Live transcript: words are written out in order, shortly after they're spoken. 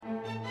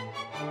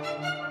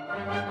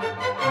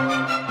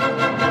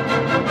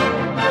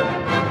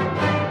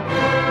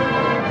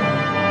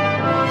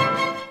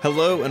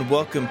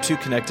welcome to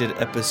Connected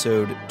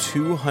episode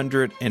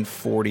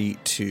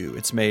 242.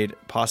 It's made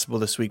possible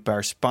this week by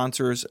our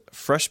sponsors,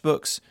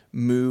 FreshBooks,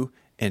 Moo,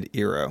 and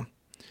Eero.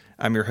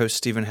 I'm your host,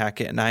 Stephen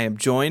Hackett, and I am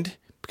joined,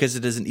 because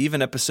it is an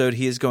even episode,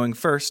 he is going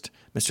first,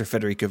 Mr.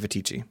 Federico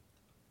Viticci.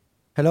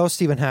 Hello,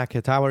 Stephen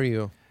Hackett. How are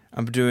you?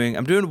 I'm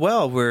doing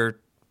well. We're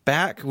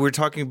back. We were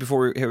talking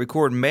before we hit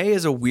record. May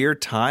is a weird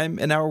time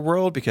in our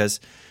world because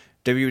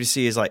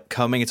WWDC is like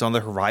coming. It's on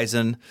the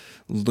horizon,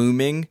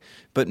 looming.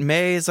 But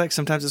May is like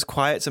sometimes it's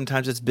quiet,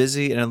 sometimes it's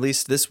busy. And at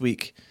least this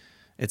week,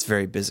 it's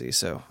very busy.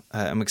 So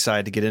I'm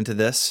excited to get into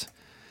this.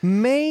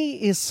 May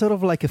is sort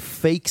of like a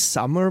fake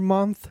summer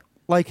month.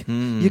 Like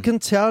you can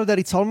tell that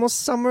it's almost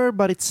summer,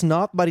 but it's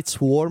not. But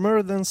it's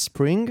warmer than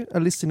spring,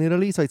 at least in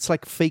Italy. So it's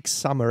like fake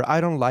summer. I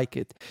don't like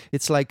it.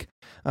 It's like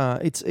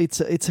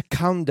it's a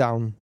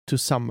countdown to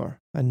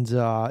summer, and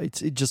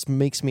it just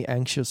makes me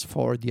anxious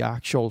for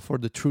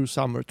the true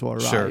summer to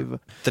arrive. Sure.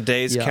 The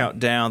days count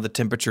down, the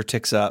temperature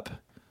ticks up.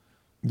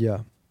 Yeah.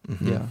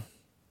 Mm-hmm. Yeah.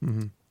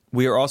 Mm-hmm.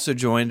 We are also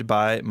joined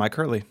by Mike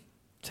Hurley.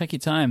 Take your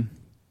time.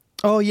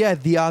 Oh yeah,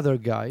 the other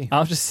guy.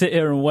 I'll just sit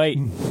here and wait.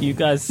 You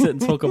guys sit and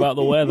talk about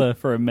the weather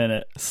for a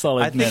minute.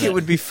 I think it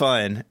would be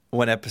fun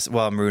one episode.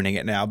 Well, I'm ruining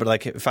it now, but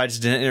like if I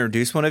just didn't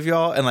introduce one of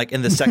y'all, and like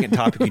in the second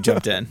topic you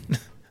jumped in.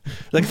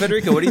 Like,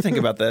 Federico, what do you think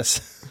about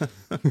this?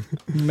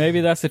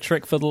 Maybe that's a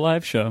trick for the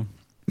live show.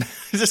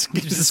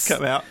 just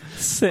come out.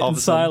 Sit in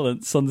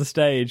silence on the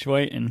stage,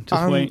 waiting.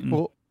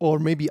 Or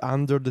maybe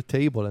under the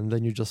table, and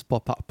then you just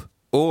pop up.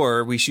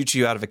 Or we shoot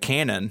you out of a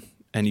cannon,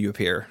 and you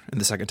appear in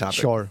the second topic.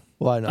 Sure,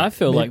 why not? I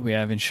feel like we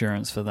have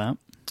insurance for that.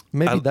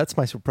 Maybe that's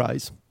my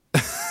surprise.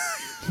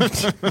 I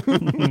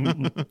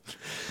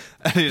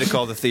need to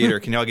call the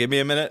theater. Can y'all give me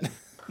a minute?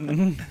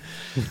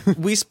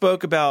 We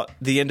spoke about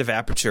the end of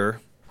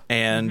Aperture.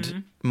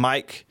 And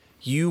Mike,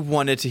 you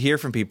wanted to hear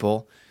from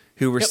people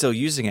who were still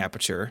using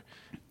Aperture,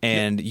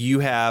 and you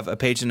have a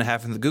page and a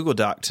half in the Google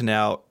Doc to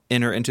now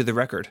enter into the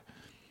record.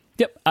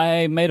 Yep,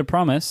 I made a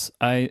promise.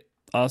 I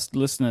asked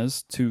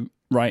listeners to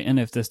write in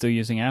if they're still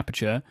using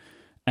Aperture,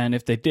 and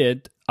if they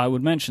did, I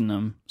would mention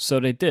them. So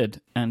they did,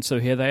 and so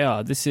here they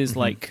are. This is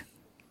like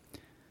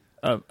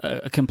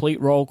a complete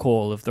roll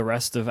call of the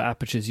rest of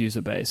Aperture's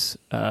user base.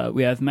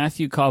 We have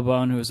Matthew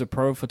Carbone, who is a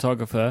pro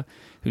photographer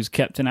who's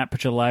kept an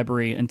Aperture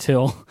library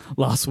until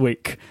last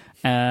week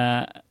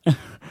and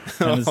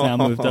has now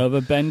moved over.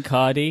 Ben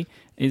Cardy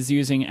is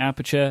using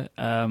Aperture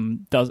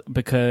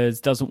because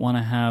doesn't want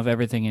to have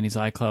everything in his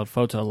iCloud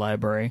photo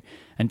library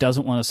and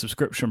doesn't want a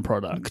subscription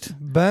product.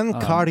 Ben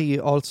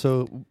Cardy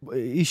also,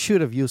 he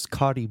should have used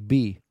Cardi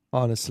B,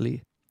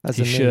 honestly, as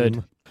a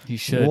name. You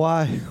should.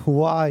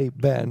 Why,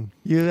 Ben?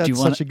 You had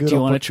such a good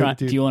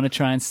opportunity. Do you want to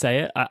try and say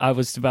it? I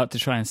was about to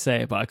try and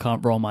say it, but I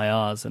can't roll my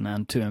R's and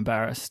I'm too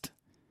embarrassed.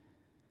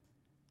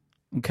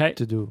 Okay.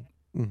 To do.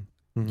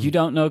 Mm-hmm. You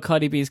don't know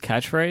Cardi B's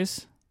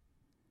catchphrase?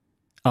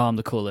 Oh, I'm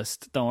the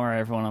coolest. Don't worry,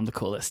 everyone, I'm the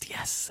coolest.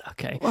 Yes,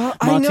 okay. Well,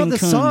 I know the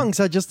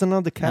songs, I just don't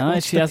know the catchphrase. No,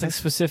 she has a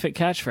specific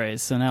catchphrase,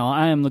 so now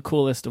I am the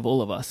coolest of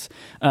all of us.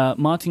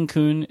 Martin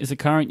Kuhn is a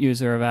current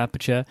user of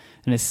Aperture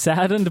and is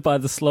saddened by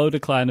the slow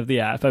decline of the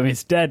app. I mean,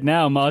 it's dead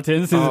now,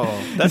 Martin.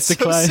 That's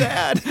so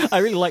sad. I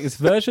really like this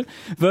version.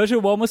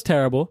 Version 1 was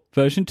terrible.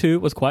 Version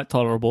 2 was quite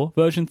tolerable.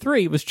 Version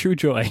 3 was true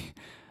joy.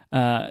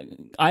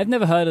 I've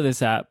never heard of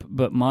this app,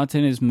 but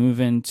Martin is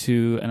moving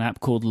to an app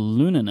called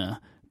Lunana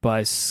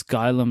by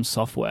Skylum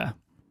Software.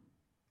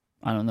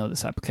 I don't know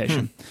this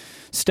application.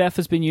 Steph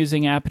has been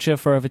using Aperture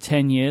for over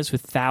 10 years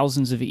with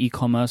thousands of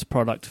e-commerce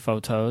product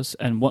photos.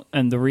 And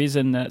the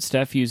reason that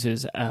Steph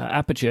uses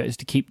Aperture is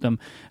to keep them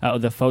out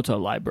of the photo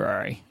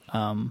library,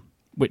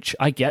 which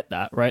I get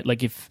that, right?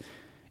 Like if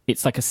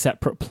it's like a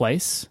separate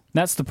place.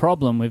 That's the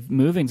problem with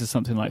moving to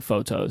something like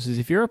Photos, is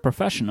if you're a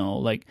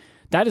professional, like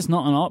that is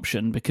not an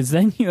option because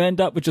then you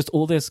end up with just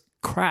all this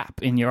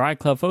crap in your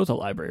iCloud photo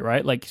library,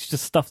 right? Like it's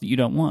just stuff that you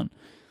don't want.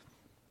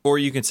 Or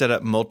you can set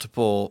up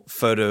multiple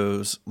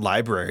photos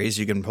libraries.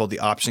 You can hold the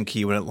option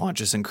key when it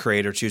launches and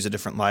create or choose a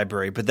different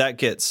library. But that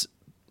gets,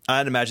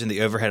 I'd imagine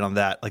the overhead on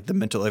that, like the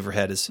mental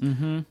overhead is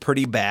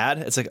pretty bad.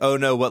 It's like, oh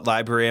no, what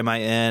library am I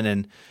in?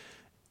 And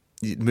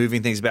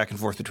moving things back and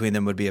forth between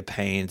them would be a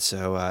pain.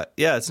 So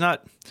it's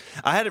not,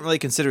 I hadn't really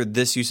considered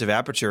this use of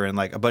Aperture, and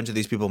like a bunch of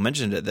these people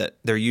mentioned it, that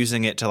they're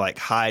using it to like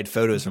hide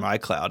photos from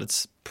iCloud.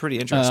 It's pretty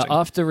interesting.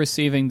 After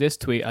receiving this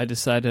tweet, I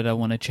decided I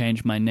want to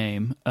change my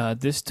name.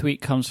 This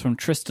tweet comes from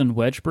Tristan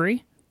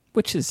Wedgbury,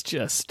 which is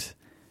just,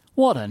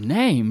 what a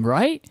name,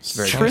 right?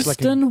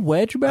 Tristan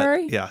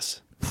Wedgbury?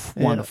 Yes.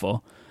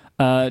 Wonderful.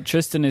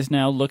 Tristan is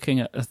now looking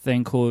at a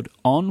thing called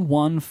On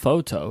One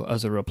Photo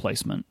as a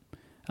replacement.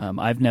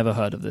 I've never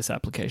heard of this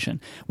application.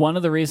 One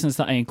of the reasons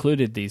that I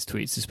included these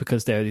tweets is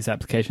because there are these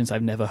applications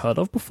I've never heard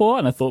of before,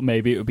 and I thought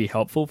maybe it would be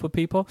helpful for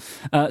people.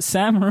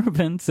 Sam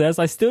Rubin says,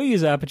 I still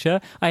use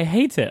Aperture. I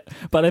hate it,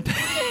 but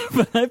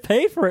I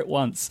pay for it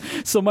once,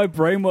 so my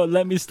brain won't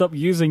let me stop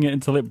using it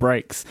until it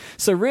breaks.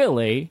 So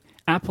really,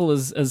 Apple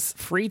has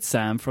freed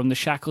Sam from the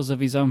shackles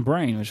of his own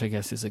brain, which I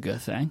guess is a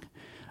good thing.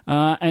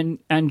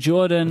 And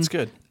Jordan... That's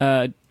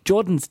good.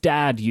 Jordan's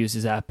dad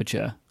uses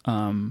Aperture.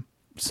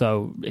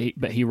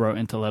 But he wrote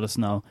in to let us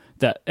know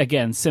that,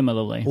 again,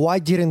 similarly. Why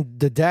didn't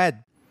the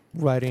dad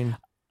write in?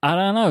 I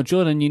don't know,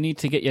 Jordan, you need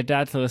to get your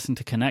dad to listen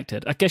to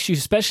Connected. I guess you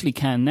especially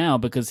can now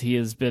because he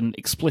has been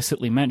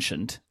explicitly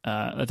mentioned.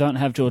 I don't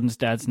have Jordan's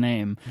dad's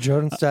name.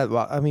 Jordan's dad,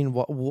 well, I mean,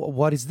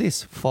 what is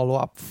this?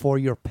 Follow-up for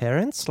your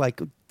parents?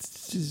 Like,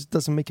 it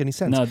doesn't make any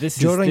sense. No, this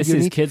Jordan,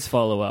 is kids'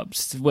 follow-up.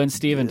 When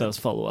Steven does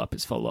follow-up,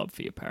 it's follow-up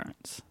for your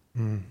parents.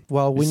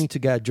 Well, we need to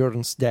get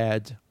Jordan's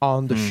dad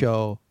on the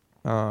show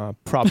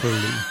properly.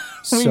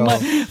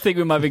 I think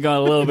we might be going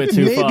a little bit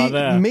too far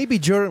there. Maybe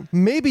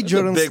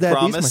Jordan's dad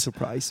promise. is my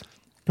surprise.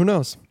 Who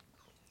knows?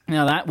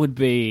 Now that would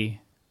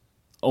be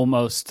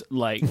almost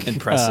like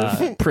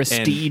impressive,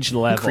 prestige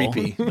level,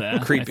 creepy, there,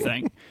 creepy. I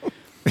think.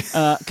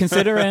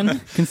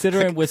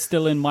 Considering we're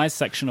still in my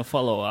section of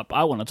follow-up,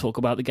 I want to talk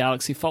about the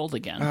Galaxy Fold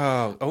again.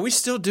 Oh, are we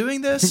still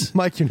doing this?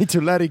 Mike, you need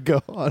to let it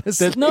go,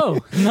 honestly. No.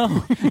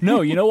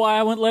 You know why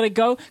I won't let it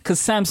go? Because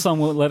Samsung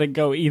won't let it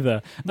go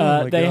either.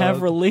 They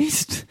have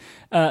released...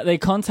 they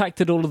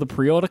contacted all of the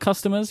pre-order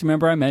customers.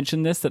 Remember I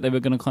mentioned this, that they were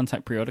going to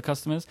contact pre-order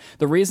customers?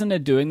 The reason they're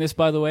doing this,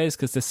 by the way, is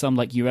because there's some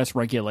like US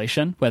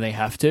regulation where they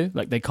have to.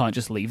 Like, they can't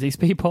just leave these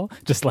people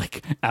just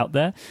like out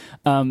there.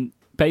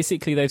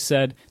 Basically, they've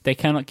said they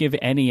cannot give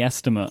any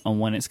estimate on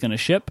when it's going to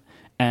ship,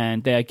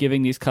 and they are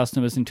giving these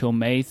customers until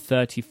May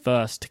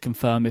 31st to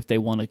confirm if they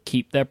want to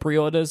keep their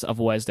pre-orders,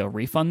 otherwise they'll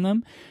refund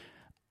them.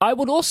 I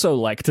would also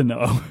like to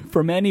know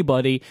from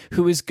anybody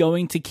who is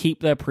going to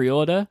keep their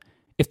pre-order,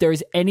 if there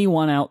is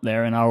anyone out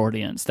there in our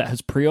audience that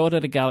has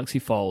pre-ordered a Galaxy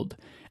Fold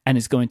and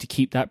is going to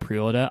keep that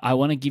pre-order, I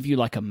want to give you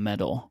like a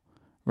medal,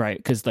 right?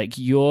 Because like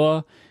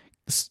your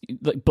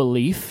like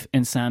belief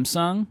in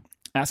Samsung,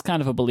 that's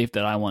kind of a belief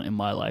that I want in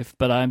my life,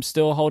 but I'm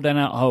still holding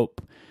out hope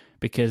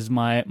because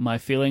my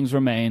feelings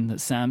remain that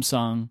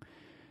Samsung,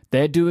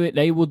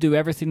 they will do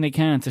everything they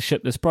can to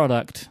ship this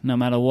product no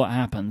matter what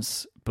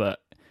happens.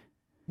 But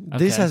okay.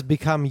 This has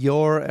become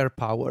your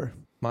AirPower,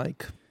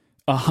 Mike.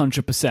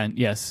 100%,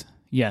 yes.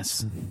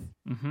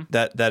 Mm-hmm.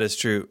 That is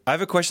true. I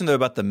have a question though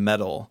about the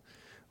medal.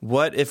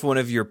 What if one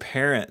of your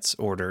parents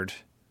ordered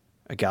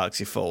a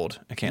Galaxy Fold?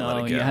 I can't let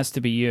it go. It has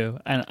to be you,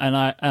 and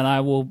I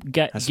will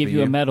give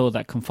you a medal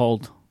that can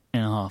fold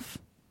in half,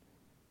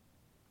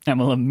 and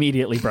will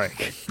immediately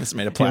break. It's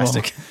made of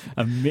plastic.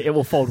 It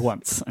will fold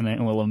once, and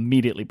then it will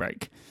immediately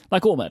break,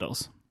 like all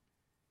medals.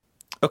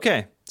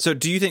 Okay, so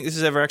do you think this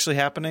is ever actually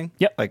happening?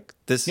 Yep. Like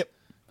this? Yep.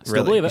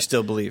 Really? You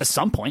still believe? At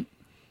some point,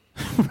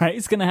 right?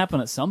 It's going to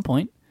happen at some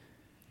point.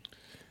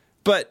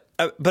 But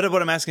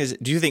what I'm asking is,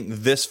 do you think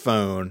this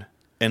phone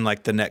in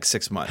like the next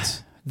 6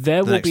 months?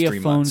 There will be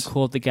a phone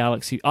called the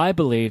Galaxy. I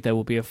believe there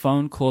will be a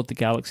phone called the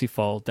Galaxy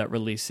Fold that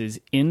releases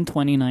in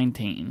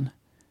 2019.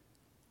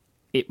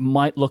 It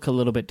might look a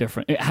little bit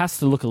different. It has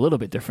to look a little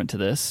bit different to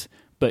this,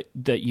 but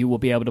that you will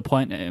be able to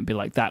point at it and be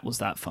like, "That was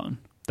that phone."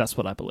 That's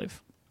what I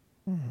believe.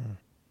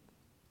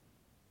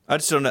 I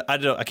just don't know.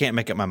 I can't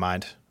make up my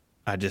mind.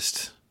 I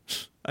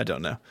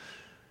don't know.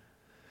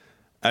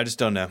 I just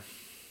don't know.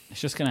 It's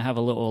just going to have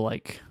a little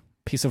like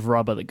piece of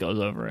rubber that goes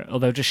over it, or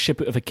they'll just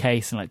ship it with a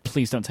case and like,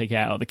 please don't take it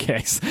out of the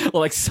case, or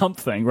like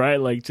something, right?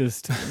 Like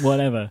just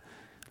whatever.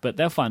 But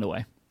they'll find a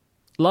way.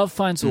 Love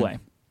finds a way.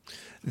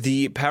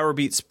 The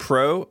Powerbeats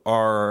Pro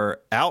are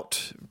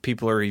out.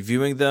 People are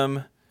reviewing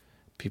them.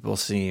 People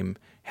seem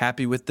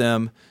happy with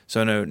them.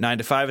 So I know 9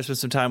 to 5 has spent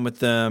some time with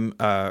them.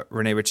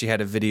 Renee Ritchie had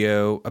a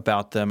video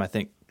about them, I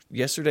think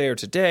yesterday or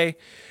today,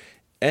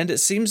 and it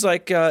seems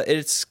like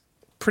it's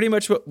pretty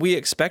much what we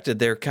expected.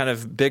 They're kind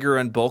of bigger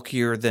and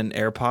bulkier than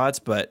AirPods,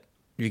 but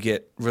you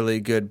get really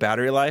good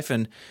battery life.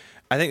 And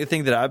I think the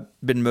thing that I've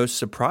been most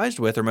surprised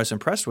with or most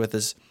impressed with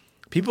is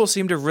people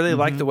seem to really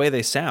like the way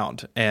they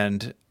sound.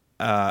 And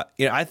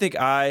I think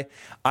I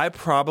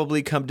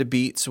probably come to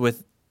Beats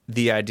with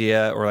the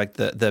idea or like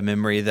the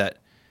memory that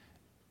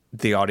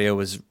the audio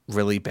was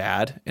really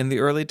bad in the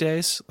early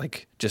days,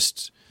 like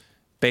just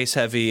bass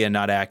heavy and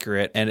not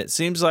accurate. And it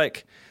seems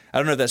like, I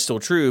don't know if that's still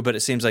true, but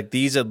it seems like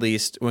these, at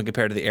least when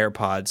compared to the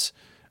AirPods,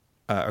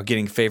 are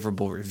getting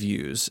favorable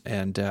reviews.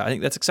 And I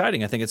think that's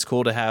exciting. I think it's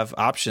cool to have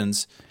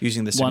options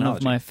using this technology. One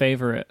of my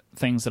favorite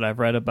things that I've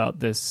read about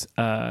this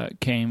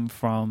came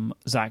from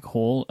Zach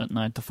Hall at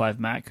 9 to 5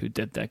 Mac, who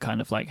did their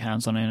kind of like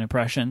hands-on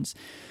impressions.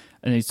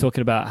 And he's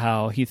talking about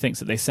how he thinks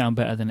that they sound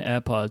better than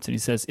AirPods. And he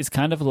says it's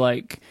kind of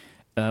like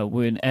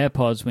when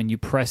AirPods, when you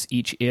press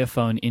each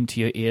earphone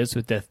into your ears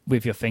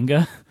with your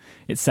finger,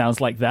 it sounds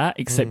like that,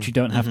 except you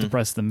don't have to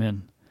press them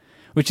in,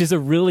 which is a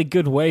really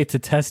good way to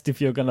test if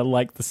you're going to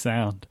like the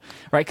sound,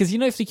 right? Because,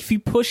 if you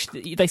push,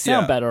 they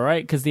sound better,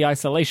 right? Because the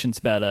isolation's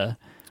better.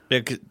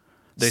 Yeah,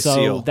 they so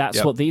seal.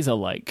 That's what these are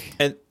like.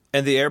 And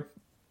the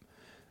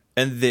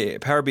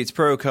Powerbeats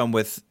Pro come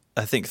with,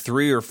 I think,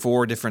 3 or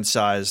 4 different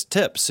size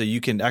tips, so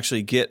you can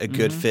actually get a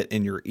good fit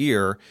in your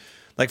ear.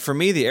 Like for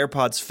me, the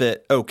AirPods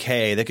fit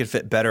okay. They could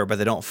fit better, but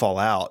they don't fall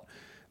out.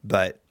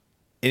 But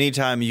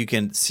anytime you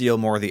can seal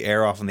more of the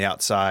air off on the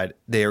outside,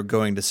 they are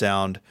going to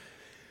sound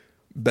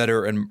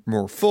better and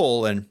more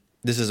full. And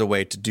this is a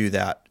way to do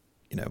that,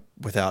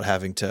 without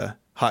having to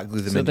hot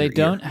glue them So in they your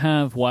don't ear.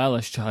 have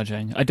wireless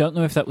charging. I don't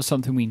know if that was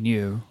something we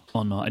knew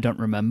or not. I don't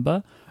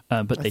remember,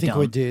 but I they think don't.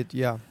 we did,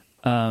 yeah.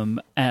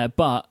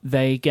 But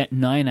they get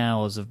 9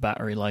 hours of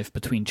battery life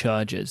between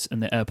charges,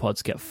 and the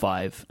AirPods get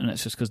 5, and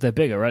it's just because they're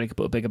bigger, right? You can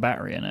put a bigger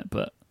battery in it,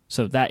 but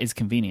so that is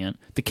convenient.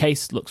 The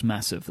case looks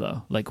massive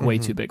though, like way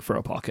too big for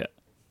a pocket.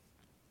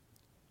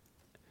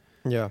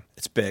 Yeah.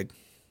 It's big.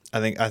 I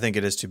think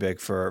it is too big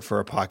for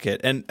a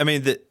pocket. And I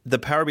mean the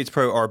Powerbeats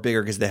Pro are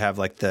bigger because they have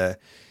like the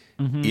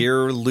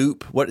ear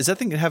loop. What does that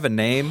thing have a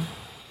name?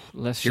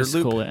 Let's Ear just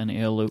loop? call it an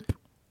ear loop.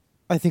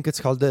 I think it's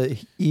called the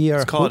ear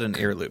Let's call it hook,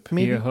 an ear loop.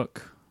 maybe? Ear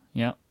hook.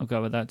 Yeah, I'll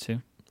go with that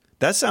too.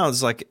 That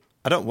sounds like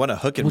I don't want a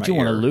hook in Would my you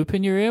ear. want a loop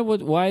in your ear?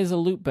 Why is a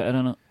loop better? I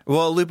don't know.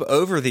 Well, a loop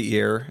over the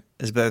ear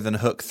is better than a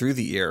hook through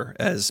the ear,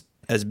 as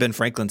Ben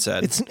Franklin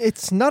said.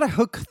 It's not a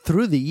hook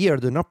through the ear.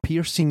 They're not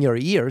piercing your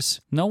ears.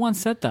 No one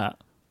said that.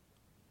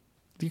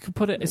 You could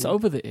put it. It's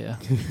over the ear.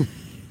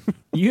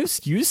 you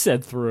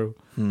said through.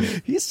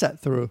 He sat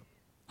through.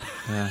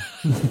 Yeah.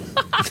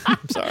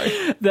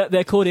 Sorry.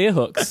 They're called ear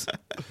hooks.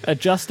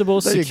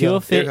 Adjustable, There you secure go.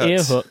 fit Ear ear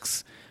hooks.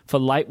 hooks for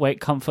lightweight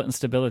comfort and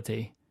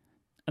stability.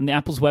 And the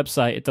Apple's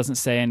website, it doesn't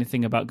say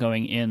anything about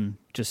going in.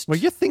 Just Were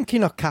you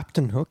thinking of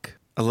Captain Hook?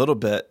 A little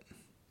bit,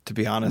 to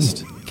be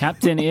honest.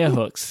 Captain ear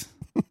hooks.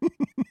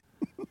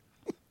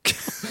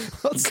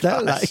 What's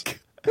that like?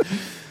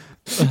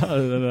 I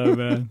don't know,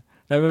 man.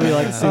 That would be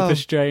like super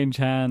strange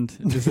hand.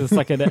 This is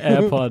like an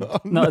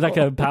AirPod, not like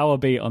a power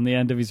beat on the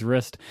end of his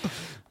wrist.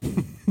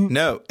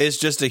 No, it's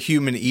just a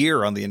human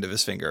ear on the end of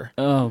his finger.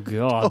 Oh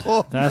God,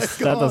 Oh, that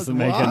God, doesn't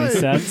make why? any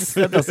sense.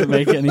 That doesn't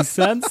make any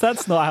sense.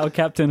 That's not how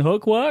Captain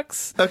Hook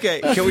works.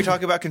 Okay, can we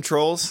talk about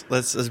controls?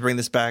 Let's bring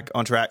this back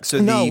on track. So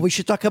No, we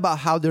should talk about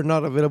how they're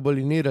not available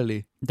in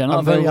Italy. They're not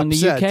I'm very available in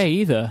the upset. UK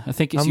either. I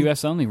think it's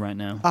US only right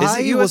now. Is it I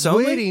US was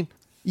only? waiting.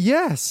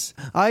 Yes,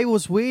 I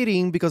was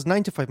waiting because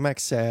 95 Mac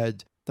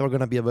said they were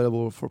going to be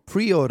available for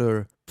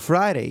pre-order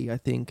Friday, I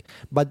think.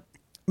 But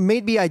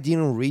maybe I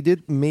didn't read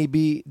it.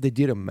 Maybe they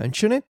didn't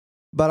mention it.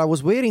 But I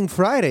was waiting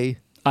Friday.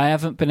 I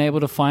haven't been able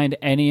to find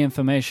any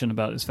information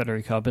about this,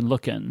 Federico. I've been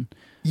looking.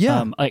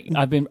 Yeah.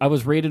 I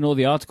was reading all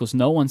the articles.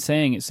 No one's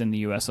saying it's in the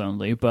US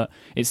only, but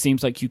it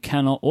seems like you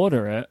cannot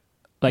order it.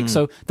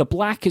 So the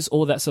black is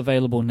all that's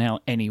available now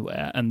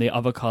anywhere, and the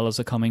other colors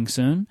are coming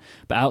soon.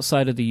 But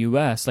outside of the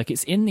US,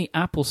 it's in the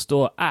Apple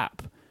Store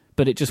app,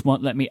 but it just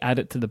won't let me add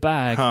it to the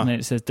bag, and then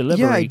it says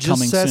delivery yeah, it just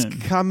coming says soon.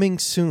 coming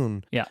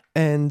soon. Yeah.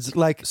 And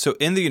So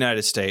in the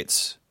United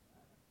States,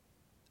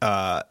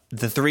 the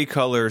three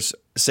colors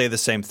say the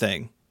same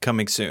thing,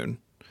 coming soon.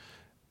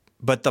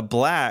 But the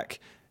black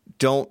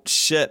don't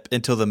ship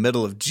until the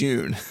middle of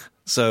June.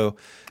 So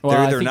Well, they're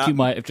I either think not. you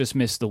might have just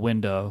missed the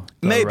window.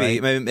 Though, Maybe,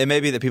 right? it may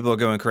be that people are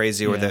going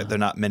crazy, or Yeah. they're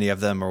not many of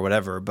them, or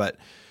whatever. But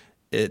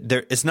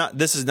it's not.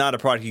 This is not a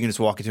product you can just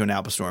walk into an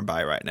Apple store and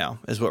buy right now.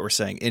 Is what we're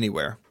saying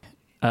anywhere.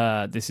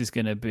 This is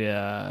going to be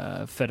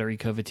a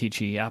Federico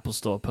Viticci Apple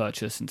Store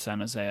purchase in San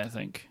Jose, I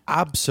think.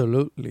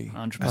 absolutely.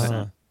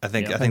 100%. I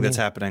think Yeah. that's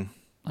happening.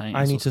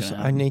 I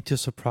need to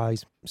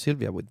surprise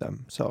Sylvia with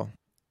them. So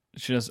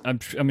She does.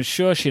 I'm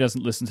sure she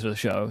doesn't listen to the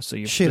show, so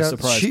the she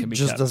surprise can be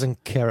just kept.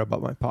 doesn't care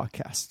about my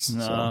podcasts.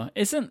 No,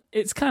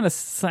 it's kind of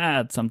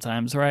sad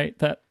sometimes, right?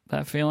 That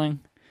feeling.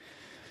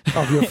 So.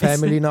 Of your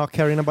family not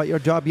caring about your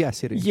job?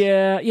 Yes, it is.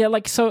 Yeah.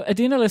 So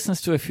Adina listens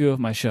to a few of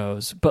my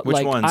shows, but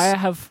Which ones? I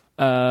have.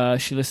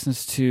 She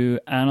listens to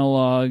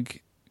Analog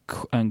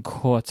and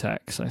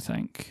Cortex, I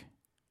think.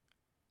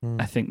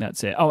 I think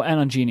that's it. Oh, and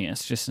on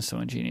Genius. Just listens to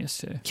on Genius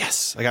too.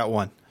 Yes, I got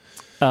one.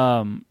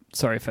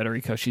 Sorry,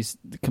 Federico. She's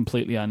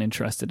completely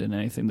uninterested in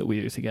anything that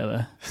we do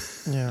together.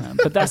 Yeah.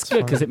 But that's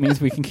good because it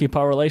means we can keep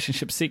our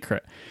relationship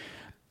secret.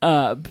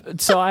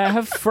 So I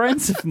have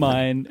friends of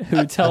mine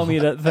who tell me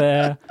that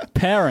their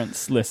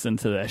parents listen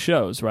to their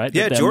shows, right?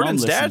 Yeah, That their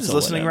Jordan's mom dad listens is or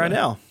listening right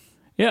whatever. now.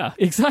 Yeah,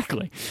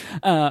 exactly.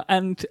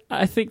 And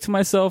I think to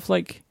myself,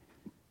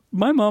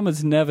 my mom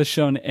has never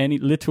shown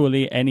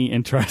literally any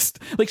interest.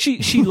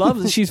 She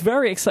loves, she's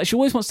very excited. She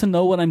always wants to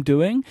know what I'm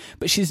doing,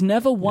 but she's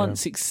never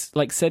once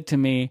said to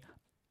me,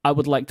 I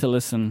would like to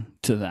listen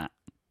to that.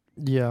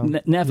 Yeah.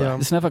 Never. Yeah.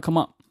 It's never come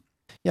up.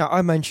 Yeah,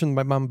 I mentioned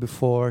my mom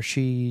before.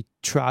 She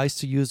tries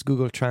to use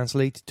Google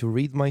Translate to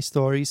read my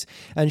stories,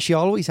 and she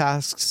always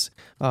asks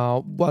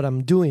what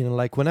I'm doing.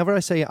 Like, whenever I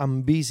say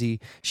I'm busy,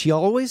 she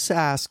always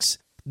asks,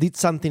 did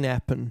something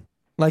happen?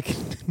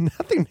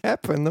 Nothing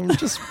happened. I'm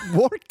just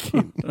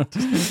working. I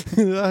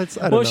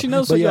don't know. She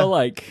knows But what yeah. you're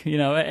like.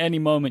 At any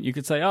moment you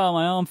could say, oh,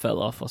 my arm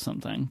fell off or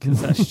something, because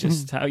that's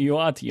just how you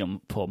are to your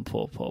poor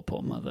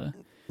mother.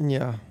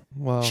 Yeah.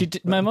 Well,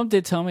 My mom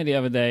did tell me the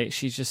other day,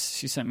 she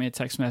sent me a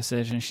text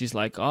message and she's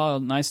like, oh,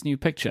 nice new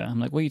picture. I'm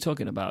like, what are you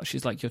talking about?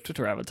 She's like, your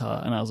Twitter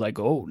avatar. And I was like,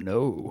 oh,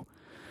 no.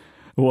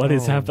 What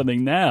is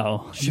happening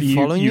now? she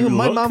following you?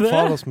 My look mom there?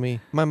 follows me.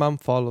 My mom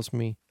follows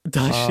me.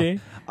 Does she?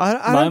 I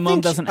My don't mom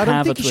think doesn't I don't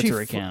have a think she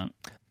Twitter account.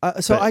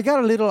 So But- I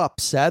got a little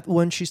upset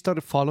when she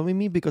started following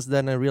me because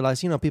then I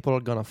realized, people are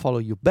gonna follow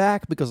you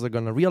back because they're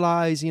gonna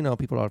realize,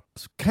 people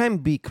can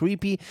be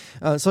creepy.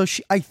 So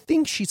I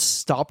think she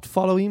stopped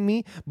following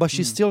me, but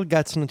she still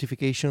gets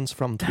notifications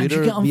from Did Twitter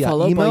you get via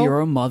unfollowed email. by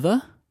your own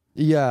mother?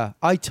 Yeah,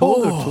 I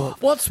told her to.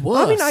 What's worse?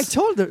 I mean, I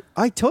told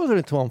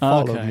her to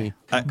unfollow Okay. me,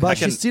 I but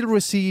she can- still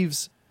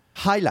receives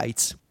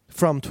highlights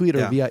from Twitter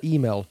Yeah. via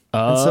email.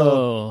 And so,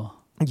 Oh.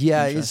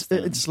 yeah,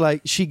 Interesting. it's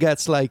like she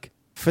gets like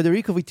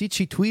Federico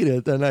Vitici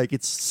tweeted, and like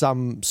it's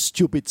some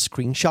stupid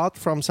screenshot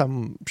from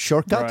some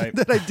shortcut Right.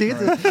 that I did,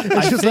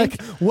 and she's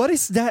like, "What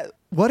is that?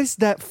 What is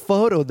that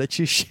photo that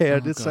you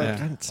shared?" It's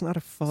God. like it's not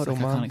a photo, It's like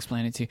I man. can't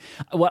explain it to you.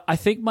 Well, I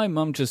think my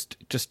mum just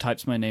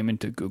types my name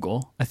into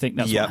Google. I think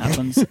that's Yep. what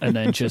happens, and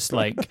then just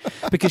like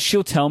because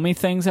she'll tell me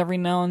things every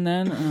now and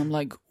then, and I'm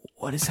like,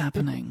 "What is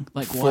happening?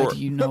 Like, why For- do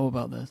you know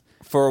about this?"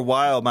 For a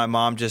while, my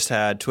mom just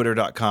had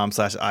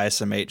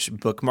twitter.com/ISMH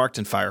bookmarked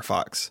in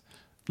Firefox.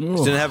 She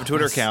didn't have a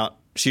Twitter account.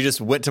 She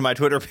just went to my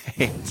Twitter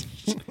page.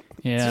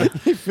 Yeah,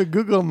 If you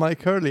Google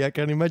Mike Hurley, I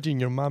can imagine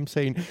your mom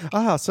saying,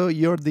 so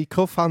you're the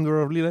co-founder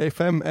of Relay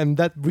FM and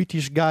that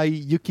British guy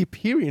you keep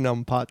hearing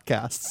on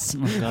podcasts." oh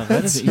my God,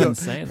 where does it even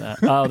say that?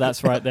 Oh,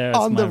 that's right there. It's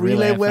On my the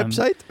Relay FM.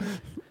 website?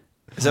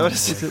 Is that what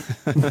it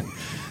is?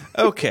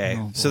 Okay,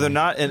 so they're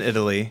not in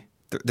Italy.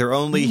 They're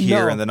only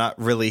here, No. and they're not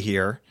really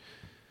here.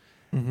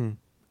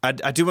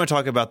 I do want to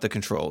talk about the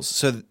controls.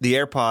 So the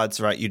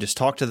AirPods, right? You just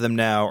talk to them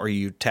now, or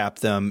you tap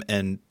them,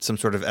 and some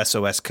sort of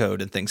SOS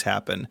code, and things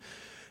happen.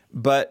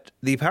 But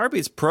the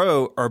Powerbeats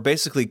Pro are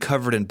basically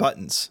covered in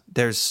buttons.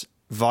 There's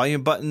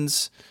volume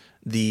buttons.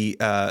 The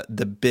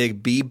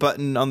big B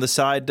button on the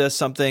side does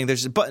something.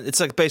 There's a button. It's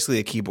like basically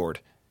a keyboard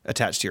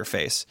attached to your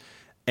face.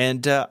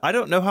 And I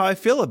don't know how I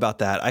feel about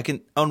that. I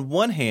can, on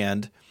one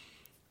hand,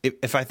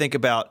 if I think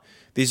about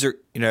these are,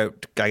 I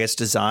guess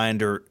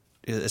designed or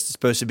it's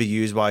supposed to be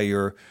used while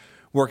you're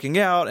working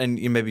out and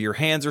maybe your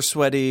hands are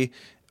sweaty.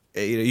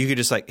 You could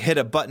just like hit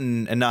a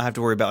button and not have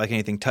to worry about like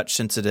anything touch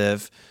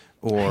sensitive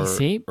or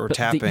But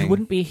tapping. you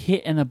wouldn't be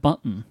hitting a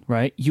button,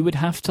 right? You would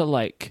have to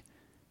like.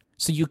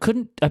 So you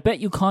couldn't. I bet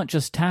you can't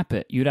just tap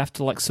it. You'd have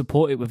to like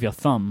support it with your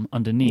thumb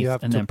underneath You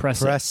have and to then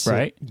press it,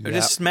 right? Or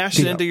just smash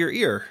it into your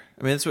ear.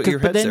 I mean, that's what your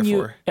But head's then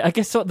there for. I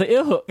guess what the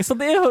ear hook. It's what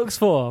the ear hook's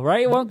for,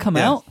 right? It won't come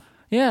Yeah. out.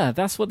 Yeah,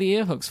 that's what the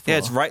ear hook's for. Yeah,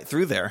 it's right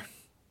through there.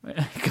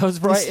 It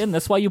goes right in.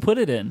 That's why you put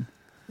it in.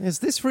 Is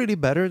this really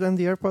better than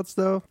the AirPods,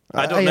 though?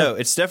 I don't know.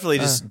 It's definitely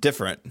just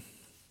different.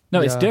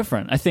 No, it's Yeah.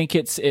 different. I think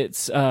it's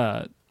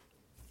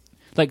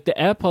like the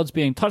AirPods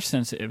being touch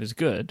sensitive is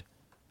good,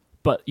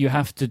 but you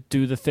have to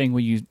do the thing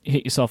where you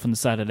hit yourself on the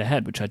side of the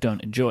head, which I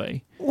don't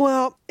enjoy.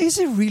 Well, is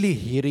it really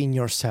hitting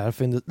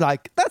yourself in the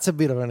that's a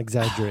bit of an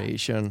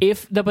exaggeration.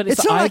 But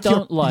It's not I like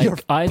don't you're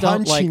I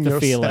don't like punching the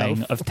yourself.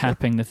 feeling of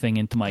tapping the thing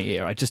into my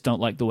ear. I just don't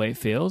like the way it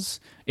feels.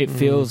 It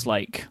feels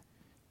like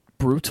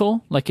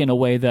brutal, like in a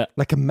way that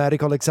Like a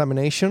medical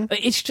examination.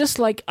 it's just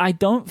like I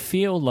don't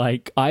feel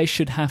like I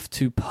should have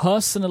to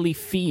personally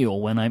feel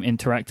when I'm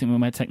interacting with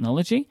my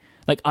technology.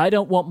 Like I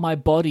don't want my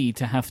body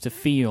to have to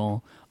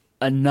feel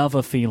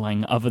another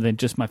feeling other than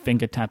just my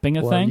finger tapping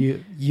a Well,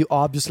 thing. you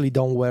obviously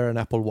don't wear an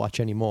Apple Watch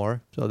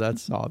anymore, so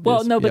that's obvious.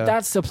 Well, no, but Yeah.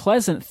 that's the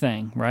pleasant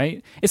thing,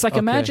 right? It's like Okay.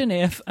 imagine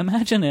if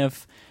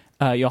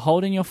you're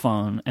holding your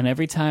phone and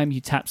every time you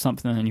tap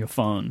something on your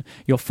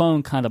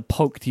phone kind of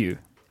poked you,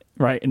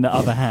 right, in the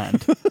other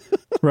hand.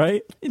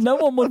 Right? No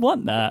one would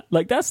want that.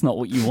 Like that's not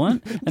what you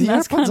want. And the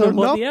that's AirPods kind are of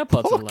what not the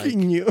AirPods are like.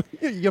 poking you.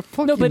 You're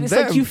poking No, but it's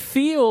them. like you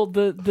feel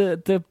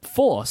the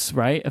force,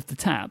 right, of the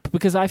tap.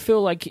 Because I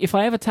feel like if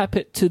I ever tap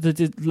it to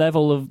the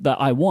level of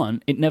that I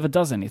want, it never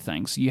does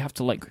anything. So you have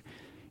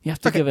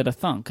to give it a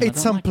thunk. and I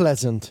It's don't like it.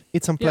 unpleasant.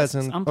 It's Yes,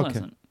 unpleasant. it's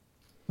unpleasant.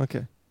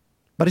 Okay.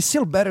 But it's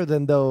still better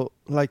than though,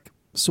 like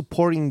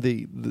supporting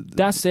the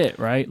That's it,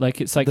 right?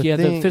 Like it's like The the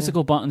thing-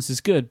 physical buttons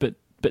is good, but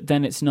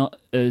then it's not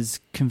as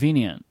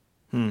convenient,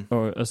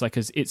 or as like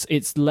as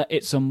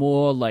it's a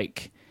more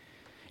like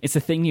it's a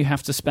thing you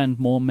have to spend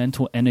more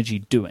mental energy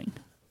doing.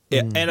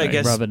 Yeah, and I Right,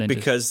 guess rather than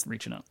because just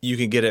reaching up. you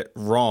can get it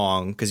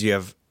wrong because you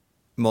have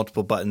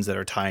multiple buttons that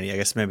are tiny. I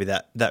guess maybe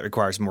that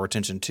requires more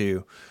attention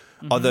too.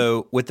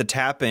 Although with the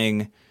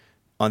tapping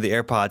on the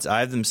AirPods,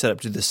 I have them set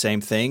up to do the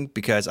same thing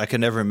because I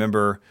can never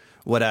remember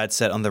what I had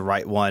set on the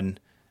right one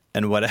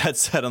and what I had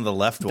set on the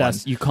left one.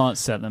 You can't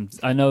set them.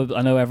 I know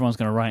everyone's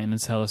going to write in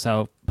and tell us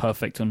how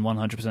perfect and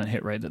 100%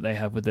 hit rate that they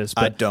have with this,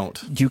 but I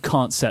don't. You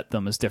can't set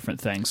them as different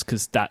things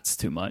because that's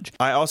too much.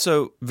 I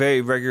also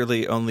very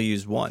regularly only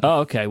use one.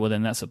 Oh, okay. Well,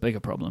 then that's a bigger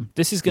problem.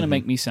 This is going to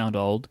make me sound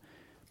old,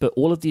 but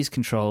all of these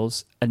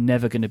controls are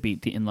never going to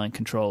beat the inline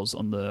controls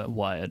on the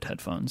wired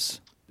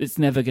headphones. It's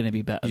never going to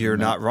be better. You're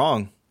than not that.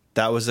 wrong.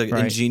 That was an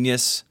Right.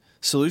 ingenious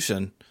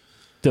solution.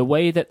 The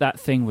way that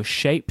thing was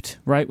shaped,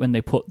 right? When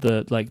they put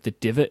the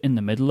divot in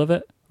the middle of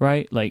it,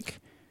 right? Like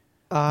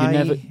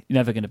you're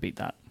never going to beat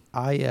that.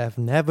 I have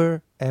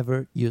never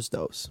ever used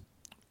those.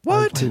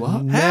 What? I could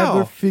What? never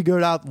How?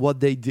 figure out what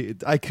they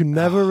did. I could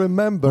never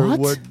remember What?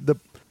 where the.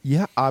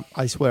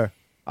 I swear,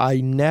 I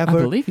I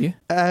never believe you.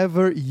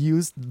 ever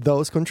used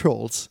those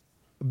controls.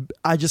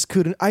 I just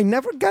couldn't. I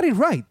never got it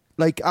right.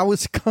 Like I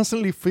was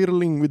constantly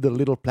fiddling with the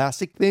little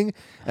plastic thing,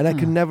 and I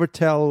could never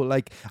tell.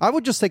 Like I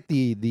would just take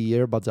the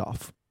earbuds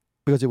off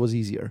because it was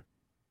easier.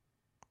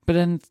 But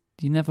then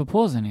you never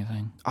pause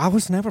anything. I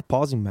was never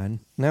pausing, man.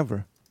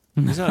 Never.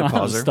 He's not a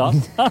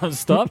pauser.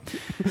 Stop.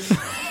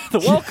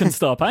 The world can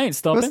stop. I ain't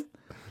stopping.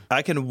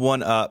 I can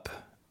one up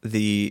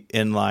the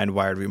inline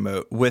wired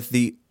remote with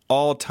the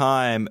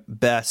all-time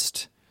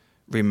best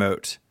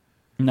remote.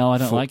 No, I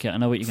don't like it. I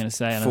know what you're going to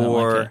say. And I don't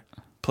like it.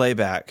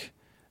 Playback.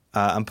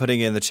 I'm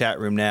putting it in the chat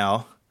room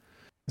now.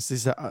 Is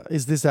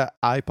this a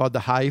iPod, the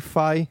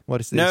hi-fi?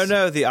 What is this?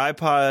 No, the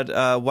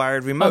iPod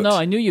wired remote. Oh, no,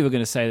 I knew you were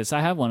going to say this.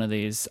 I have one of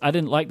these. I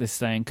didn't like this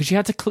thing because you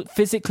had to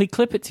physically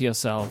clip it to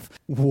yourself.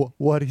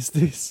 What is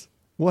this?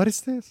 What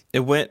is this?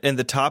 It went in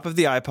the top of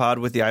the iPod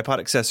with the iPod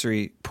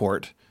accessory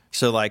port.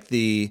 So like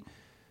the...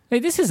 Hey,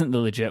 this isn't the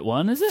legit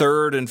one, is it?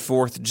 Third and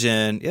fourth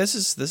gen. Yes,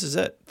 this is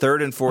it.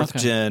 Third and fourth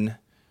gen.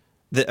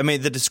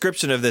 The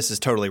description of this is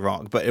totally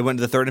wrong, but it went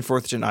to the third and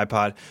fourth gen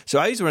iPod. So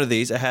I used one of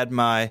these. I had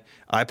my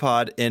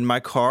iPod in my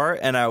car,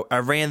 and I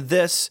ran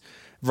this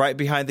right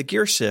behind the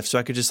gear shift, so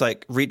I could just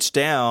like reach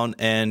down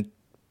and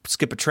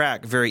skip a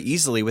track very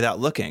easily without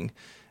looking.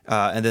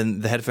 And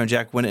then the headphone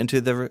jack went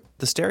into the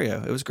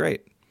stereo. It was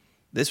great.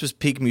 This was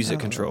peak music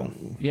control.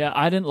 Yeah,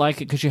 I didn't like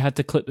it because you had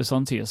to clip this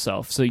onto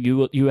yourself. So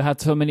you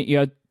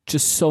had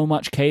just so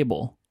much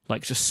cable.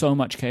 Like, just so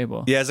much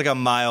cable. Yeah, it's like a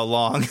mile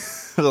long.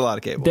 There's a lot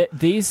of cable.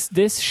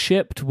 This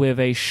shipped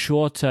with a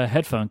shorter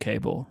headphone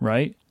cable,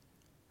 right?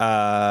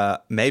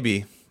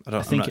 Maybe.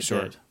 I'm not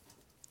sure. Did.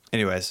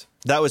 Anyways,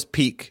 that was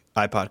peak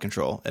iPod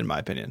control, in my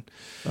opinion.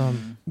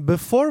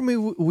 Before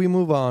we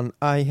move on,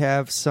 I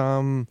have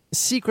some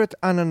secret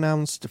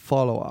unannounced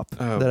follow-up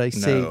that I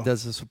saved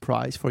as a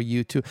surprise for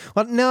you two.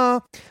 Well,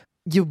 no,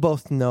 you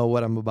both know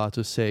what I'm about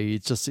to say.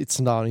 It's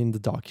not in the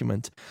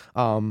document.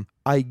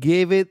 I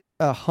gave it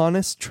a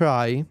honest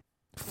try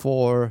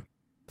for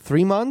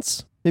 3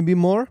 months, maybe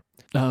more.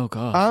 Oh,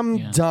 God.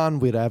 I'm done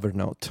with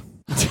Evernote.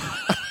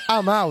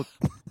 I'm out.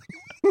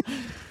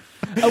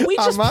 Are we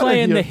just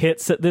playing the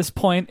hits at this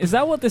point? Is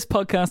that what this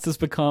podcast has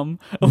become?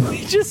 Are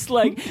we just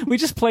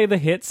play the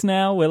hits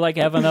now? We're like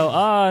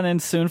Evernote, and then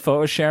soon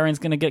photo sharing's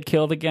going to get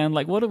killed again.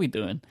 Like, what are we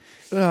doing?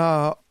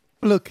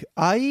 Look,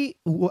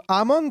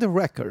 I'm on the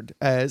record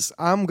as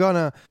I'm going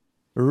to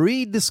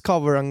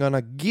rediscover, I'm going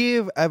to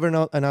give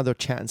Evernote another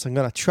chance. I'm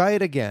going to try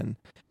it again.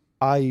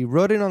 I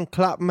wrote it on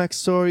Clapmac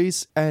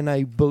Stories, and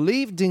I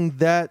believed in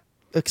that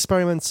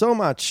experiment so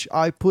much,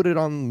 I put it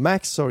on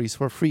Mac Stories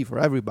for free for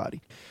everybody.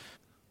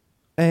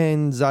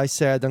 And I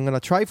said, I'm going to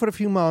try for a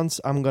few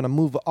months. I'm going to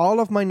move all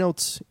of my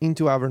notes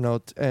into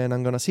Evernote, and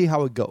I'm going to see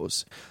how it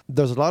goes.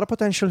 There's a lot of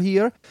potential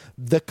here.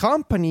 The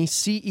company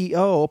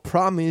CEO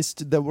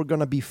promised that we're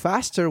going to be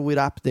faster with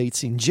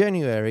updates in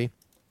January.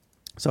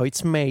 So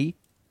it's May.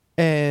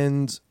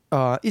 And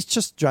it's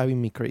just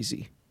driving me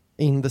crazy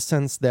in the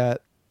sense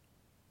that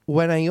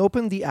when I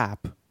open the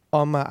app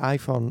on my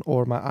iPhone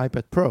or my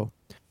iPad Pro,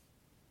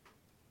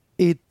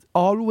 it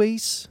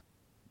always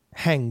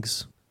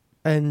hangs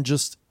and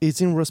just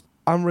is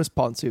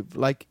unresponsive.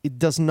 Like it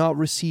does not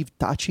receive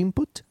touch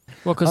input.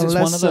 Well, because it's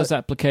one of those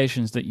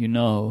applications that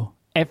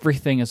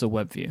everything is a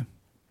web view.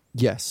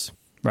 Yes.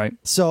 Right.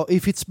 So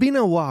if it's been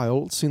a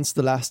while since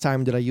the last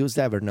time that I used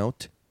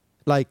Evernote,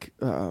 like,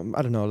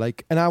 I don't know,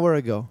 like an hour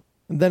ago,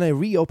 and then I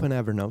reopen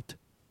Evernote,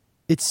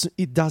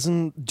 it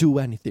doesn't do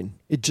anything.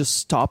 It just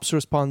stops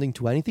responding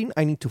to anything.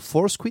 I need to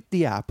force quit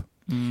the app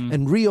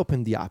and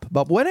reopen the app.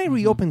 But when I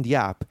reopen the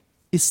app,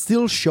 it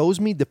still shows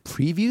me the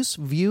previous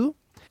view,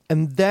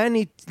 and then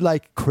it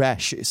like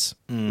crashes.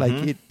 Like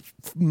it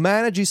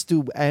manages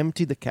to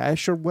empty the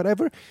cache or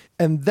whatever,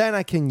 and then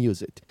I can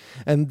use it.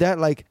 And that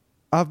like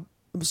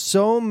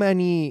so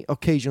many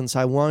occasions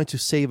I wanted to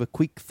save a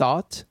quick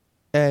thought,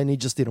 and it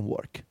just didn't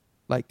work.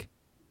 Like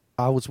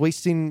I was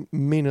wasting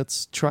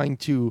minutes trying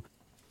to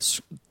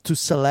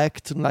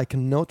select like a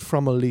note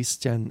from a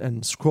list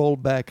and scroll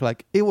back.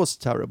 Like it was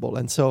terrible.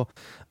 And so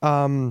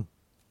I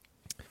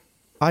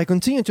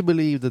continue to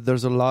believe that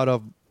there's a lot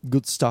of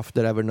good stuff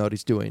that Evernote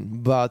is doing,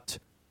 but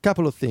a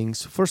couple of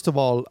things. First of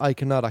all, I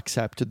cannot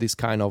accept this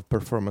kind of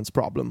performance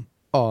problem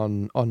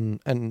on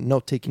a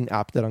note-taking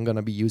app that I'm going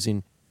to be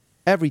using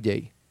every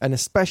day, and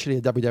especially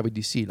at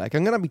WWDC. Like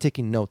I'm going to be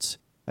taking notes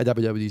at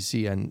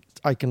WWDC, and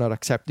I cannot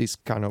accept these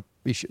kind of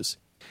issues.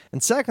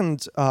 And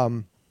second,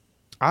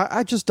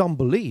 I just don't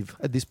believe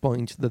at this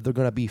point that they're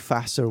going to be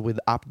faster with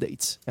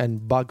updates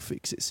and bug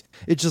fixes.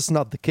 It's just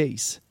not the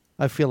case.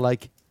 I feel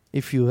like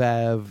if you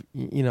have,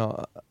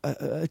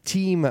 a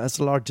team as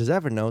large as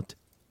Evernote,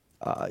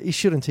 it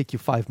shouldn't take you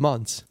 5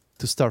 months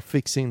to start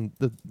fixing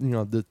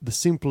the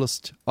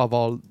simplest of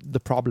all the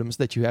problems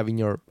that you have in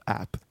your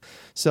app.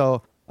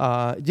 So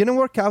it didn't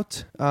work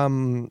out.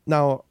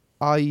 Now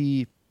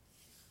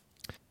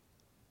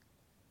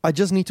I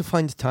just need to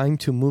find time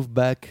to move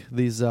back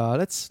these.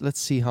 Let's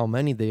see how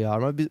many they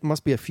are.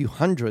 Must be a few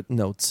hundred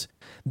notes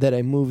that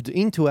I moved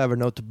into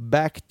Evernote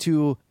back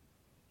to,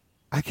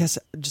 I guess,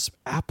 just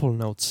Apple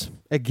Notes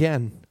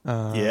again.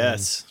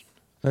 Yes.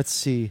 Let's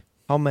see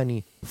how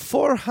many?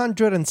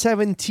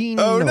 417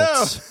 Oh, no.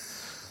 notes.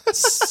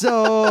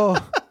 So,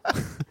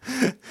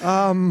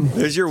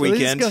 There's your so this is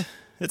weekend.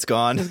 It's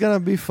gone. it's gonna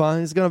be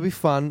fun. It's gonna be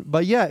fun.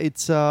 But yeah,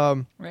 it's.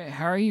 Wait,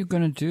 how are you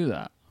going to do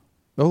that?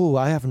 Oh,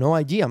 I have no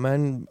idea,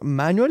 man.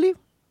 Manually.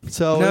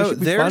 So it No, should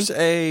be there's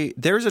fun.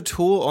 there's a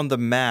tool on the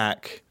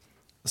Mac.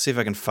 Let's see if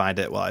I can find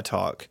it while I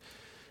talk.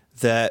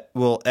 That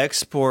will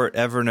export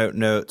Evernote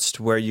notes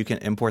to where you can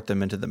import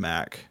them into the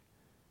Mac.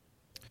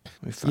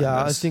 Let me find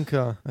Yeah, this.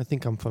 I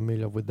think I'm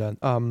familiar with that.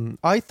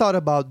 I thought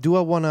about do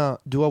I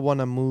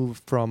wanna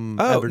move from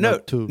Oh,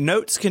 Evernote to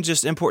Notes can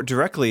just import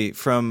directly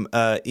from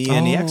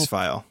ENEX Oh.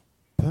 file.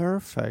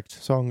 perfect.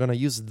 So I'm gonna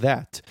use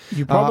that.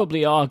 You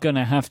probably are going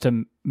to have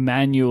to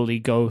manually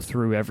go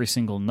through every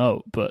single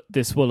note, but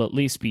this will at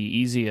least be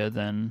easier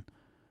than,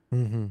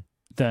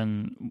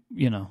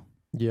 you know.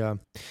 Yeah,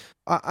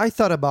 I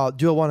thought about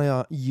do I want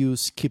to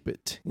use Keep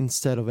It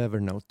instead of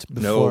Evernote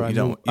before you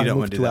don't I wanna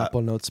move do to that.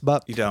 Apple Notes.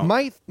 But You don't.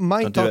 my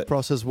Don't do thought it.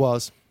 process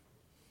was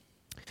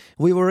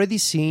we've already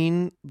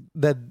seen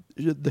that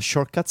the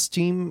shortcuts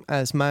team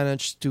has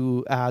managed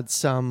to add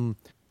some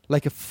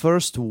like a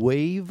first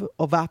wave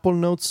of Apple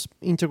Notes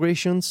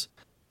integrations,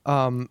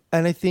 and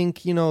I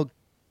think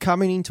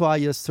coming into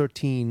iOS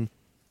 13.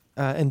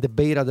 And the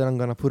beta that I'm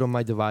going to put on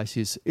my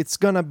devices, it's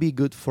going to be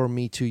good for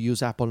me to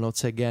use Apple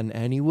Notes again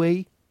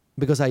anyway,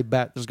 because I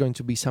bet there's going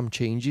to be some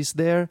changes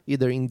there,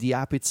 either in the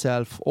app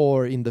itself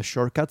or in the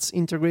shortcuts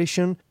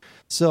integration.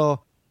 So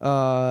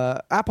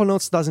Apple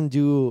Notes doesn't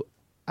do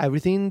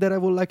everything that I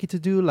would like it to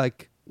do.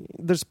 Like,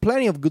 there's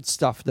plenty of good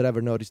stuff that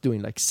Evernote is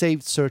doing, like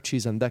saved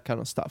searches and that kind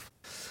of stuff.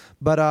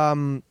 But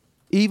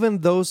even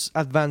those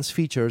advanced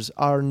features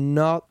are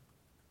not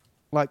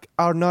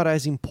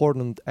as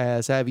important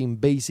as having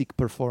basic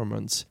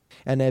performance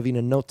and having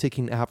a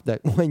note-taking app that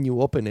when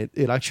you open it,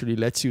 it actually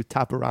lets you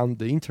tap around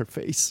the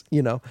interface,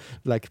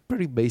 like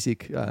pretty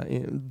basic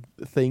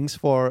things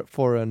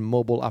for a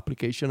mobile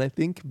application, I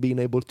think, being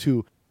able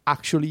to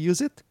actually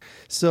use it.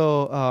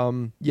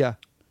 So, yeah,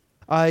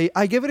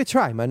 I gave it a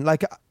try, man.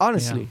 Like,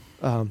 honestly,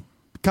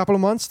 couple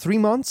of months, 3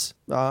 months,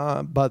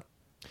 but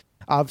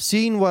I've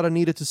seen what I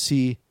needed to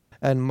see,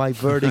 and my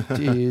verdict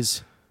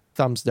is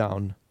thumbs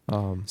down.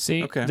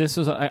 See, Okay. this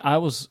was I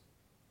was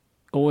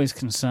always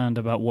concerned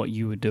about what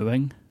you were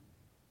doing,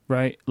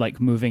 right? Like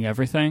moving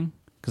everything,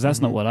 because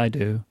that's not what I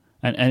do.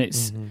 And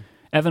it's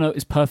Evernote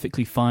is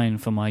perfectly fine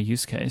for my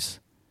use case,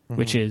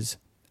 which is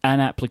an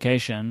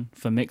application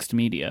for mixed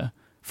media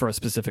for a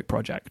specific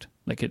project.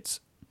 Like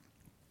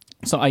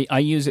so I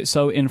use it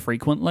so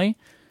infrequently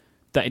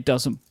that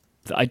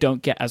I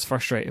don't get as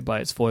frustrated by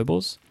its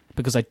foibles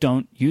because I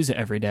don't use it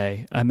every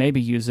day. I maybe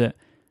use it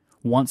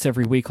once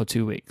every week or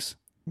 2 weeks.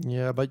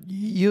 Yeah, but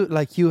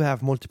you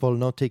have multiple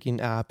note-taking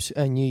apps,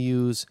 and you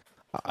use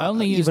I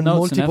only use even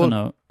Notes multiple. and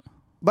Evernote.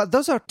 But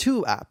those are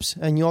two apps,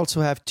 and you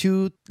also have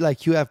two.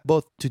 Like you have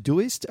both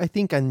Todoist, I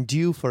think, and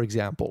Due, for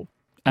example.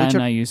 And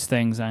I use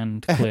Things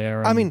and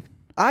Clear. I mean,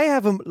 I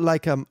have a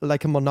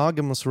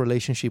monogamous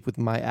relationship with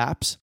my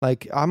apps.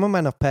 Like I'm a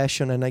man of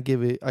passion, and I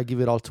give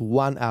it all to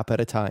one app at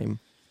a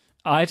time.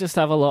 I just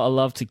have a lot of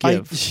love to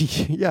give.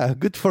 Yeah,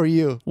 good for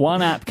you.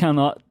 One app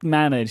cannot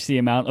manage the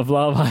amount of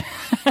love I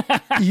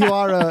You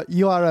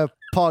are a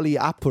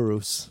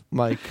polyaporous,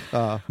 Mike,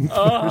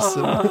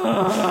 person.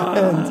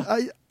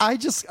 And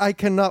I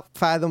cannot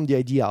fathom the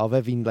idea of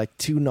having like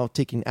two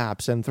note-taking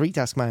apps and 3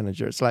 task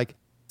managers. Like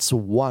it's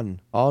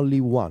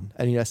only one,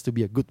 and it has to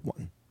be a good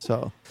one.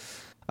 So,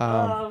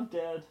 I'm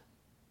dead.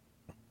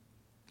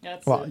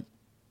 That's well, it.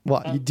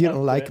 what you I've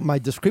didn't like quit. my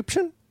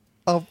description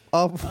of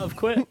I've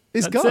quit.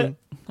 It's That's gone. it.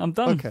 I'm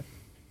done. Okay.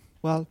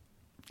 Well,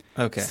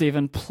 Okay.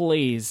 Stephen,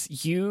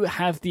 please, you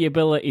have the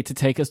ability to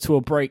take us to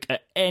a break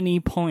at any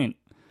point.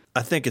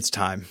 I think it's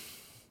time.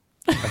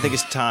 I think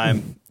it's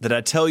time that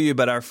I tell you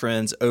about our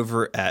friends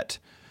over at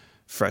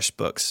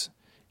FreshBooks.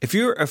 If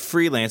you're a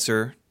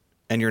freelancer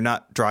and you're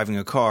not driving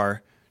a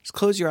car, just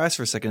close your eyes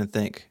for a second and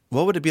think,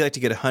 what would it be like to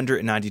get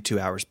 192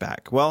 hours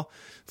back? Well,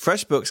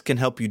 FreshBooks can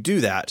help you do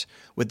that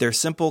with their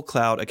simple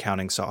cloud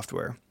accounting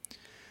software.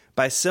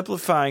 By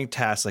simplifying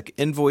tasks like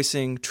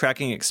invoicing,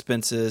 tracking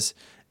expenses,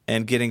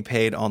 and getting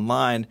paid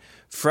online,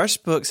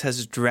 FreshBooks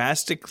has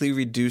drastically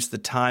reduced the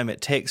time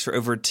it takes for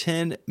over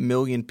 10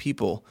 million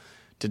people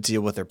to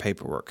deal with their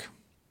paperwork.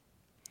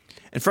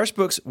 And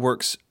FreshBooks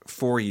works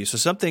for you. So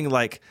something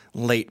like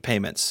late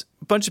payments.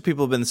 A bunch of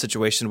people have been in the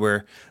situation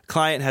where a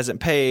client hasn't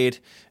paid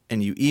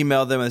and you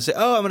email them and they say,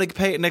 oh, I'm going to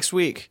pay it next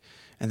week.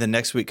 And then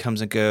next week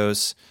comes and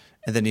goes.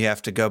 And then you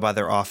have to go by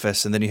their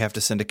office and then you have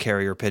to send a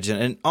carrier pigeon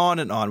and on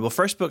and on. Well,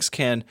 FreshBooks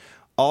can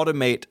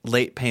automate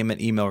late payment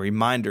email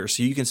reminders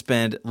so you can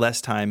spend less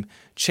time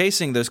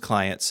chasing those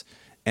clients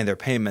and their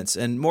payments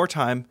and more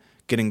time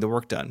getting the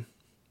work done.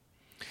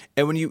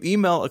 And when you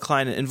email a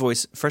client an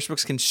invoice,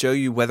 FreshBooks can show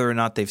you whether or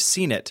not they've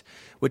seen it,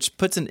 which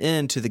puts an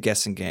end to the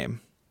guessing game.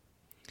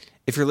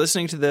 If you're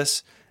listening to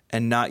this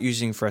and not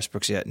using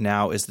FreshBooks yet,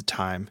 now is the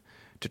time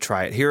to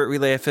try it. Here at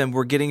Relay FM,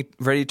 we're getting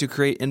ready to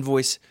create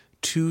Invoice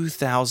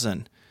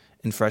 2000.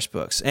 in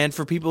FreshBooks. And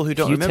for people who If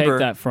don't you remember, take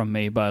that from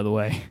me, by the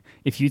way,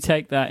 if you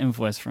take that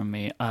invoice from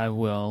me, I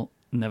will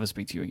never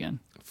speak to you again.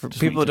 for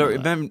Just people who want you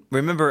to know don't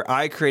remember,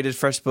 I created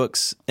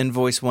FreshBooks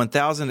invoice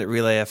 1000 at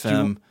Relay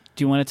FM.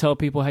 Do you want to tell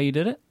people how you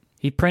did it?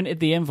 He printed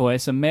the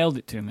invoice and mailed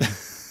it to me.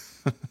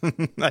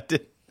 I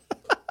did.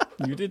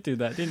 You did do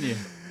that, didn't you?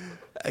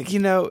 You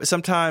know,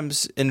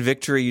 sometimes in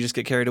victory, you just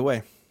get carried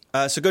away.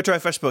 So go try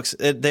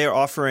FreshBooks. They are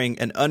offering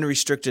an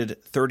unrestricted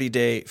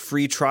 30-day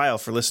free trial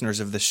for listeners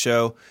of this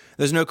show.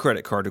 There's no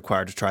credit card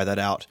required to try that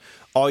out.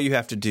 All you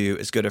have to do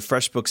is go to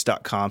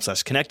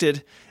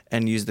freshbooks.com/connected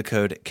and use the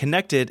code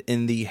CONNECTED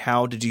in the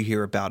How Did You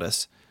Hear About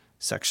Us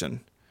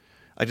section.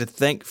 I'd like to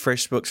thank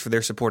FreshBooks for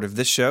their support of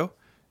this show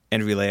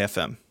and Relay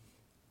FM.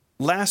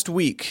 Last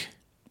week,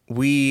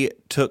 we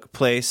took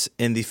place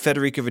in the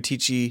Federico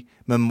Viticci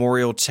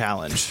Memorial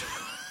Challenge.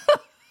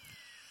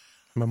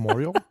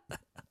 Memorial?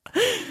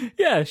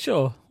 Yeah,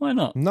 sure. Why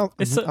not? No,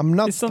 It's a- I'm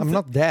not. it's something- I'm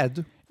not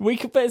dead.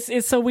 But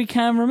it's so we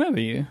can remember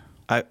you.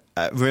 I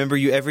remember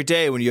you every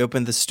day when you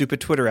open the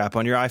stupid Twitter app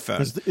on your iPhone.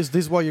 Is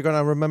this what you're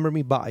gonna remember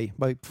me by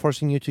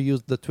forcing you to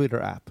use the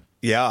Twitter app?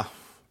 Yeah.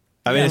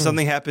 I mean, if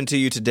something happened to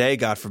you today,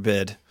 God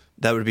forbid,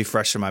 that would be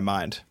fresh in my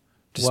mind.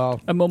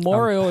 Well, A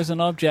memorial is an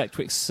object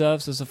which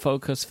serves as a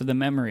focus for the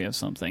memory of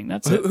something.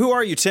 That's it. Who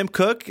are you, Tim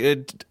Cook?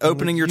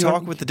 Opening your You're-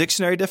 talk with the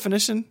dictionary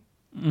definition?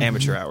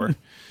 Amateur hour.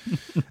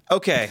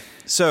 Okay,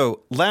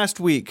 so last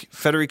week,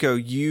 Federico,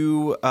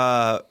 you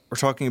were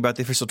talking about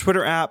the official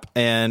Twitter app,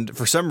 and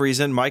for some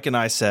reason, Mike and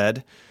I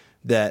said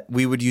that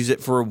we would use it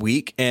for a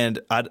week, and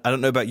I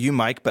don't know about you,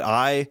 Mike, but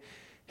I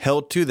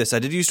held to this. I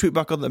did use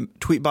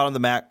Tweetbot on the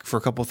Mac for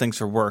a couple things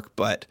for work,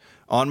 but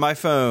on my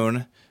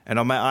phone and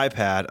on my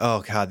iPad,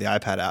 oh God, the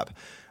iPad app,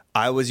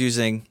 I was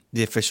using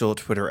the official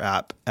Twitter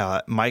app.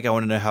 Mike, I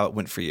want to know how it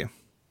went for you.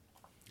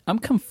 I'm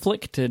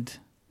conflicted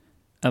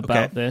about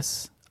Okay.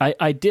 this.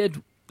 I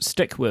did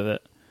stick with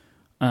it.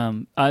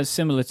 I was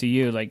similar to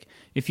you. Like,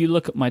 if you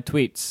look at my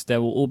tweets,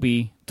 there will all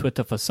be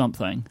Twitter for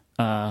something,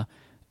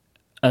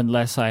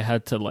 unless I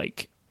had to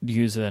like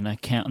use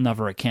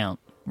another account,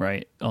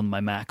 right, on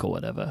my Mac or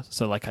whatever.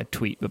 So like I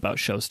tweet about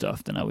show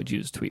stuff, then I would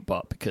use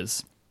Tweetbot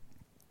because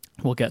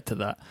we'll get to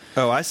that.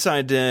 Oh, I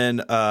signed in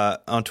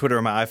on Twitter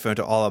on my iPhone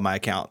to all of my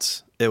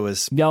accounts. It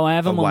was I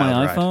have a them on my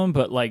wild ride. iPhone,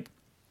 but like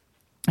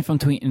if I'm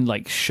tweeting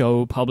like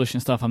show publishing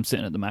stuff, I'm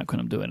sitting at the Mac when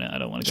I'm doing it. I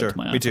don't want to go Sure, to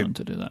my me iPhone too.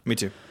 to do that. Me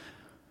too.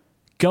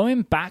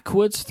 Going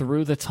backwards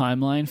through the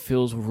timeline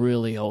feels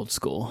really old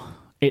school.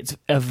 It's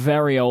a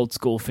very old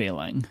school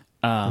feeling.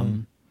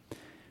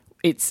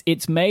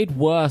 It's made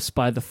worse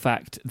by the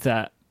fact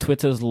that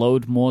Twitter's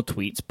load more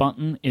tweets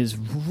button is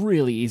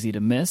really easy to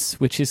miss,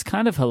 which is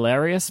kind of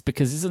hilarious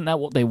because isn't that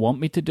what they want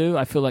me to do?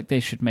 I feel like they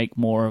should make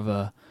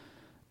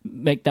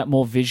that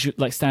more visual,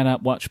 like stand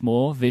out much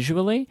more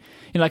visually.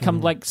 You know, like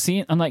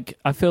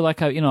I feel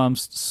like I'm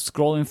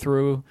scrolling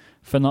through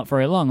for not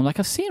very long. I'm like,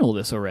 I've seen all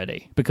this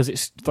already because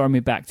it's throwing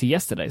me back to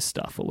yesterday's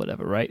stuff or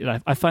whatever, right? And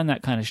I find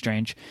that kind of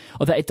strange.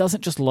 Or that it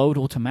doesn't just load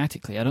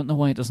automatically. I don't know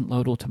why it doesn't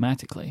load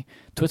automatically.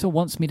 Twitter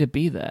wants me to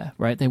be there,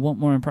 right? They want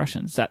more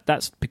impressions.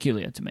 That's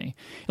peculiar to me.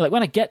 Like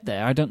when I get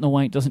there, I don't know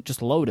why it doesn't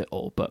just load it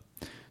all, but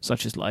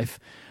such is life.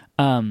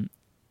 I'm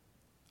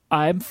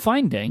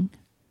finding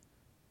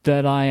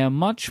that I am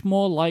much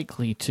more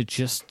likely to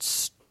just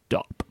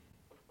stop.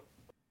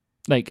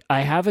 Like,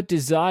 I have a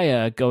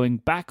desire going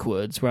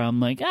backwards where I'm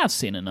like, I've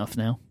seen enough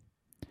now.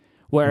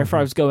 Where if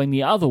I was going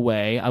the other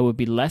way, I would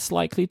be less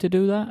likely to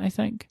do that, I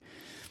think.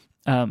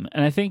 And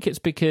I think it's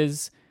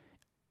because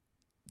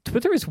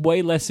Twitter is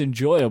way less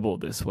enjoyable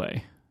this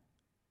way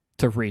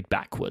to read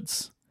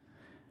backwards.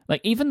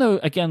 Like, even though,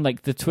 again,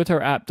 like the Twitter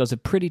app does a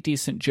pretty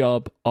decent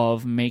job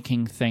of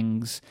making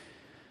things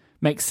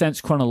make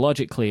sense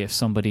chronologically if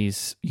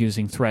somebody's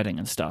using threading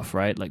and stuff,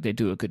 right? Like, they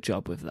do a good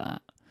job with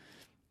that.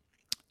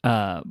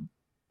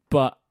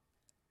 But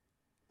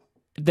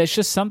there's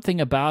just something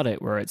about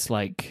it where it's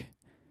like,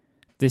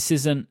 this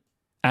isn't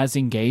as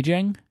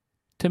engaging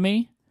to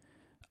me.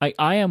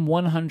 I am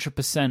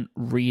 100%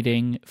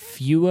 reading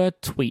fewer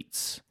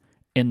tweets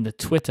in the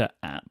Twitter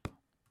app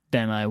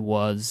than I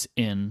was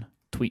in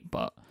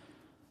Tweetbot.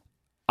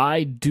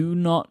 I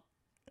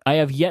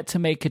have yet to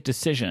make a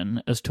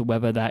decision as to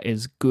whether that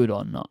is good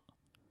or not.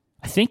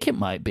 I think it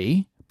might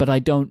be, but I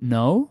don't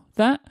know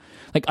that.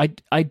 Like,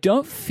 I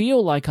don't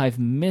feel like I've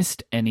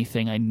missed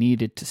anything I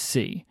needed to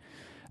see.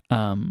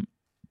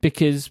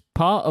 Because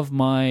part of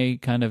my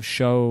kind of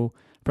show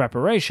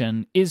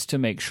preparation is to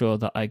make sure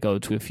that I go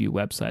to a few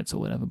websites or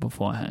whatever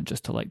beforehand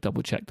just to like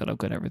double check that I've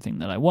got everything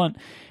that I want.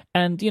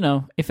 And, you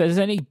know, if there's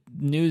any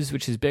news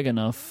which is big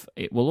enough,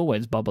 it will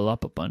always bubble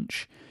up a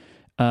bunch.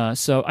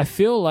 So I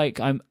feel like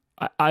I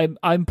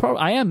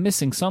am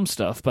missing some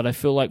stuff, but I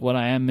feel like what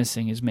I am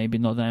missing is maybe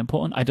not that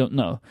important. I don't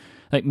know.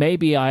 Like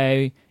maybe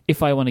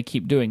if I want to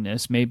keep doing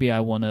this, maybe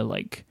I want to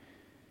like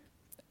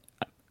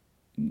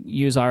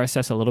use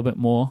RSS a little bit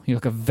more. You know,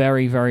 like a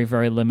very, very,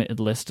 very limited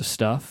list of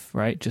stuff,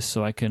 right? Just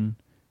so I can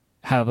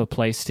have a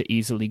place to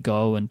easily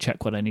go and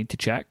check what I need to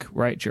check,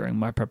 right, during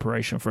my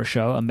preparation for a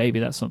show. And maybe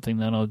that's something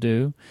that I'll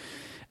do.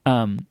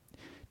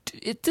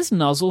 Does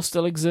Nuzzle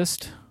still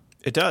exist?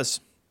 It does.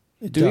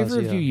 Do either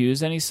of you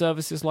use any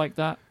services like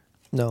that?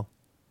 No.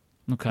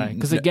 Okay,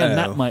 because again,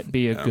 that No. might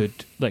be a good,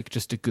 like,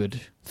 just a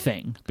good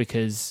thing,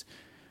 because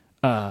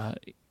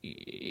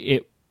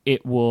it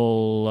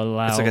will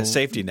allow. It's like a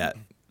safety net.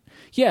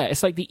 Yeah,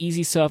 it's like the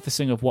easy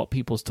surfacing of what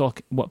people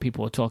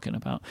are talking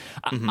about.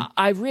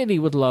 I really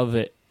would love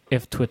it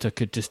if Twitter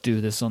could just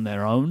do this on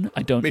their own.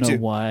 I don't know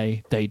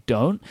why they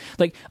don't.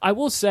 Like, I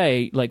will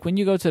say, like, when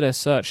you go to their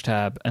search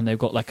tab and they've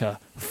got like a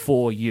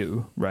For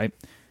You, right?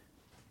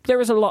 There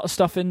is a lot of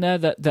stuff in there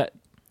that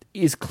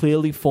is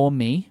clearly for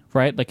me,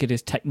 right? Like, it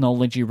is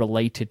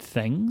technology-related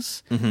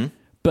things. Mm-hmm.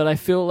 But I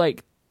feel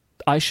like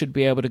I should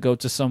be able to go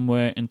to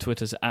somewhere in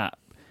Twitter's app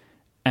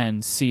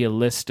and see a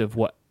list of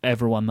what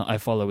everyone that I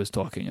follow is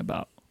talking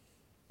about.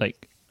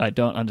 Like, I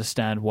don't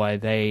understand why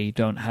they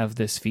don't have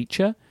this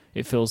feature.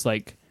 It feels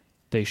like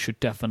they should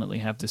definitely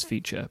have this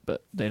feature,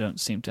 but they don't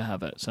seem to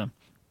have it. So,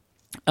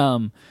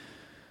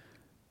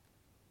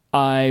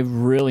 I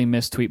really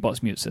miss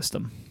Tweetbot's mute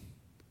system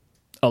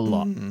a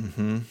lot.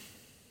 Mm-hmm.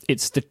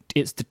 It's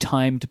the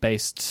timed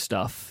based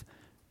stuff,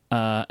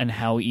 and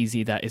how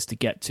easy that is to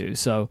get to.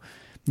 So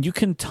you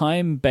can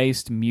time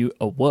based mute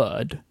a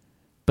word,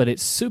 but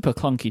it's super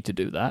clunky to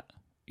do that.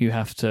 You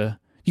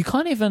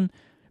can't even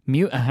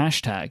mute a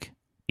hashtag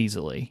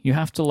easily. You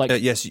have to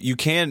yes, you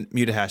can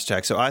mute a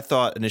hashtag. So I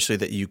thought initially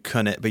that you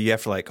couldn't, but you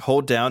have to like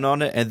hold down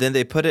on it, and then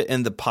they put it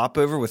in the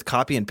popover with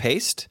copy and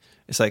paste.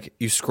 It's like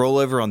you scroll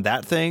over on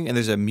that thing, and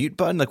there's a mute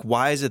button. Like,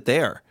 why is it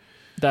there?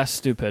 That's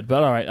stupid.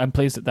 But all right, I'm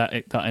pleased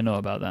that I know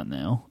about that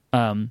now.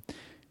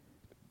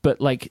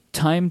 But like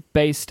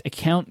time-based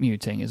account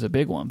muting is a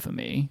big one for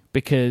me,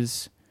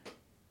 because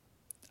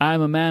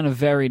I'm a man of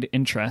varied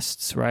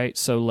interests, right?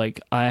 So like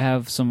I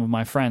have some of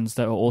my friends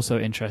that are also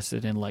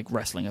interested in like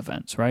wrestling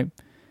events, right?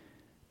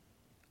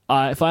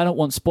 If I don't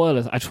want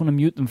spoilers, I just want to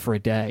mute them for a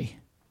day.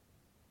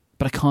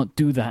 But I can't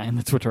do that in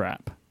the Twitter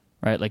app,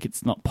 right? Like,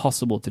 it's not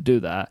possible to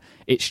do that.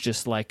 It's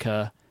just like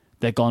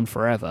they're gone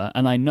forever.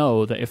 And I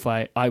know that if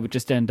I would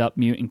just end up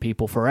muting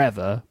people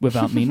forever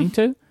without meaning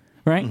to,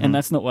 right? Mm-hmm. And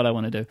that's not what I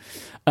want to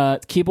do.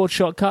 Keyboard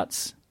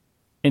shortcuts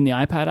in the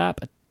iPad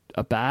app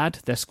are bad.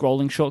 Their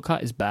scrolling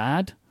shortcut is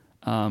bad.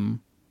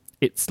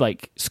 It's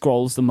like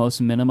scrolls the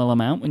most minimal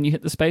amount when you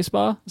hit the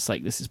spacebar. It's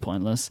like, this is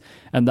pointless.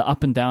 And the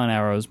up and down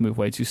arrows move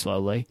way too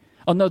slowly.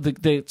 Oh no,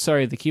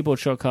 the keyboard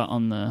shortcut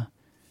on the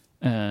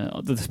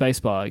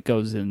spacebar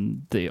goes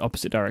in the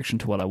opposite direction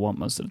to what I want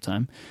most of the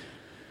time.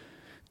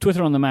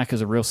 Twitter on the Mac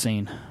is a real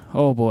scene.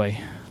 Oh boy,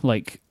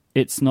 like,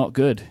 it's not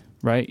good,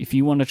 right? If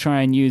you want to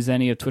try and use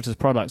any of Twitter's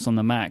products on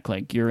the Mac,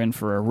 like, you're in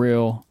for a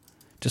real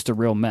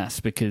mess,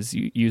 because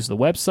you use the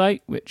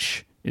website,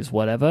 which is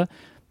whatever.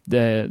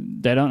 They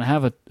don't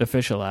have an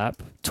official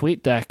app.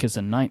 TweetDeck is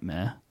a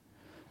nightmare.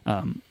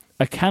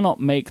 I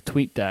cannot make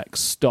TweetDeck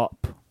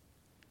stop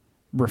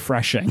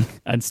refreshing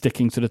and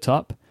sticking to the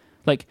top.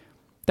 Like,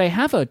 they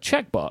have a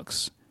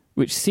checkbox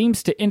which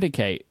seems to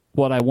indicate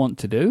what I want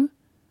to do,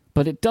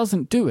 but it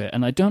doesn't do it,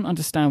 and I don't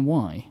understand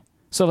why.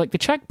 So, like, the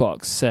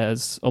checkbox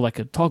says, or like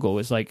a toggle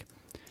is like,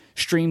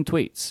 stream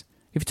tweets.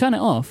 If you turn it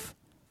off,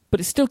 but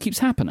it still keeps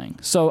happening.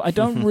 So I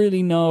don't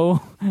really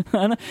know.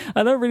 I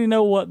don't really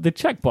know what the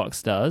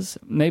checkbox does.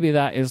 Maybe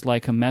that is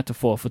like a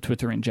metaphor for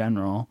Twitter in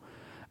general.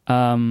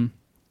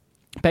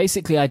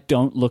 Basically, I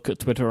don't look at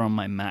Twitter on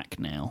my Mac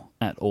now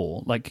at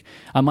all. Like,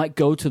 I might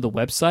go to the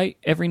website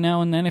every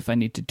now and then if I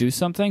need to do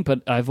something,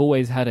 but I've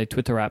always had a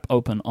Twitter app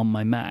open on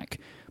my Mac,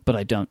 but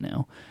I don't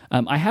now.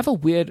 I have a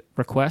weird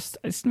request.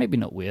 It's maybe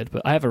not weird,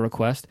 but I have a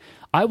request.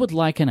 I would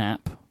like an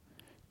app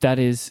that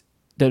is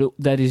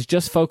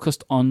just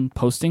focused on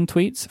posting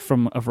tweets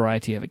from a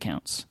variety of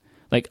accounts.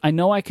 Like, I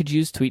know I could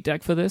use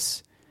TweetDeck for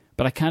this,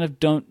 but I kind of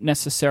don't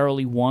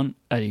necessarily want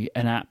an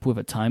app with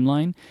a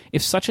timeline.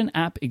 If such an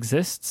app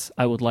exists,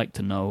 I would like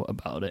to know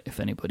about it, if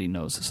anybody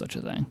knows of such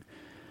a thing.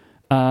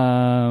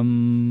 I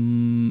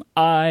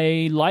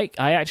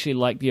actually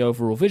like the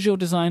overall visual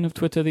design of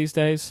Twitter these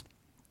days.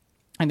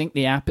 I think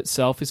the app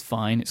itself is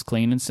fine. It's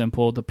clean and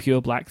simple. The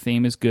pure black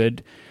theme is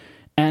good.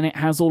 And it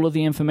has all of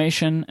the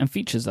information and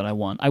features that I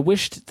want. I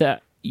wished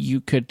that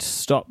you could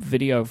stop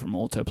video from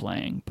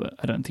autoplaying, but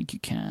I don't think you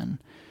can.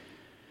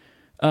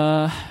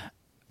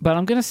 But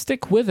I'm going to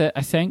stick with it,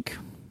 I think.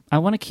 I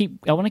want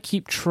to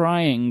keep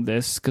trying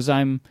this, because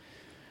I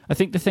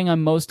think the thing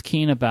I'm most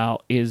keen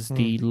about is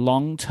the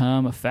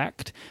long-term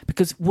effect.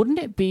 Because wouldn't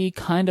it be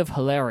kind of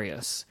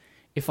hilarious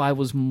if I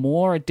was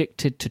more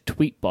addicted to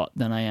Tweetbot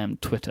than I am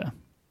Twitter?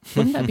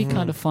 Wouldn't that be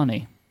kind of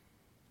funny?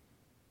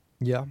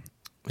 Yeah.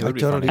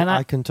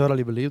 I can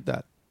totally believe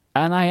that.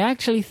 And I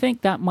actually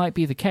think that might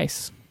be the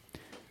case.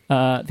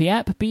 The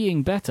app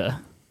being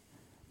better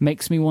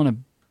makes me want to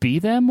be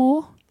there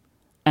more.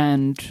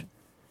 And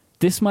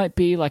this might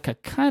be like a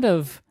kind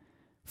of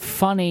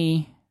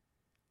funny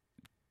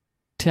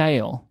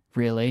tale,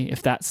 really,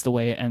 if that's the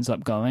way it ends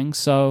up going.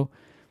 So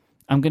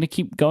I'm going to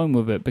keep going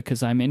with it,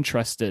 because I'm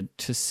interested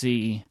to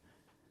see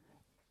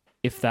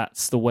if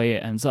that's the way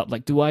it ends up.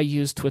 Like, do I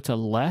use Twitter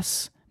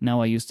less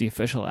now I use the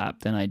official app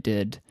than I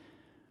did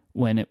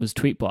when it was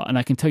Tweetbot? And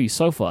I can tell you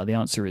so far the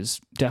answer is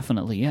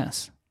definitely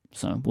yes.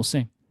 So we'll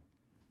see.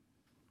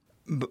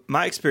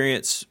 My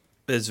experience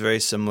is very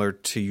similar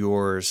to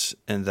yours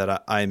in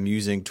that I'm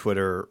using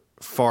Twitter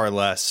far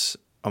less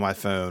on my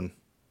phone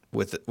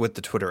with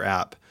the Twitter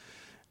app.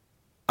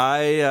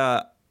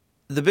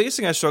 The biggest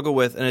thing I struggle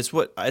with, and it's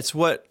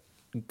what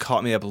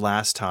caught me up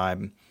last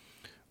time,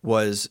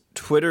 was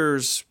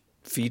Twitter's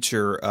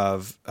feature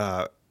of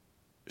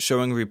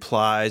showing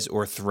replies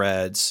or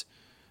threads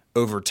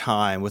over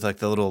time with like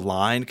the little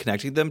line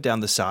connecting them down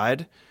the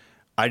side.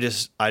 I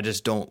just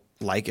don't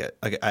like it.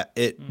 Like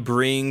it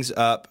brings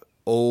up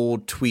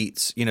old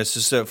tweets,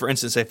 so for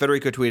instance, say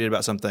Federico tweeted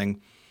about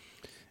something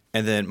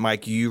and then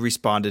Mike, you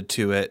responded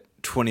to it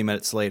 20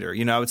 minutes later.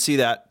 I would see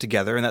that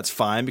together and that's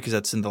fine because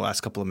that's in the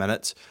last couple of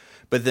minutes.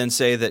 But then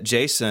say that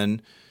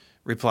Jason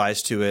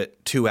replies to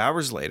it 2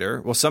 hours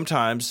later. Well,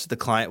 sometimes the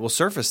client will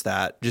surface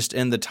that just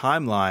in the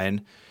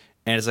timeline.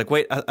 And it's like,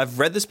 wait, I've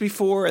read this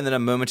before. And then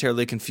I'm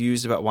momentarily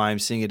confused about why I'm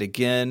seeing it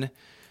again.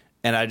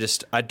 And I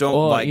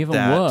don't like that. Or even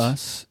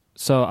worse.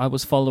 So I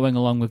was following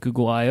along with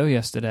Google I.O.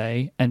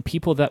 yesterday, and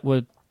people that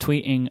were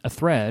tweeting a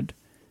thread,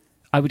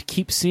 I would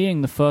keep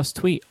seeing the first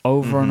tweet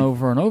over and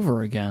over and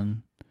over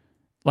again.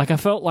 Like I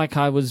felt like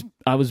I was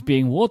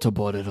being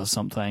waterboarded or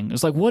something.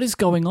 It's like, what is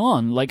going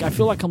on? Like I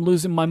feel like I'm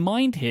losing my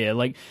mind here.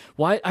 Like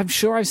why? I'm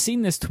sure I've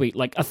seen this tweet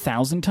like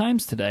 1,000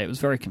 times today. It was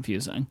very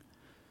confusing.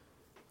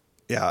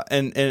 Yeah,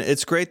 and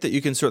it's great that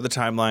you can sort the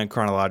timeline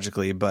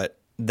chronologically, but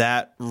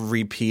that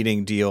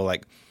repeating deal,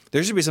 like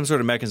there should be some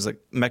sort of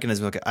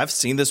mechanism. Like I've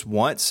seen this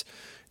once,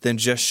 then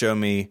just show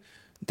me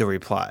the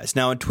replies.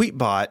 Now in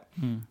Tweetbot,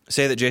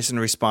 say that Jason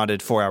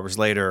responded 4 hours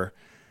later.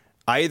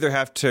 I either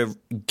have to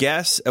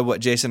guess at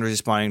what Jason was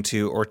responding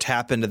to or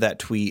tap into that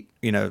tweet,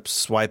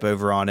 swipe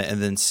over on it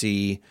and then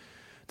see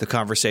the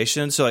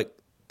conversation. So like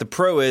the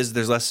pro is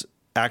there's less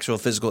actual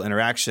physical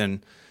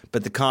interaction,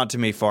 but the con to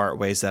me far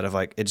outweighs that of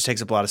like it just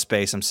takes up a lot of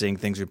space. I'm seeing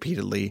things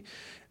repeatedly.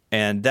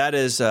 And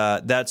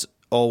that's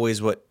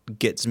always what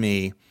gets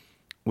me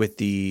with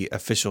the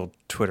official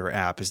Twitter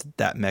app is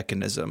that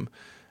mechanism.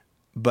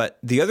 But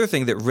the other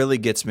thing that really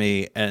gets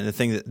me, and the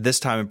thing that this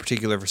time in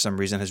particular for some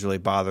reason has really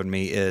bothered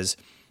me is,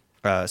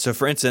 so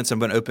for instance, I'm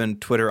going to open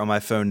Twitter on my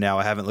phone now.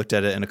 I haven't looked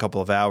at it in a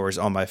couple of hours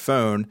on my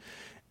phone.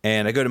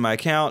 And I go to my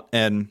account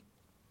and,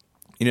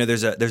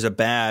 there's a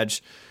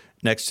badge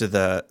next to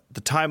the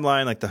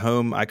timeline, like the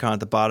home icon at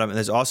the bottom. And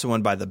there's also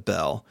one by the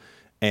bell.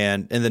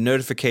 And in the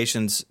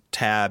notifications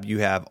tab, you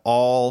have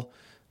all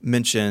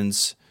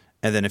mentions.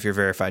 And then if you're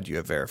verified, you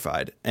have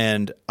verified.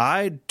 And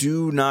I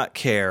do not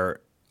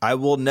care. I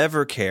will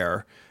never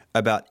care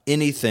about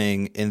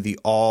anything in the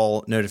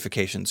all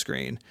notification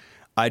screen.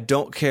 I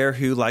don't care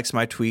who likes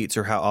my tweets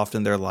or how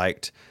often they're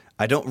liked.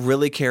 I don't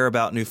really care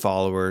about new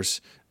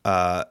followers.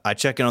 I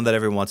check in on that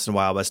every once in a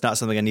while, but it's not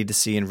something I need to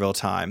see in real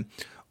time.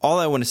 All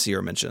I want to see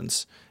are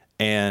mentions.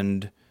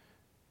 And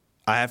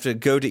I have to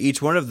go to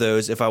each one of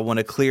those if I want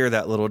to clear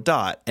that little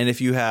dot. And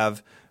if you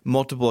have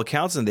multiple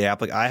accounts in the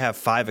app, like I have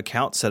 5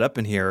 accounts set up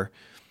in here,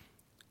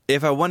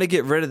 if I want to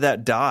get rid of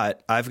that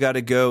dot, I've got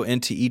to go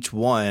into each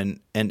one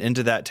and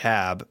into that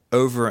tab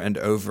over and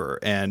over.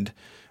 And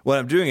what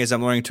I'm doing is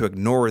I'm learning to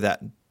ignore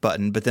that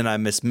button, but then I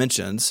miss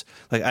mentions.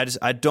 Like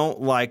I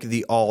don't like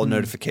the all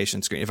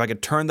notification screen. If I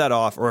could turn that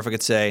off, or if I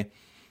could say,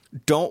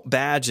 don't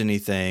badge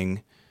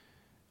anything.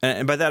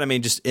 And by that, I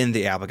mean just in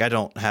the app. Like I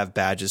don't have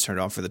badges turned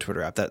on for the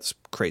Twitter app. That's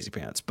crazy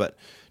pants. But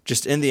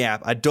just in the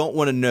app, I don't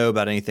want to know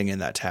about anything in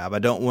that tab. I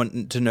don't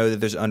want to know that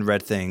there's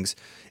unread things.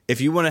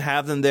 If you want to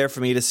have them there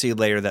for me to see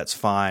later, that's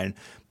fine.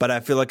 But I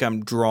feel like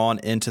I'm drawn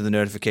into the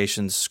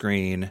notifications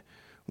screen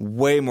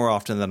way more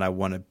often than I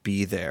want to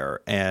be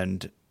there.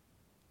 And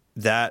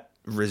that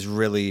is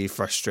really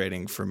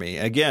frustrating for me.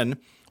 Again,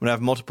 when I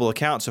have multiple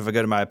accounts, so if I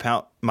go to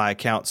my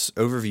accounts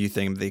overview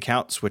thing, the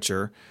account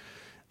switcher,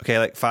 okay,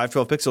 like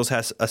 512 Pixels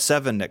has a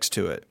 7 next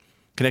to it.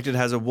 Connected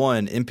has a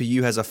 1.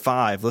 MPU has a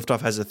 5.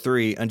 Liftoff has a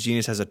 3.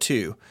 Ungenius has a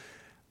 2.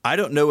 I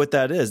don't know what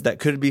that is. That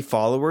could be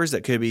followers.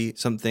 That could be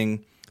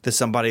something that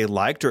somebody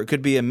liked, or it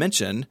could be a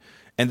mention.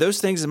 And those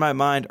things in my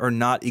mind are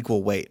not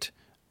equal weight.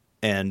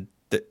 And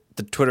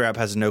the Twitter app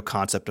has no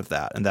concept of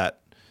that. And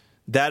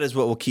that is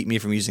what will keep me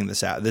from using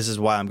this app. This is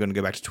why I'm going to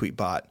go back to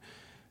Tweetbot.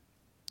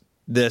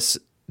 This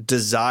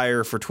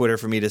desire for Twitter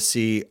for me to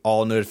see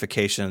all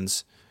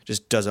notifications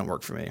just doesn't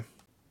work for me.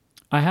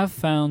 I have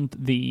found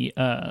the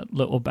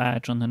little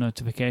badge on the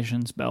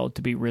notifications bell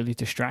to be really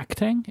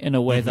distracting in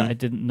a way that I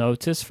didn't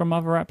notice from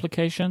other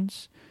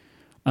applications.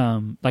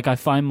 Like I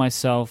find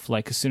myself,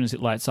 like as soon as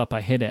it lights up,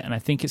 I hit it, and I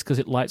think it's because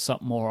it lights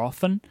up more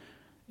often.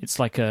 It's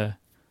like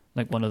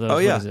one of those. Oh,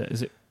 yeah. What is it?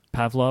 Is it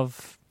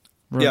Pavlov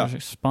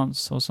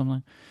response or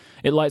something?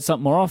 It lights up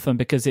more often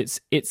because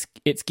it's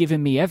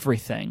giving me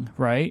everything,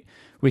 right?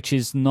 Which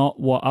is not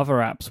what other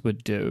apps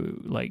would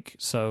do. Like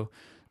so.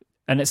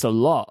 And it's a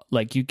lot.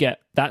 Like you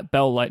get that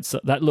bell lights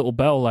up, that little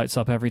bell lights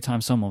up every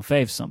time someone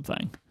faves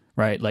something,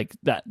 right? Like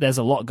that. There's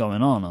a lot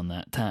going on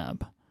that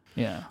tab.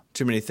 Yeah,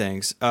 too many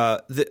things.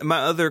 My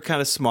other kind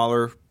of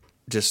smaller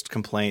just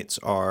complaints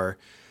are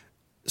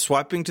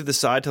swiping to the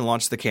side to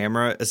launch the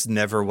camera is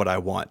never what I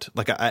want.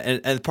 Like,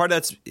 and part of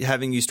that's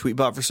having used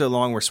Tweetbot for so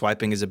long, where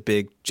swiping is a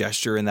big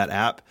gesture in that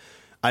app.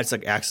 I just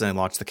like accidentally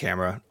launch the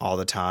camera all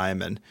the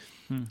time. And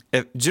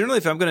generally,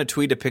 if I'm going to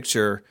tweet a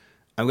picture,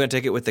 I'm going to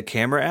take it with the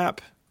camera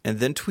app and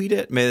then tweet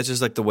it. Maybe that's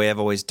just like the way I've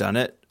always done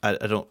it.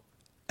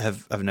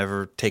 I've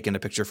never taken a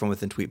picture from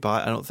within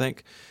Tweetbot, I don't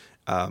think.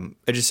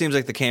 It just seems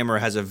like the camera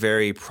has a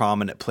very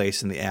prominent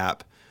place in the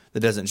app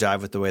that doesn't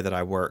jive with the way that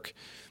I work.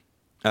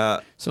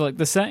 So like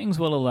the settings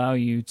will allow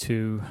you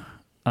to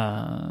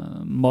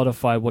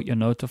modify what you're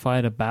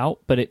notified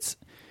about, but it's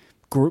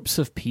groups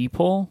of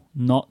people,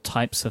 not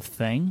types of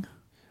thing.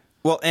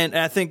 Well, and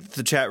I think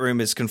the chat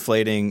room is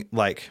conflating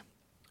like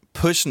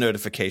push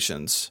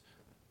notifications,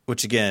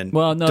 which again,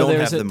 well, no, don't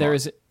have them on.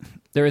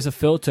 There is a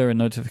filter,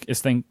 a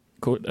thing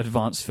called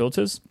advanced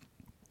filters,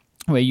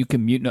 where you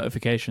can mute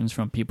notifications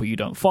from people you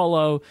don't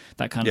follow,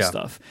 that kind of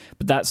stuff.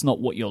 But that's not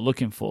what you're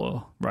looking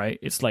for, right?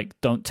 It's like,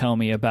 don't tell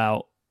me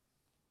about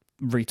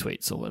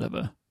retweets or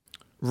whatever.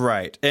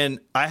 Right. And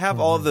I have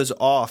all of those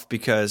off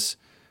because,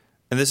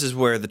 and this is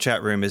where the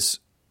chat room is,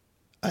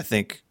 I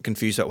think,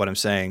 confused about what I'm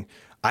saying.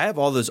 I have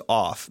all those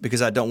off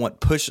because I don't want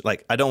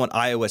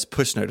iOS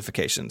push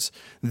notifications.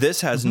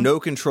 This has no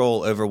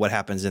control over what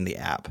happens in the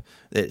app.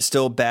 It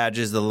still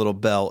badges the little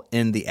bell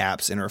in the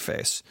app's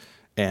interface,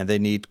 and they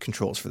need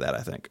controls for that,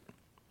 I think.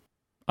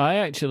 I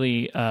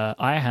actually,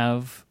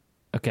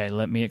 okay,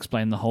 let me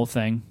explain the whole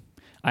thing.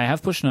 I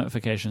have push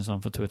notifications on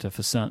for Twitter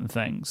for certain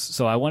things.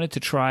 So I wanted to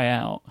try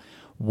out,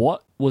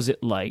 what was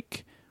it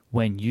like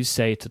when you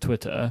say to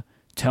Twitter,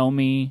 tell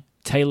me,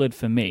 tailored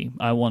for me.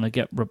 I want to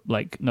get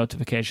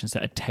notifications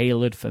that are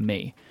tailored for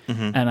me.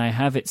 And I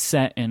have it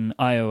set in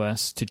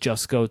iOS to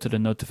just go to the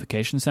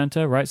notification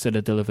center, right? So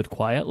they're delivered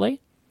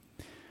quietly.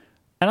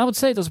 And I would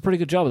say it does a pretty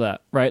good job of that,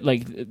 right?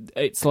 Like,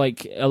 it's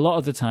like a lot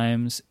of the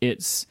times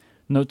it's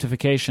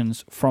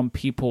notifications from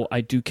people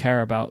I do care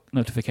about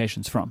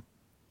notifications from.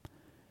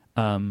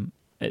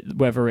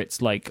 Whether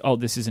it's like, oh,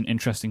 this is an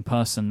interesting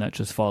person that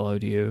just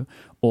followed you,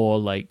 or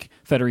like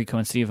Federico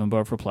and Steven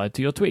both replied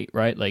to your tweet,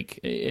 right? Like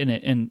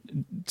and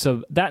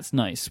so that's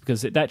nice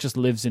because that just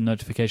lives in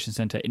Notification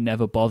Center. It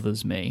never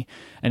bothers me,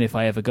 and if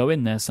I ever go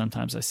in there,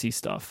 sometimes I see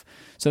stuff.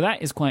 So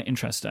that is quite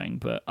interesting.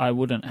 But I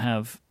wouldn't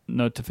have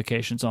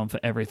notifications on for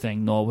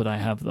everything, nor would I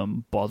have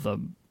them bother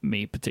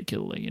me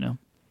particularly.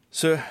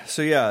 So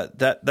yeah,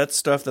 that's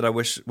stuff that I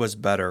wish was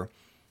better.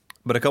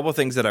 But a couple of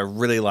things that I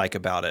really like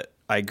about it.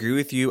 I agree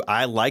with you.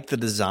 I like the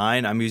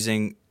design. I'm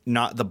using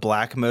not the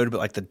black mode, but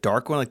like the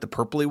dark one, like the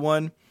purpley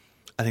one.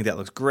 I think that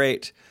looks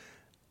great.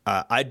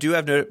 I do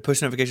have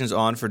push notifications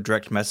on for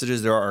direct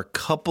messages. There are a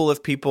couple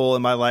of people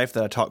in my life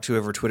that I talk to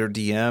over Twitter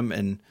DM,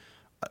 and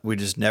we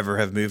just never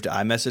have moved to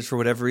iMessage for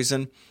whatever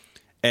reason.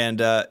 And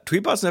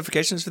Tweetbot's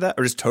notifications for that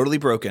are just totally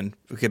broken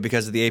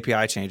because of the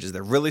API changes.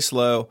 They're really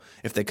slow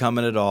if they come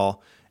in at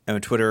all. And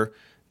with Twitter,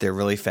 they're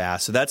really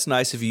fast. So that's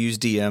nice if you use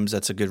DMs.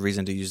 That's a good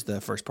reason to use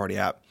the first-party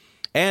app.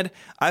 And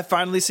I've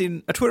finally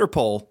seen a Twitter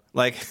poll.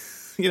 Like,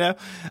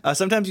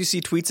 sometimes you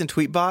see tweets in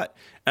Tweetbot,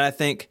 and I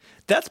think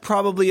that's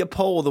probably a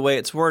poll the way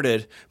it's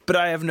worded, but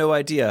I have no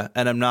idea,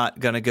 and I'm not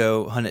going to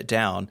go hunt it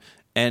down.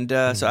 And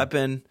so I've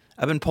been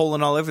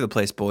polling all over the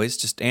place, boys,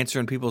 just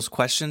answering people's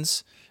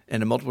questions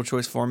in a multiple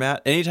choice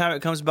format. Anytime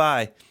it comes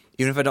by,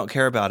 even if I don't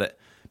care about it,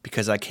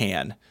 because I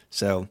can.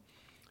 So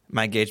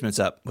my engagement's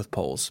up with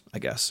polls, I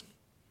guess.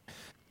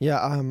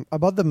 Yeah,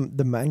 about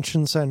the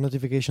mentions and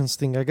notifications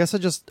thing, I guess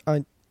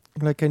I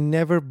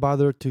never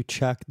bothered to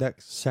check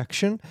that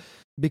section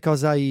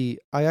because I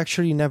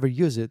actually never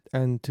use it,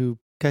 and to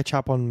catch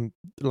up on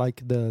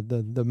like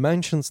the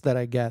mentions that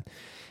I get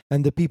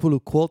and the people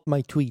who quote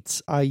my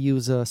tweets, I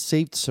use a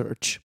saved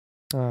search.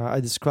 I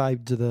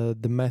described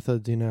the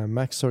method in a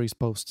Mac Stories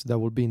post that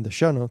will be in the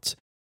show notes.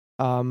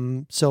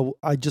 So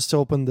I just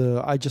tap on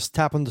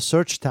the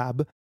search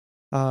tab.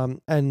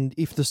 And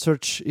if the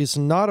search is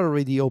not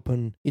already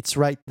open, it's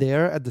right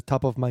there at the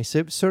top of my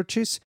saved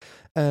searches.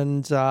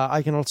 And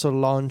I can also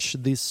launch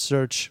this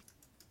search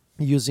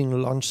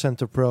using Launch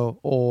Center Pro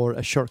or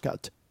a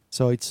shortcut.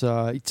 So it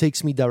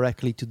takes me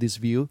directly to this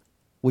view,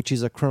 which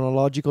is a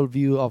chronological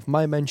view of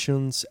my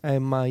mentions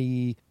and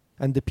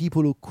the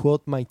people who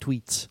quote my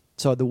tweets.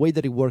 So the way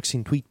that it works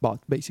in Tweetbot,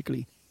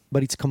 basically,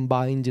 but it's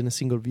combined in a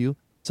single view,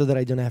 so that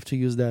I don't have to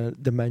use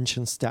the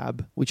mentions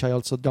tab, which I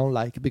also don't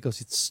like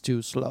because it's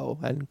too slow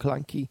and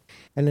clunky,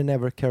 and I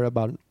never care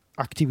about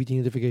activity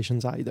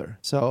notifications either.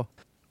 So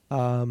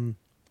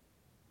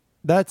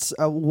that's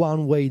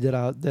one way that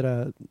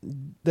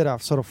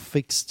I've sort of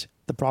fixed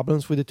the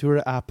problems with the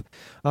Twitter app.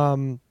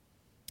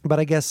 But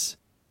I guess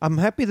I'm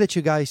happy that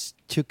you guys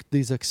took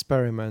this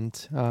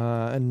experiment,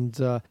 and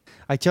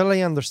I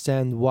totally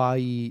understand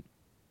why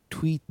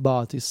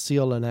Tweetbot is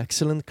still an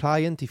excellent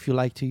client if you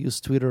like to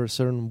use Twitter a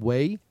certain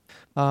way.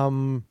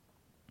 I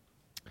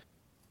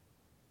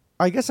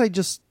guess I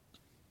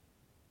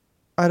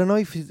don't know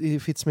if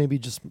it's maybe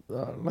just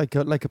like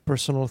a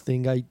personal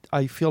thing.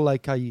 I feel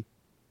like I'm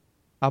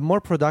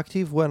more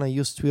productive when I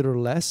use Twitter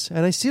less,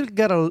 and I still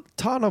get a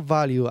ton of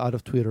value out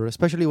of Twitter,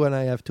 especially when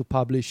I have to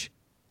publish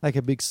like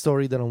a big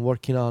story that I'm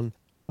working on.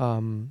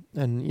 And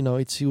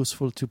it's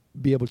useful to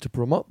be able to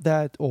promote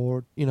that,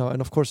 or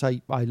and of course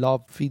I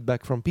love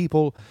feedback from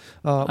people.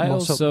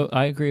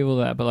 I agree with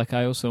that, but like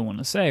I also want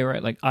to say,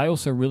 right, like I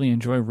also really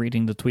enjoy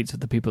reading the tweets of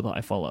the people that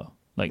I follow.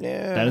 Like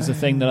that is a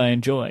thing that I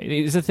enjoy.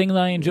 It's a thing that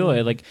I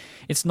enjoy. Like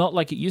it's not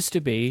like it used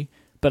to be,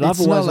 but It's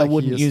otherwise not I like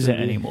wouldn't it used use to it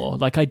be. anymore.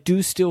 Like I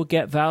do still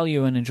get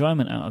value and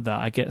enjoyment out of that.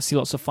 I see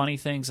lots of funny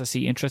things. I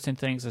see interesting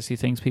things. I see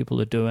things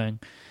people are doing.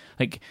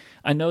 Like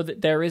I know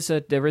that there is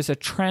a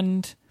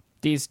trend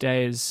these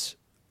days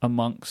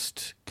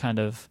amongst kind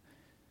of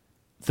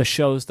the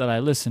shows that I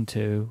listen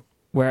to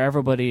where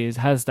everybody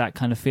has that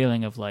kind of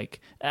feeling of like,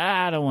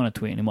 I don't want to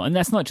tweet anymore. And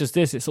that's not just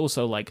this, it's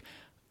also like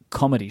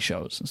comedy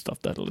shows and stuff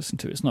that I listen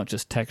to. It's not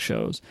just tech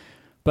shows.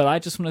 But I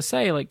just want to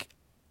say, like,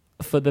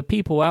 for the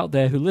people out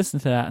there who listen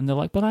to that and they're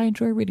like, but I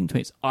enjoy reading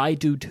tweets. I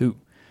do too.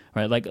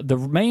 Right? Like the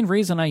main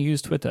reason I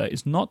use Twitter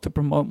is not to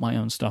promote my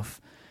own stuff.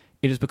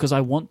 It is because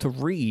I want to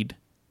read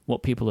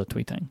what people are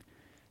tweeting.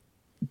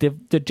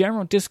 The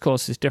general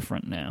discourse is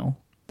different now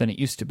than it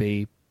used to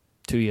be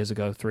 2 years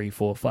ago, 3,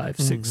 4, 5,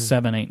 6,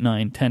 7, 8,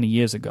 9, 10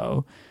 years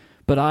ago.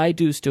 But I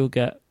do still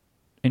get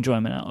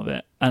enjoyment out of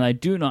it. And I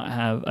do not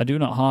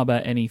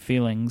harbor any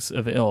feelings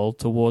of ill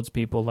towards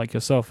people like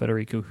yourself,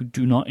 Federico, who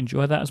do not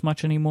enjoy that as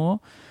much anymore.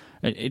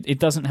 It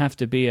doesn't have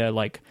to be a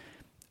like,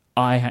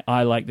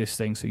 I like this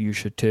thing, so you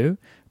should too.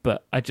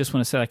 But I just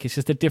want to say, like, it's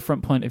just a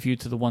different point of view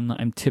to the one that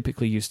I'm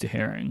typically used to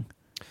hearing.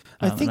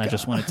 And I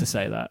just wanted to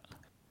say that.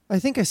 I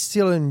think I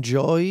still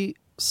enjoy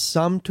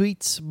some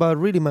tweets, but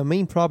really my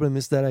main problem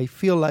is that I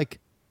feel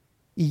like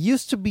it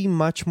used to be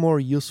much more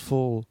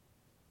useful.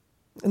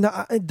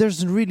 Now,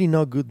 there's really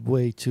no good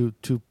way to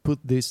put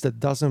this that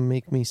doesn't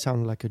make me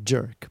sound like a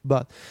jerk.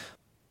 But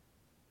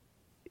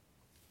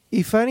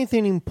if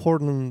anything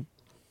important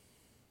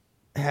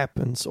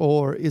happens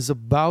or is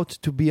about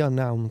to be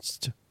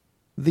announced,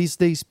 these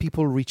days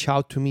people reach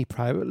out to me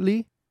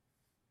privately.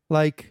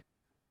 Like,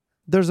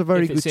 there's a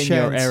very good chance. If it's in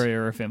your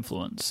area of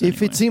influence.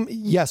 If it's in,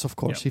 yes, of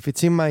course. Yep. If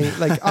it's in my,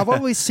 like, I've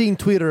always seen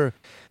Twitter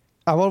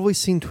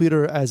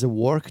as a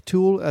work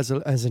tool, as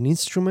an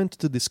instrument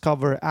to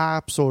discover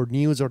apps or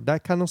news or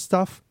that kind of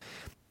stuff.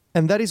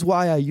 And that is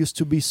why I used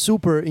to be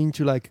super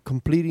into like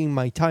completing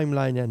my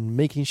timeline and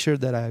making sure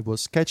that I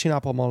was catching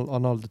up on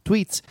all the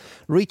tweets,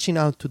 reaching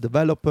out to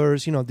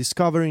developers,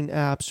 discovering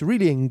apps,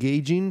 really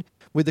engaging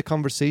with the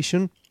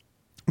conversation.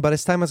 But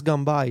as time has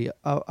gone by,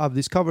 I've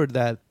discovered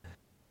that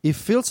it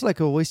feels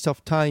like a waste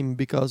of time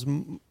because,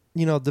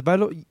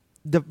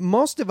 the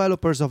most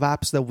developers of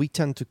apps that we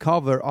tend to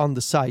cover on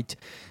the site,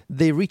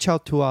 they reach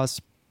out to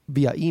us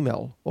via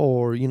email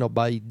or,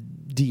 by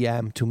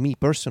DM to me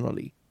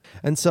personally.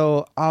 And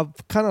so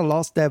I've kind of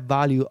lost that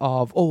value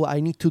of, I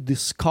need to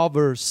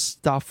discover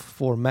stuff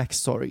for Mac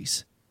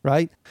Stories,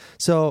 right?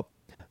 So,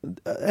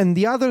 and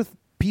the other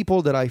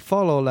people that I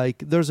follow, like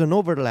there's an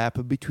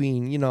overlap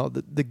between,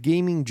 the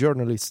gaming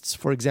journalists,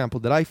 for example,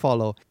 that I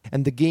follow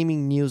and the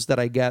gaming news that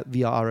I get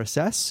via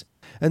RSS.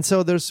 And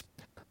so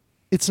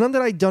it's not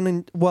that I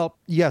don't,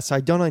 yes,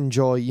 I don't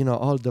enjoy,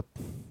 all the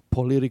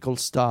political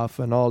stuff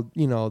and all,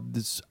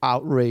 this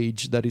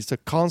outrage that is a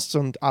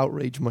constant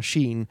outrage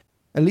machine,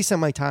 at least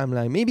on my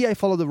timeline. Maybe I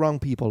follow the wrong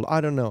people.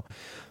 I don't know.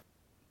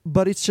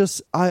 But it's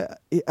just,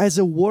 as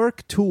a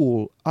work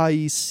tool,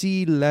 I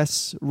see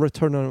less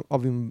return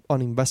on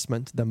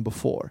investment than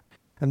before.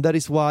 And that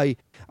is why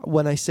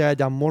when I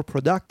said I'm more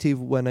productive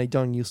when I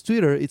don't use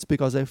Twitter, it's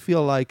because I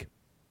feel like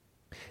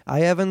I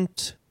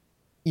haven't,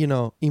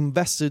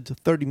 invested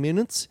 30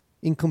 minutes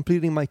in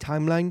completing my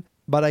timeline,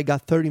 but I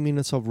got 30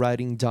 minutes of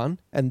writing done,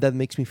 and that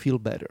makes me feel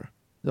better.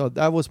 So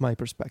that was my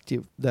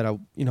perspective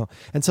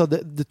and so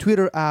the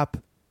Twitter app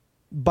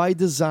by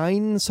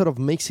design sort of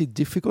makes it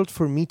difficult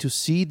for me to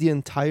see the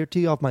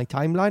entirety of my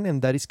timeline,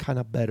 and that is kind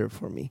of better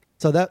for me.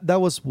 So that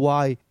was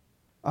why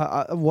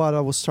what I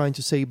was trying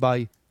to say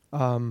by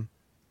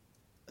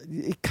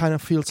it kind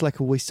of feels like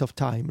a waste of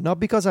time.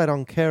 Not because I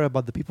don't care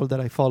about the people that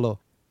I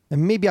follow,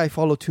 and maybe I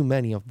follow too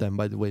many of them,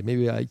 by the way.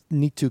 Maybe I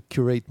need to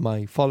curate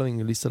my following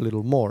list a